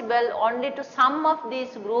responsible only to some of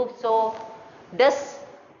these groups, or does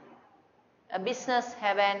a business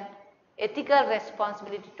have an ethical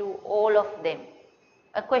responsibility to all of them?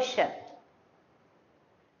 A question.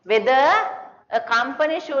 Whether a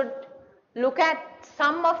company should look at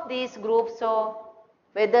some of these groups or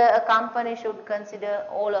whether a company should consider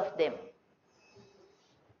all of them.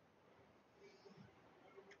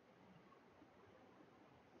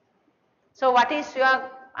 So, what is your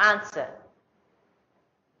answer?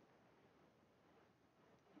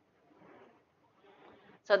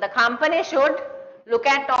 So, the company should look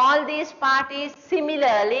at all these parties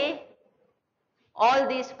similarly, all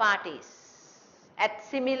these parties at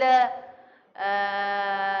similar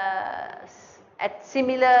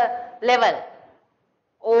level,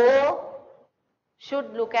 or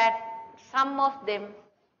should look at some of them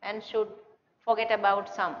and should forget about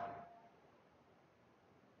some.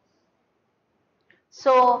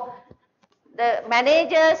 So, the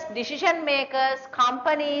managers, decision makers,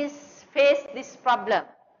 companies face this problem.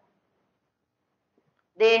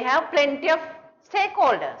 They have plenty of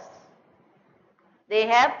stakeholders.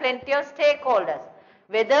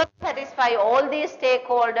 Whether to satisfy all these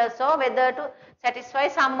stakeholders or whether to satisfy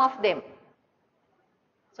some of them.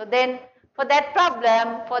 So then for that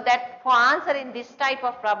problem, for answering this type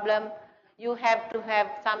of problem, you have to have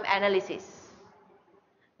some analysis.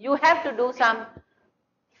 You have to do some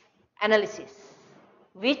analysis.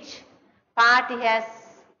 Which party has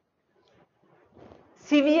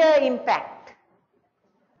severe impact?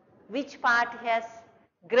 Which party has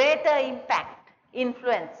greater impact,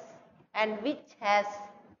 influence, and which has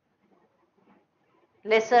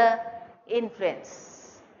lesser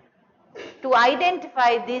influence? To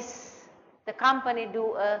identify this, the company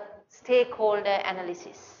do a stakeholder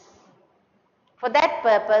analysis. For that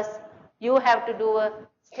purpose, you have to do a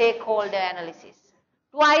stakeholder analysis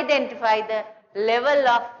to identify the level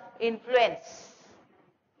of influence.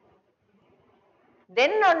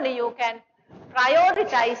 Then only you can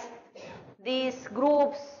prioritize these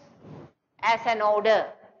groups as an order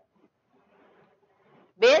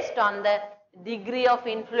based on the degree of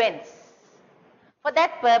influence. For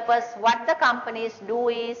that purpose, what the companies do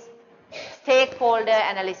is stakeholder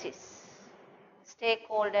analysis.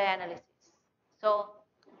 Stakeholder analysis. So,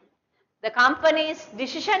 the company's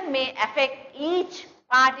decision may affect each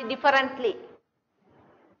party differently.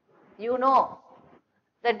 You know,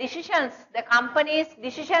 the company's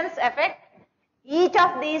decisions affect each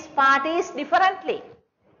of these parties differently.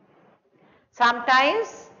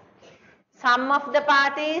 Sometimes, some of the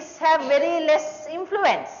parties have very less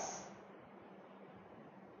influence.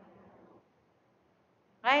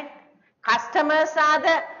 Right? Customers are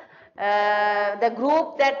the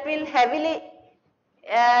group that will heavily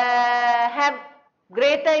have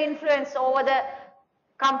greater influence over the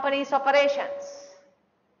company's operations.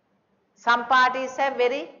 Some parties have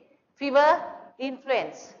very fewer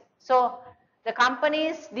influence. So, the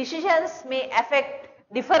company's decisions may affect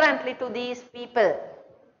differently to these people,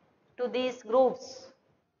 to these groups.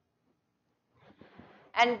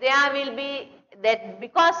 And there will be that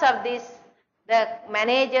because of this, the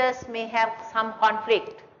managers may have some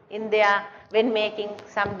conflict in their when making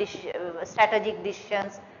some strategic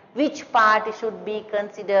decisions, which party should be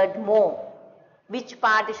considered more, which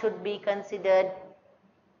party should be considered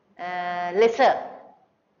lesser,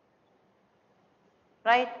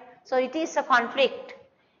 right? So it is a conflict,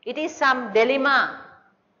 it is some dilemma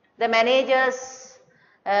the managers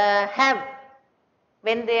have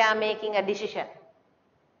when they are making a decision.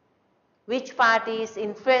 Which party is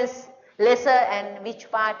influenced lesser and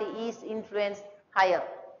which party is influenced higher.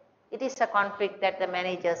 It is a conflict that the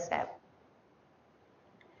managers have.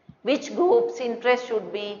 Which group's interest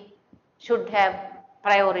should have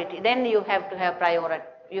priority. Then you have to have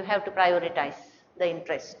you have to prioritize the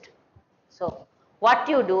interest. So what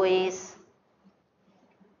you do is,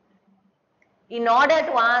 in order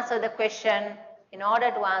to answer the question,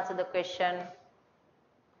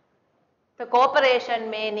 the corporation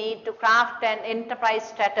may need to craft an enterprise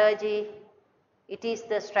strategy. It is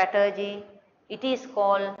the strategy. It is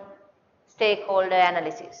called stakeholder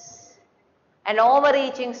analysis. An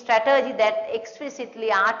overreaching strategy that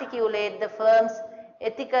explicitly articulates the firm's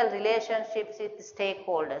ethical relationships with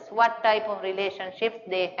stakeholders. What type of relationships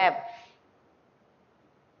they have.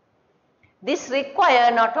 This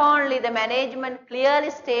requires not only the management clearly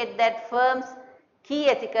state that firm's key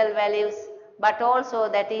ethical values, but also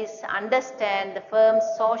that is understand the firm's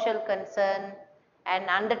social concern and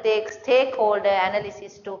undertake stakeholder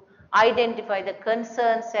analysis to identify the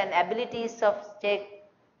concerns and abilities of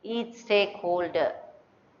each stakeholder.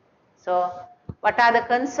 So, what are the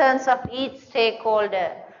concerns of each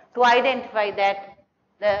stakeholder? To identify that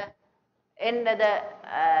the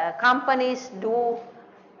companies do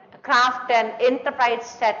craft an enterprise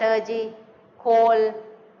strategy called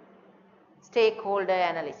stakeholder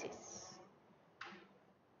analysis.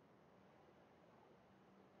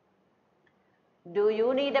 Do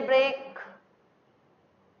you need a break?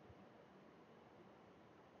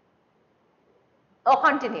 Or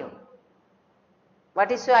continue?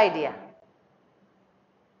 What is your idea?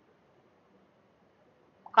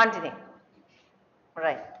 Continue.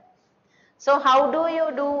 Right. So how do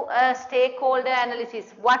you do a stakeholder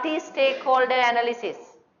analysis? What is stakeholder analysis?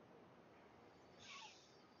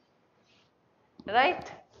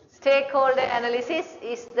 Right? Stakeholder analysis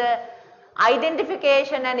is the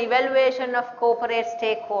identification and evaluation of corporate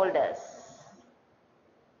stakeholders.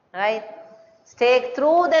 Right?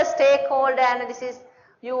 Through the stakeholder analysis,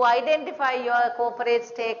 you identify your corporate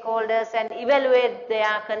stakeholders and evaluate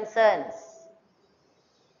their concerns.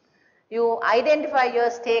 You identify your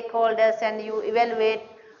stakeholders and you evaluate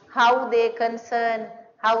how they concern,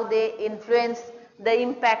 how they influence the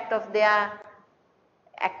impact of their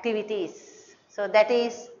activities. So that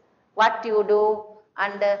is what you do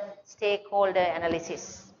under stakeholder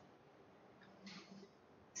analysis.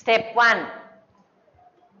 Step 1.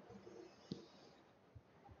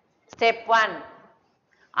 Step 1,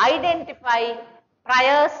 identify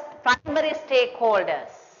primary stakeholders.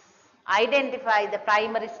 Identify the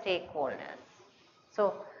primary stakeholders.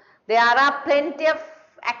 So, there are plenty of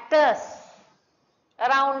actors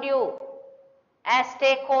around you as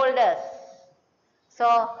stakeholders.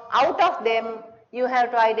 So, out of them, you have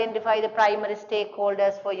to identify the primary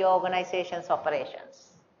stakeholders for your organization's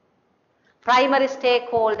operations. Primary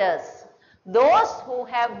stakeholders, those who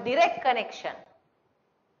have direct connection.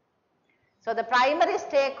 So, the primary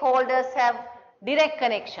stakeholders have direct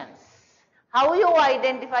connections. How you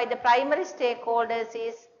identify the primary stakeholders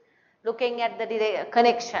is looking at the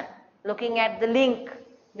connection, looking at the link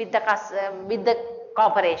with the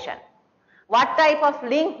corporation. What type of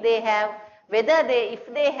link they have,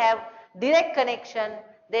 if they have direct connection,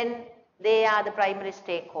 then they are the primary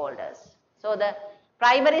stakeholders. So, the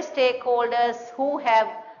primary stakeholders who have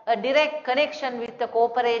a direct connection with the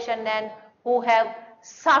corporation and who have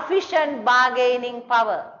sufficient bargaining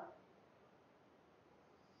power.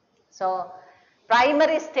 So,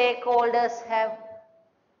 primary stakeholders have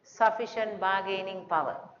sufficient bargaining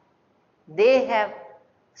power. They have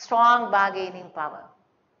strong bargaining power.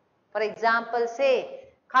 For example, say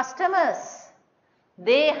customers,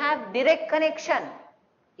 they have direct connection.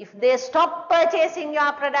 If they stop purchasing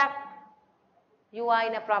your product, you are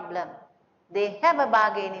in a problem. They have a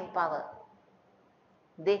bargaining power.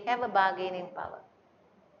 They have a bargaining power.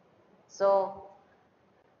 So,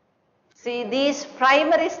 see, these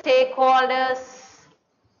primary stakeholders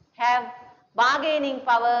have bargaining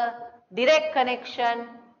power, direct connection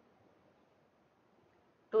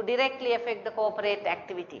to directly affect the corporate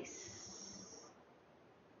activities.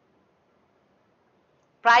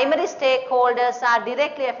 Primary stakeholders are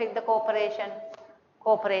directly affect the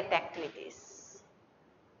corporate activities.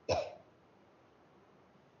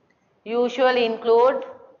 Usually include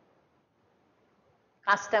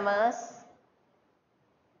customers,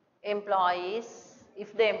 employees,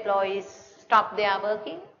 if the employees stop their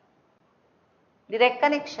working, direct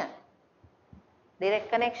connection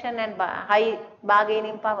and high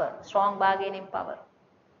bargaining power, strong bargaining power.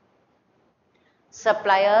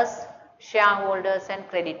 Suppliers, shareholders and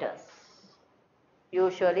creditors,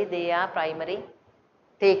 usually they are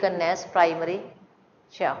taken as primary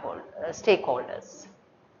stakeholders.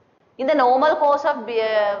 In the normal course of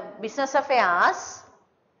business affairs,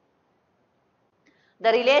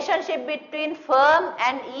 the relationship between firm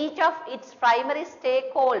and each of its primary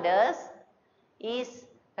stakeholders is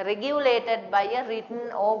regulated by a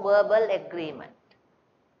written or verbal agreement.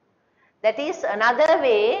 That is another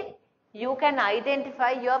way you can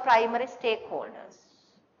identify your primary stakeholders.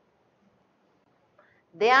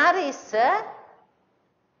 There is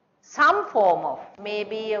some form of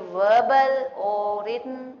maybe a verbal or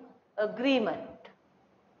written agreement.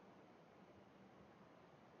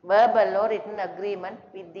 Verbal or written agreement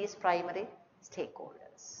with these primary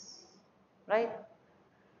stakeholders, right?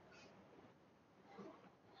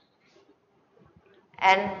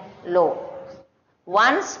 And law.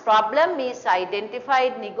 Once problem is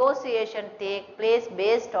identified, negotiation take place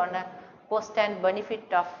based on a cost and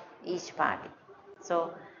benefit of each party.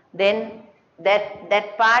 So, then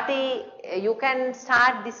that party, you can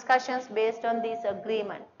start discussions based on this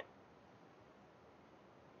agreement.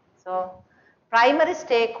 So, primary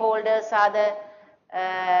stakeholders are the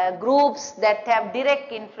groups that have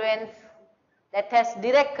direct influence, that has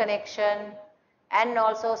direct connection and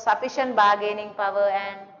also sufficient bargaining power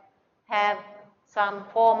and have some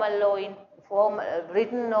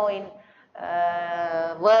written or in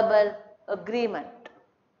verbal agreement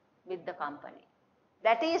with the company.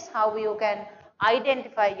 That is how you can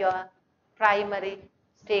identify your primary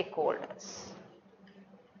stakeholders.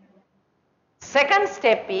 Second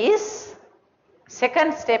step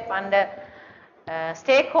under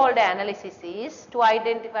stakeholder analysis is to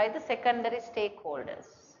identify the secondary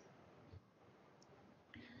stakeholders.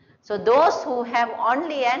 So, those who have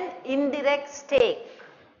only an indirect stake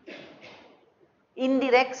in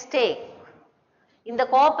the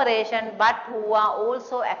corporation but who are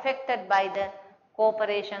also affected by the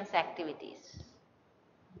corporation's activities.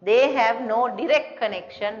 They have no direct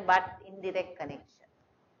connection but indirect connection.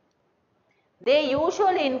 They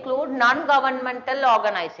usually include non-governmental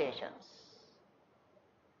organizations.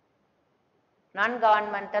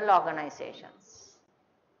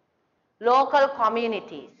 Local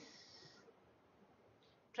communities,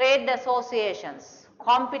 trade associations,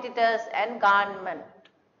 competitors and government.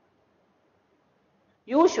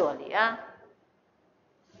 Usually,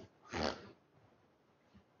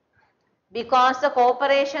 because the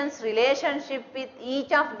corporation's relationship with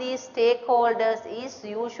each of these stakeholders is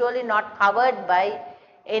usually not covered by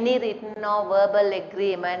any written or verbal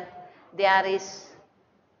agreement, there is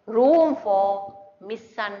room for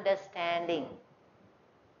misunderstanding.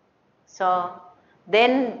 So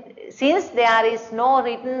then, since there is no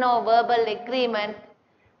written or verbal agreement,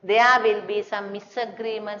 there will be some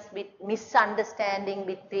misunderstanding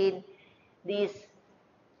between these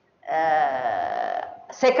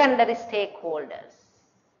secondary stakeholders.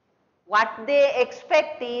 What they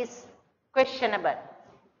expect is questionable,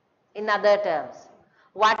 in other terms.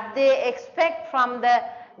 What they expect from the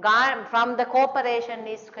corporation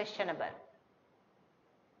is questionable.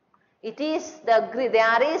 It is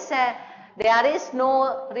there is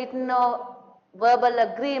no written or verbal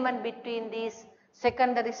agreement between these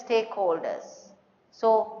secondary stakeholders.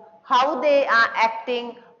 So how they are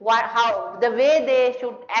acting, the way they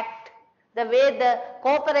should act, the way the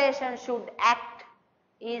corporation should act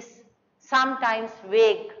is sometimes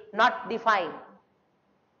vague, not defined.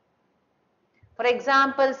 For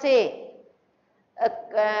example, say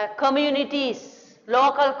communities,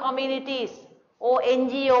 local communities, or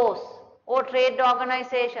NGOs or trade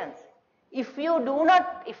organizations. If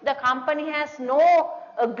the company has no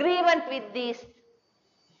agreement with these,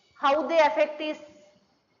 how they affect this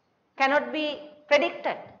cannot be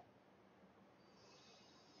predicted.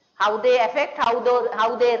 How they affect, how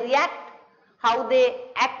they react, how they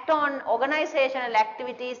act on organizational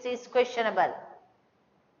activities is questionable.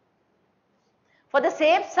 For the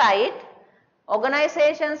safe side,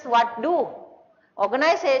 organizations what do?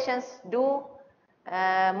 Organizations do,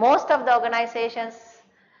 most of the organizations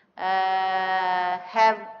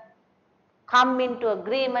have come into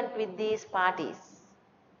agreement with these parties.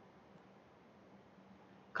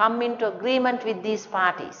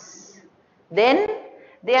 Then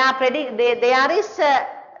they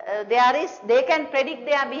can predict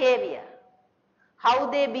their behavior. How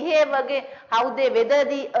they behave again, whether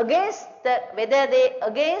they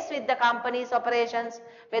against with the company's operations,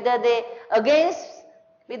 whether they against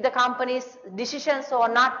with the company's decisions or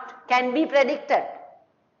not, can be predicted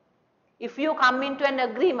if you come into an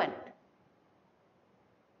agreement.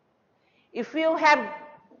 If you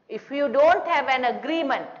don't have an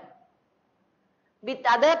agreement with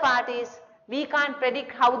other parties, we can't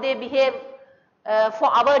predict how they behave for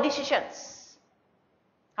our decisions.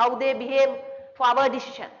 How they behave for our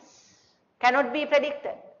decisions cannot be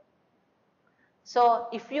predicted. So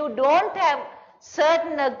if you don't have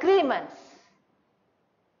certain agreements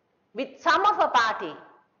with some of a party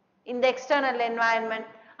in the external environment,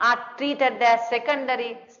 are treated as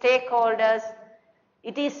secondary stakeholders,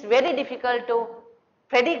 it is very difficult to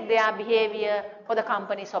predict their behavior for the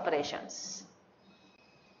company's operations.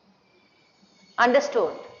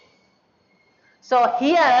 Understood? So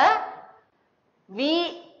here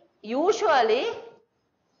we usually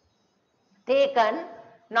taken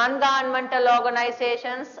non-governmental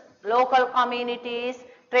organizations, local communities,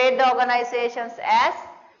 trade organizations as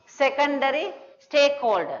secondary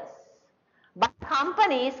stakeholders. But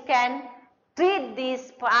companies can treat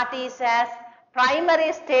these parties as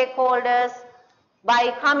primary stakeholders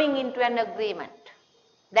by coming into an agreement.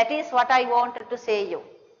 That is what I wanted to say you.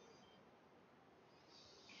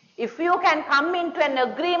 If you can come into an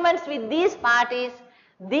agreement with these parties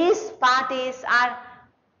are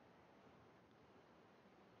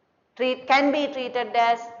can be treated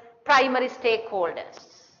as primary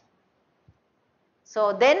stakeholders.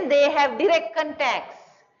 So then they have direct contacts.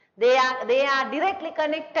 They are directly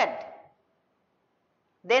connected.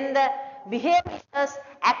 Then the behaviors,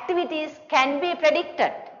 activities can be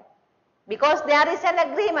predicted because there is an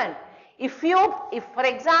agreement. If for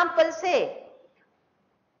example say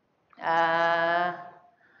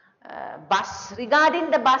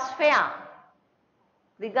regarding the bus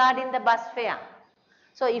fare.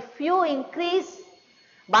 So if you increase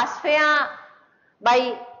bus fare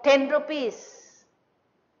by 10 rupees,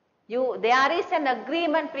 there is an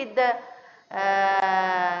agreement with the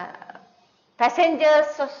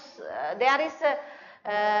passengers. There is a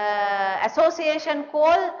association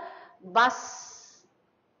called bus.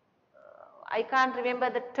 I can't remember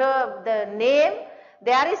the name.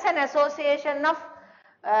 There is an association of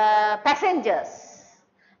passengers,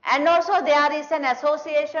 and also there is an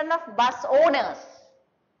association of bus owners,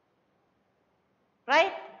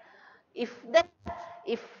 right? If the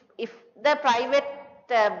private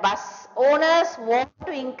bus owners want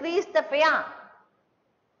to increase the fare,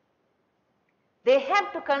 they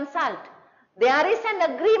have to consult. There is an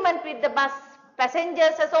agreement with the bus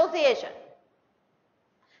passengers association.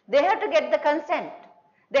 They have to get the consent.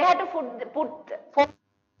 They have to put for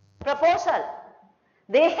proposal.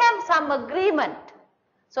 They have some agreement.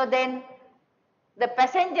 So then the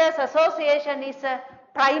passengers association is a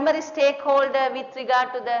primary stakeholder with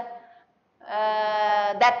regard to the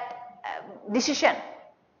decision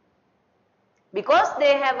because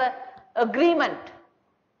they have an agreement.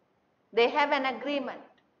 They have an agreement.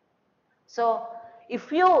 So,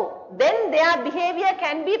 then their behavior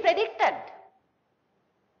can be predicted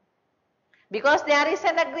because there is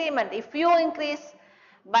an agreement. If you increase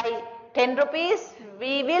by 10 rupees,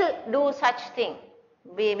 we will do such thing.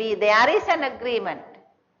 There is an agreement.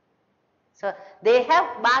 So, they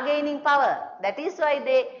have bargaining power. That is why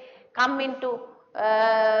they come into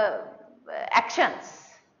actions.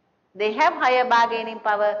 They have higher bargaining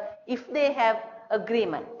power if they have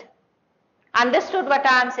agreement. Understood what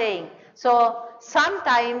I am saying? So,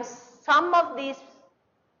 sometimes some of these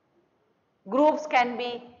groups can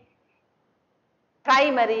be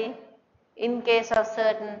primary in case of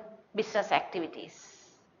certain business activities.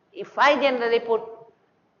 If I generally put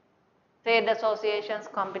trade associations,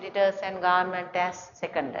 competitors and government as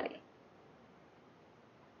secondary.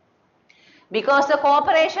 Because the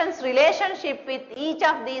corporation's relationship with each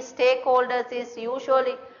of these stakeholders is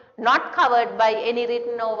usually not covered by any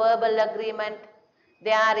written or verbal agreement,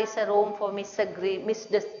 there is a room for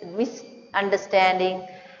misunderstanding.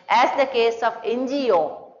 As the case of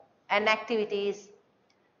NGO and activities,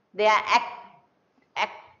 there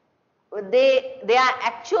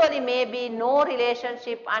actually may be no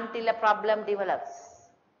relationship until a problem develops.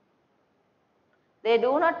 They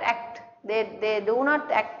do not act. They do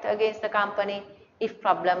not act against the company if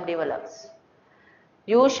problem develops.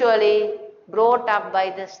 Usually brought up by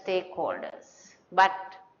the stakeholders. But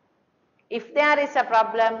if there is a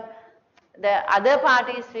problem, the other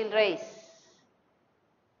parties will raise.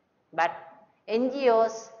 But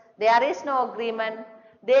NGOs, there is no agreement,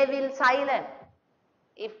 they will silent.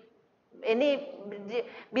 If any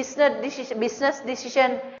business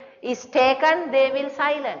decision is taken, they will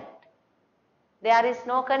silent. There is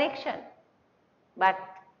no connection. But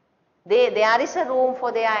there is a room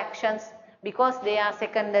for their actions because they are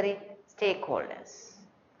secondary stakeholders.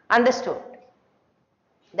 Understood?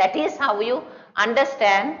 That is how you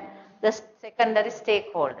understand the secondary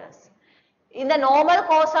stakeholders. In the normal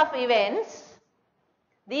course of events,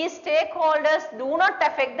 these stakeholders do not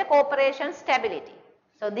affect the corporation's stability.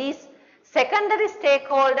 So, these secondary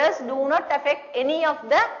stakeholders do not affect any of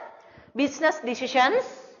the business decisions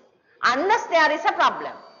unless there is a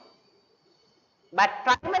problem. But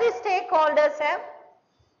primary stakeholders have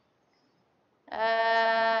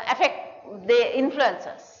they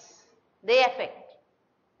influences, they affect,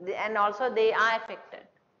 and also they are affected.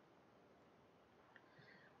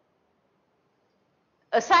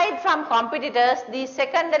 Aside from competitors, these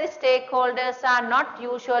secondary stakeholders are not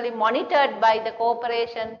usually monitored by the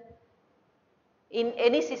corporation in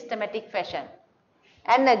any systematic fashion.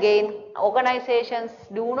 And again, organizations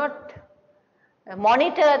do not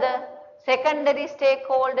monitor the secondary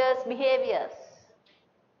stakeholders' behaviors.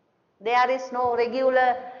 There is no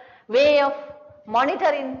regular way of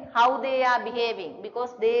monitoring how they are behaving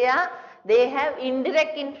because they have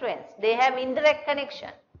indirect influence, they have indirect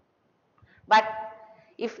connection. But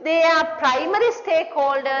if they are primary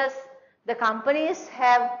stakeholders, the companies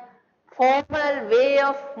have formal way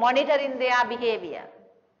of monitoring their behavior.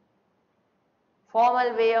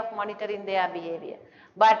 Formal way of monitoring their behavior.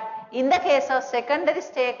 But in the case of secondary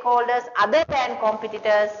stakeholders other than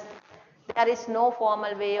competitors, there is no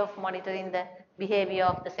formal way of monitoring the behavior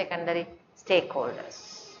of the secondary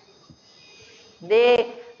stakeholders.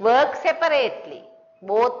 They work separately.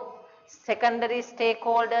 Both secondary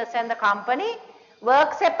stakeholders and the company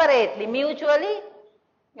work separately, mutually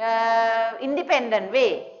independent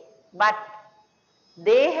way, but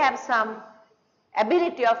they have some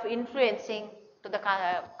ability of influencing to the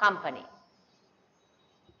company.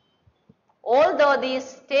 Although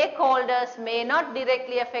these stakeholders may not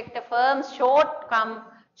directly affect a firm's short-term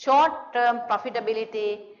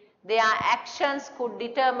profitability, their actions could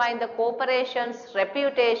determine the corporation's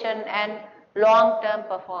reputation and long-term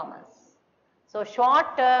performance. So,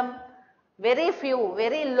 short-term, very few,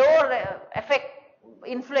 very low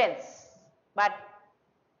influence, but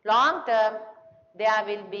long-term, there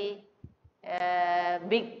will be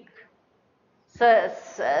big,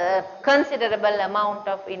 considerable amount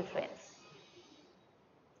of influence.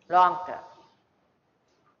 Long term.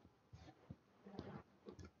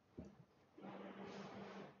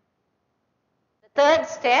 The third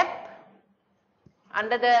step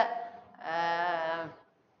under the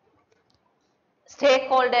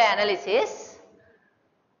stakeholder analysis,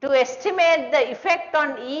 to estimate the effect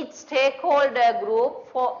on each stakeholder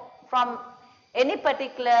group from any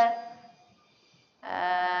particular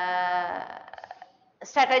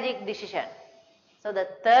strategic decision. So, the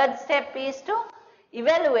third step is to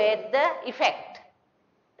evaluate the effect.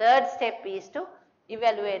 Third step is to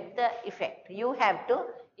evaluate the effect. You have to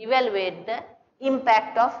evaluate the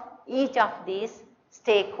impact of each of these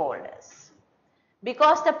stakeholders.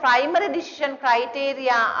 Because the primary decision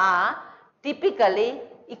criteria are typically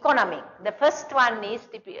economic. The first one is,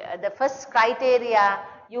 the first criteria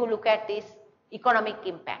you look at is economic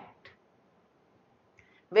impact.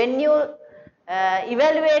 When you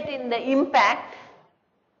evaluate in the impact,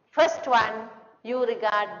 first one you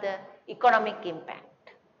regard the economic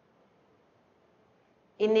impact.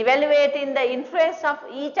 In evaluating the influence of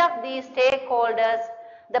each of these stakeholders,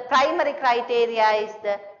 the primary criteria is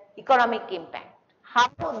the economic impact.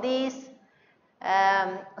 How these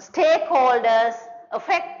stakeholders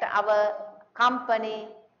affect our company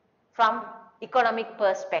from economic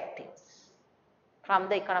perspectives, from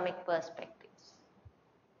the economic perspectives.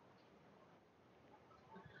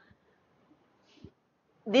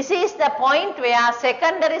 This is the point where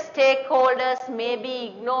secondary stakeholders may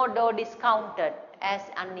be ignored or discounted as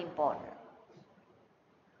unimportant.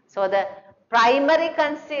 So the primary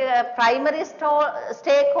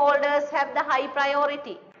stakeholders have the high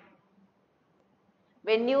priority.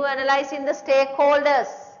 When you analyze in the stakeholders,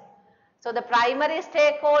 so the primary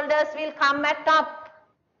stakeholders will come at top,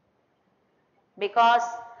 because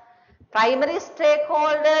primary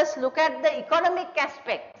stakeholders look at the economic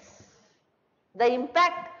aspects, the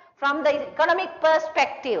impact from the economic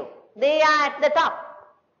perspective. They are at the top.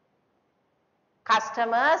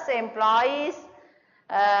 Customers, employees,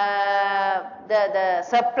 the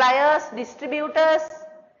suppliers, distributors,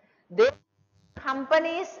 they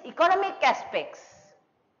companies' economic aspects.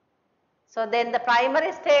 So then the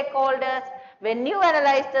primary stakeholders, when you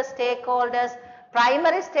analyze the stakeholders,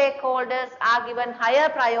 primary stakeholders are given higher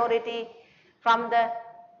priority from the,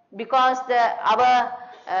 because our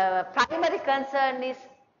primary concern is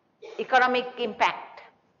economic impact.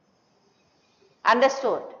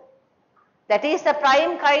 Understood? That is the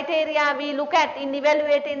prime criteria we look at in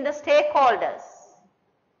evaluating the stakeholders.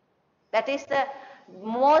 That is the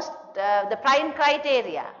most, the prime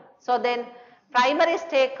criteria. So then primary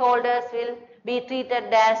stakeholders will be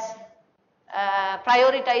treated as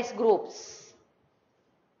prioritized groups.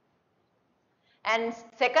 And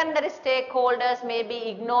secondary stakeholders may be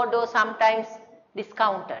ignored or sometimes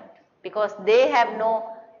discounted because they have no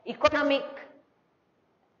economic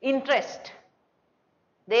interest.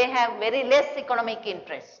 They have very less economic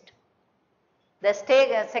interest. The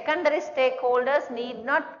secondary stakeholders need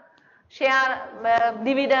not share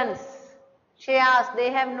dividends, shares.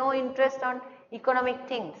 They have no interest on economic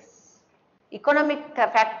things. Economic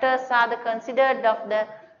factors are considered of the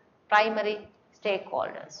primary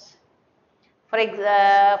stakeholders. For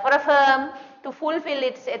a firm to fulfill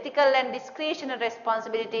its ethical and discretionary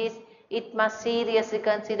responsibilities, it must seriously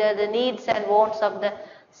consider the needs and wants of the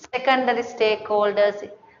secondary stakeholders.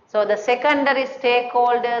 So the secondary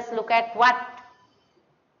stakeholders look at what?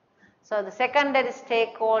 So the secondary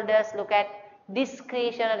stakeholders look at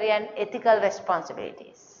discretionary and ethical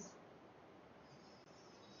responsibilities.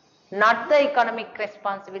 Not the economic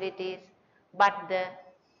responsibilities, but the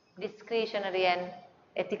discretionary and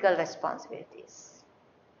ethical responsibilities.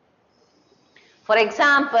 For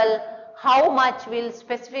example, how much will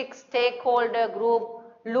specific stakeholder group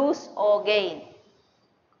lose or gain?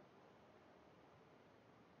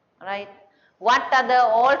 Right? What other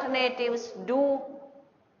alternatives do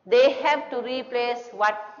they have to replace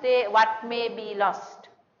what may be lost?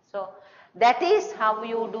 So that is how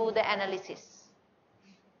you do the analysis.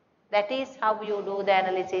 That is how you do the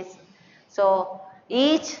analysis. So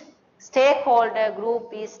each stakeholder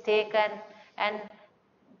group is taken, and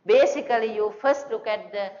basically you first look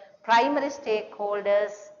at the primary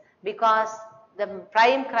stakeholders, because the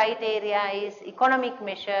prime criteria is economic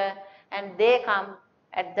measure and they come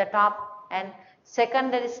at the top, and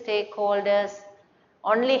secondary stakeholders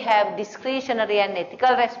only have discretionary and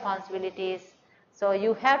ethical responsibilities. So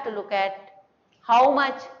you have to look at how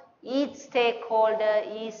much each stakeholder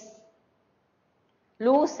is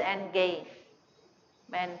lose and gain.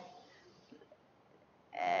 And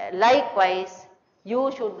likewise,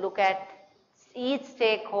 you should look at each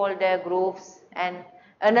stakeholder groups and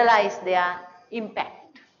analyze their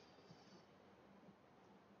impact.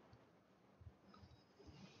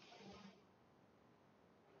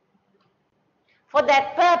 For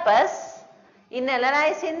that purpose, in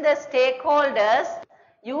analyzing the stakeholders,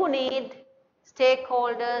 you need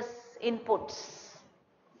stakeholders' inputs.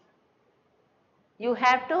 You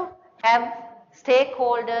have to have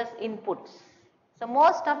stakeholders' inputs. So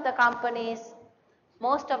most of the companies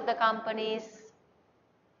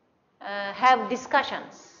have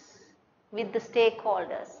discussions with the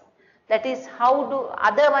stakeholders. That is,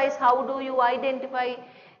 otherwise how do you identify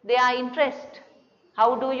their interest?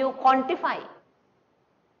 How do you quantify?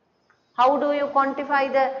 How do you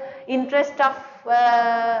quantify the interest of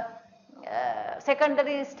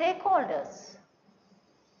secondary stakeholders?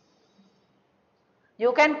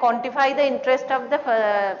 You can quantify the interest of the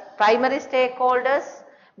primary stakeholders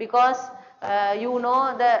because you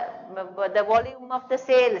know the volume of the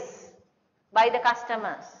sales by the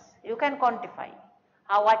customers. You can quantify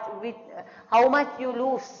how much you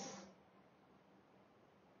lose.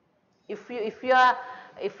 If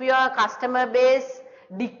your customer base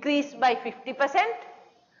decrease by 50%,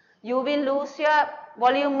 you will lose your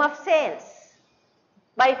volume of sales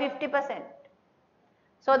by 50%.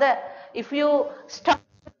 So if you stop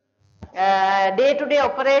day-to-day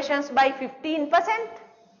operations by 15%,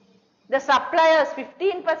 the suppliers,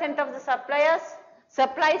 15% of the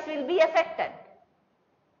supplies will be affected.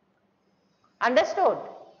 Understood?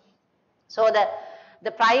 So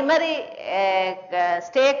the primary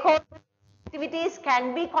stakeholder activities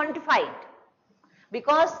can be quantified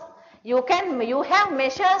because you have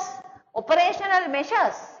measures, operational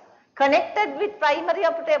measures connected with primary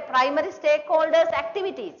stakeholders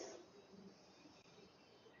activities.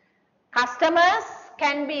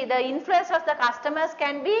 The influence of the customers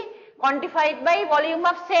can be quantified by volume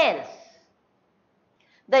of sales.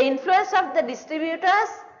 The influence of the distributors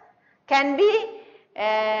can be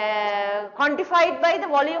quantified by the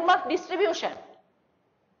volume of distribution.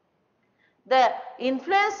 The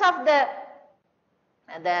influence of the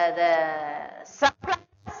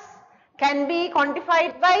suppliers can be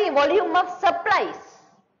quantified by volume of supplies.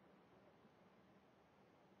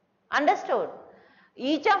 Understood?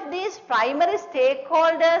 Each of these primary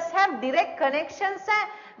stakeholders have direct connections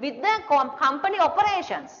with the company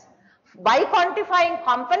operations. By quantifying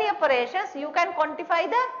company operations, you can quantify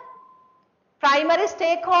the primary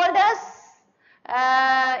stakeholders'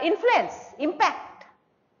 influence, impact,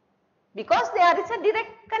 because there is a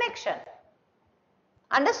direct connection.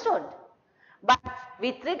 Understood? But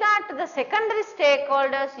with regard to the secondary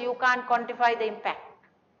stakeholders, you can't quantify the impact.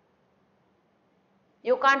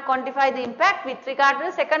 You can't quantify the impact with regard to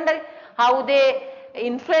the secondary, how they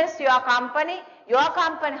influence your company,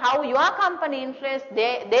 how your company influence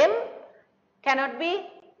them cannot be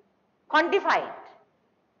quantified.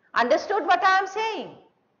 Understood what I am saying?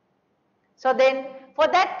 So then for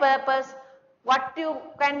that purpose, what you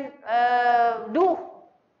can do,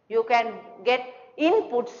 you can get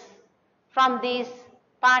inputs from these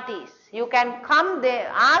parties. You can come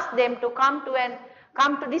there, ask them to come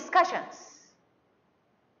to discussions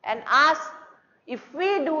and ask, if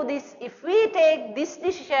we do this, if we take this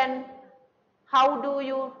decision, how do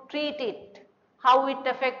you treat it? How it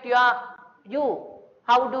affect you?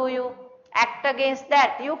 How do you act against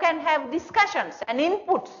that? You can have discussions and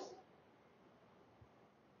inputs.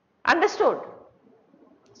 Understood?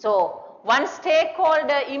 So once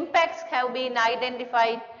stakeholder impacts have been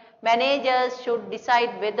identified, managers should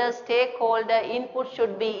decide whether stakeholder input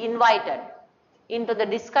should be invited into the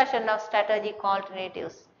discussion of strategic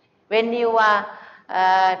alternatives. When you are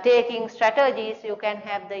taking strategies, you can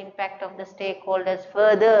have the impact of the stakeholders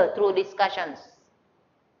further through discussions.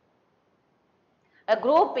 A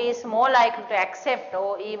group is more likely to accept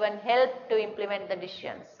or even help to implement the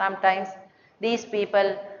decisions. Sometimes these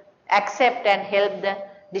people accept and help the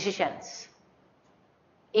decisions.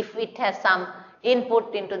 If it has some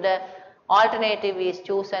input into the alternative is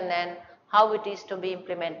chosen and how it is to be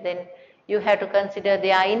implemented, then you have to consider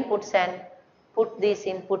their inputs and put these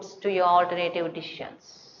inputs to your alternative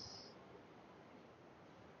decisions.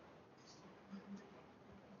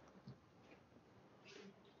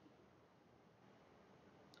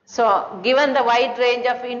 So, given the wide range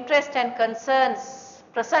of interest and concerns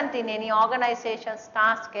present in any organization's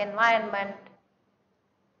task environment,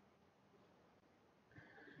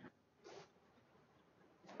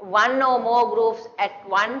 one or more groups at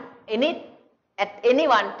any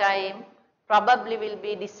one time probably will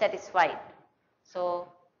be dissatisfied. So,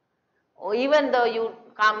 even though you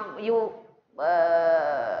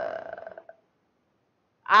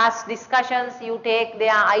ask discussions, you take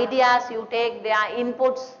their ideas, you take their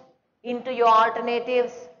inputs into your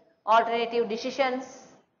alternative decisions,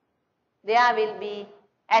 there will be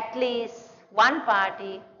at least one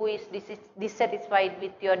party who is dissatisfied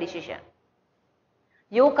with your decision.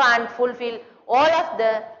 You can't fulfill all of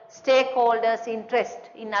the stakeholders' interest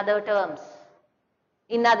in other terms.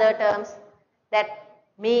 In other terms, that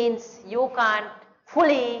means you can't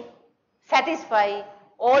fully satisfy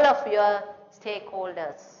all of your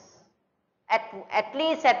stakeholders. At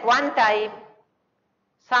least at one time,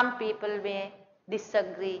 some people may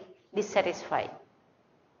disagree, dissatisfied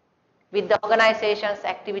with the organization's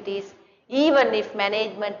activities, even if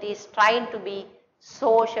management is trying to be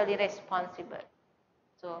socially responsible.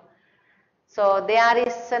 So there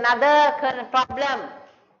is another problem.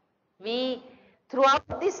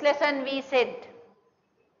 Throughout this lesson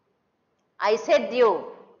I said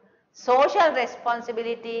you, social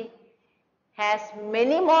responsibility has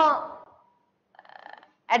many more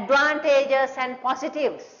advantages and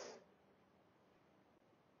positives.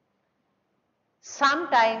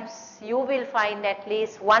 Sometimes you will find at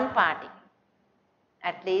least one party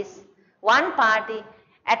at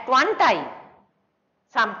one time,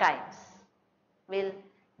 sometimes will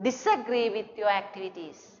disagree with your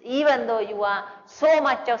activities, even though you are so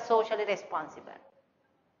much of socially responsible.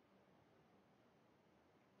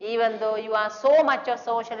 Even though you are so much of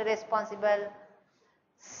socially responsible,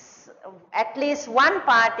 at least one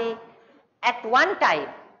party at one time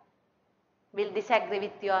will disagree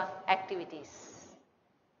with your activities.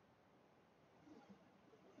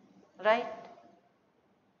 Right?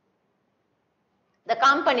 The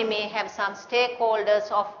company may have some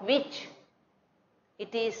stakeholders of which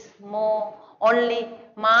it is more only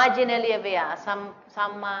marginally aware. Some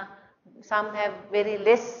have very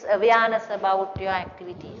less awareness about your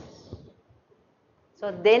activities.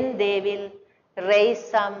 So then they will raise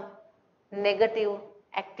some negative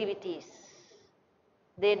activities.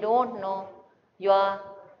 They don't know your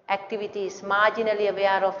activities, marginally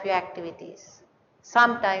aware of your activities.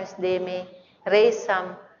 Sometimes they may raise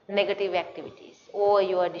some negative activities over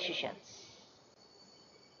your decisions.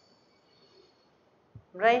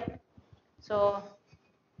 Right? So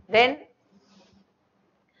then,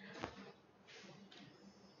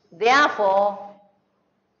 therefore,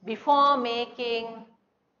 before making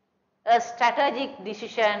a strategic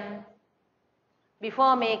decision,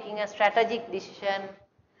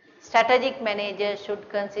 strategic manager should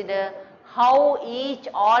consider how each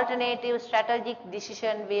alternative strategic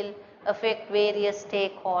decision will affect various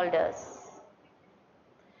stakeholders.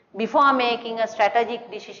 Before making a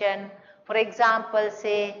strategic decision, for example,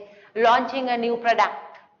 say launching a new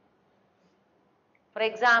product, for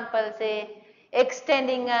example, say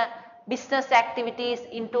extending business activities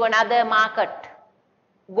into another market,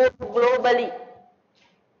 go globally.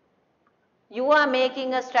 You are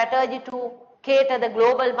making a strategy to cater the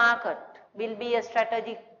global market, will be a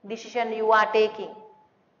strategic decision you are taking.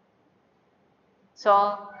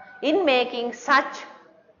 So, in making such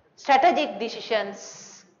strategic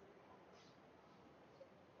decisions,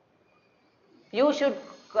 you should,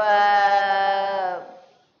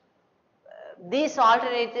 these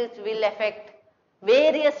alternatives will affect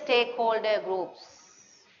various stakeholder groups,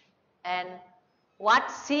 and what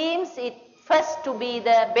seems it first to be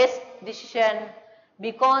the best decision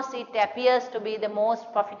because it appears to be the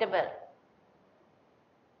most profitable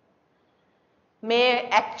may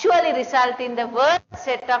actually result in the worst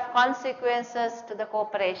set of consequences to the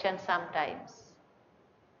corporation sometimes.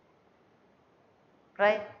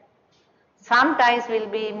 Right? Sometimes will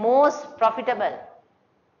be most profitable,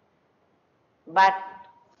 but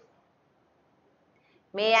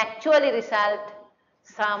may actually result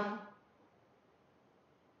some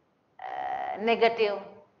negative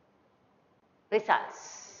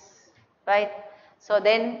results. Right? So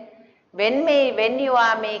then when you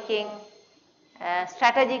are making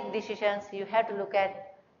strategic decisions, you have to look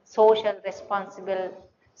at socially responsible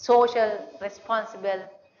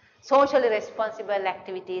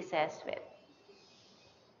activities as well.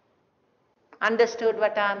 Understood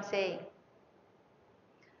what I am saying?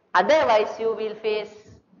 Otherwise you will face,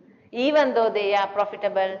 even though they are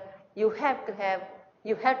profitable, you have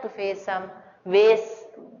to face some worse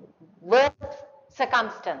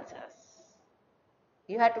circumstances.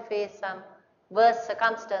 You have to face some worse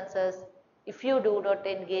circumstances if you do not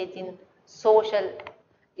engage in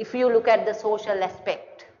if you look at the social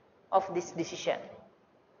aspect of this decision.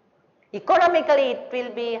 Economically it will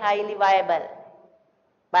be highly viable,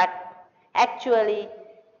 but actually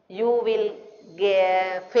you will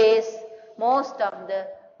face most of the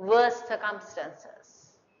worst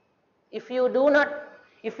circumstances. If you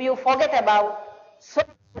forget about social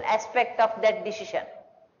aspect of that decision,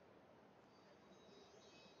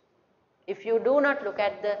 if you do not look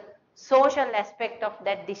at the social aspect of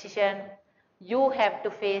that decision, you have to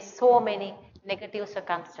face so many negative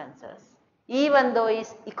circumstances, even though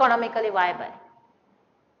it's economically viable.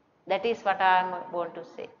 That is what I am going to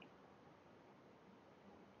say.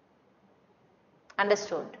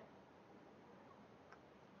 Understood?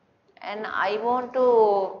 And I want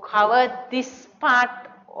to cover this part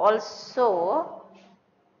also,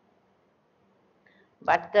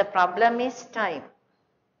 but the problem is time.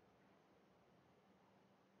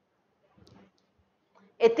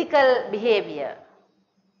 Ethical behavior.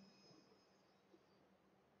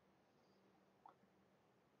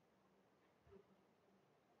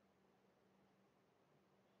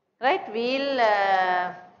 right?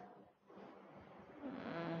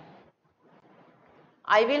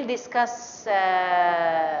 I will discuss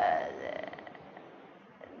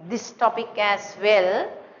this topic as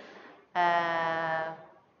well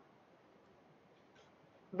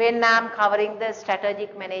when I am covering the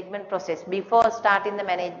strategic management process. Before starting the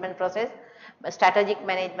management process, strategic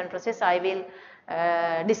management process, I will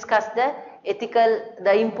discuss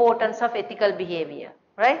the importance of ethical behavior,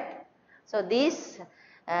 right? So these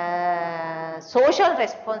social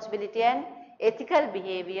responsibility and ethical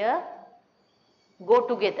behavior go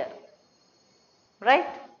together, right?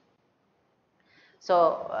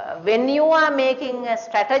 So when you are making a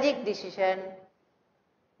strategic decision,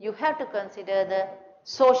 you have to consider the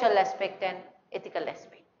social aspect and ethical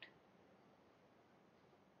aspect,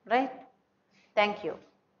 right? Thank you.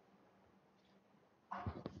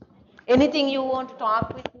 Anything you want to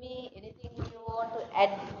talk with me? Anything you want to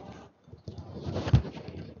add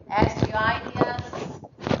as your ideas?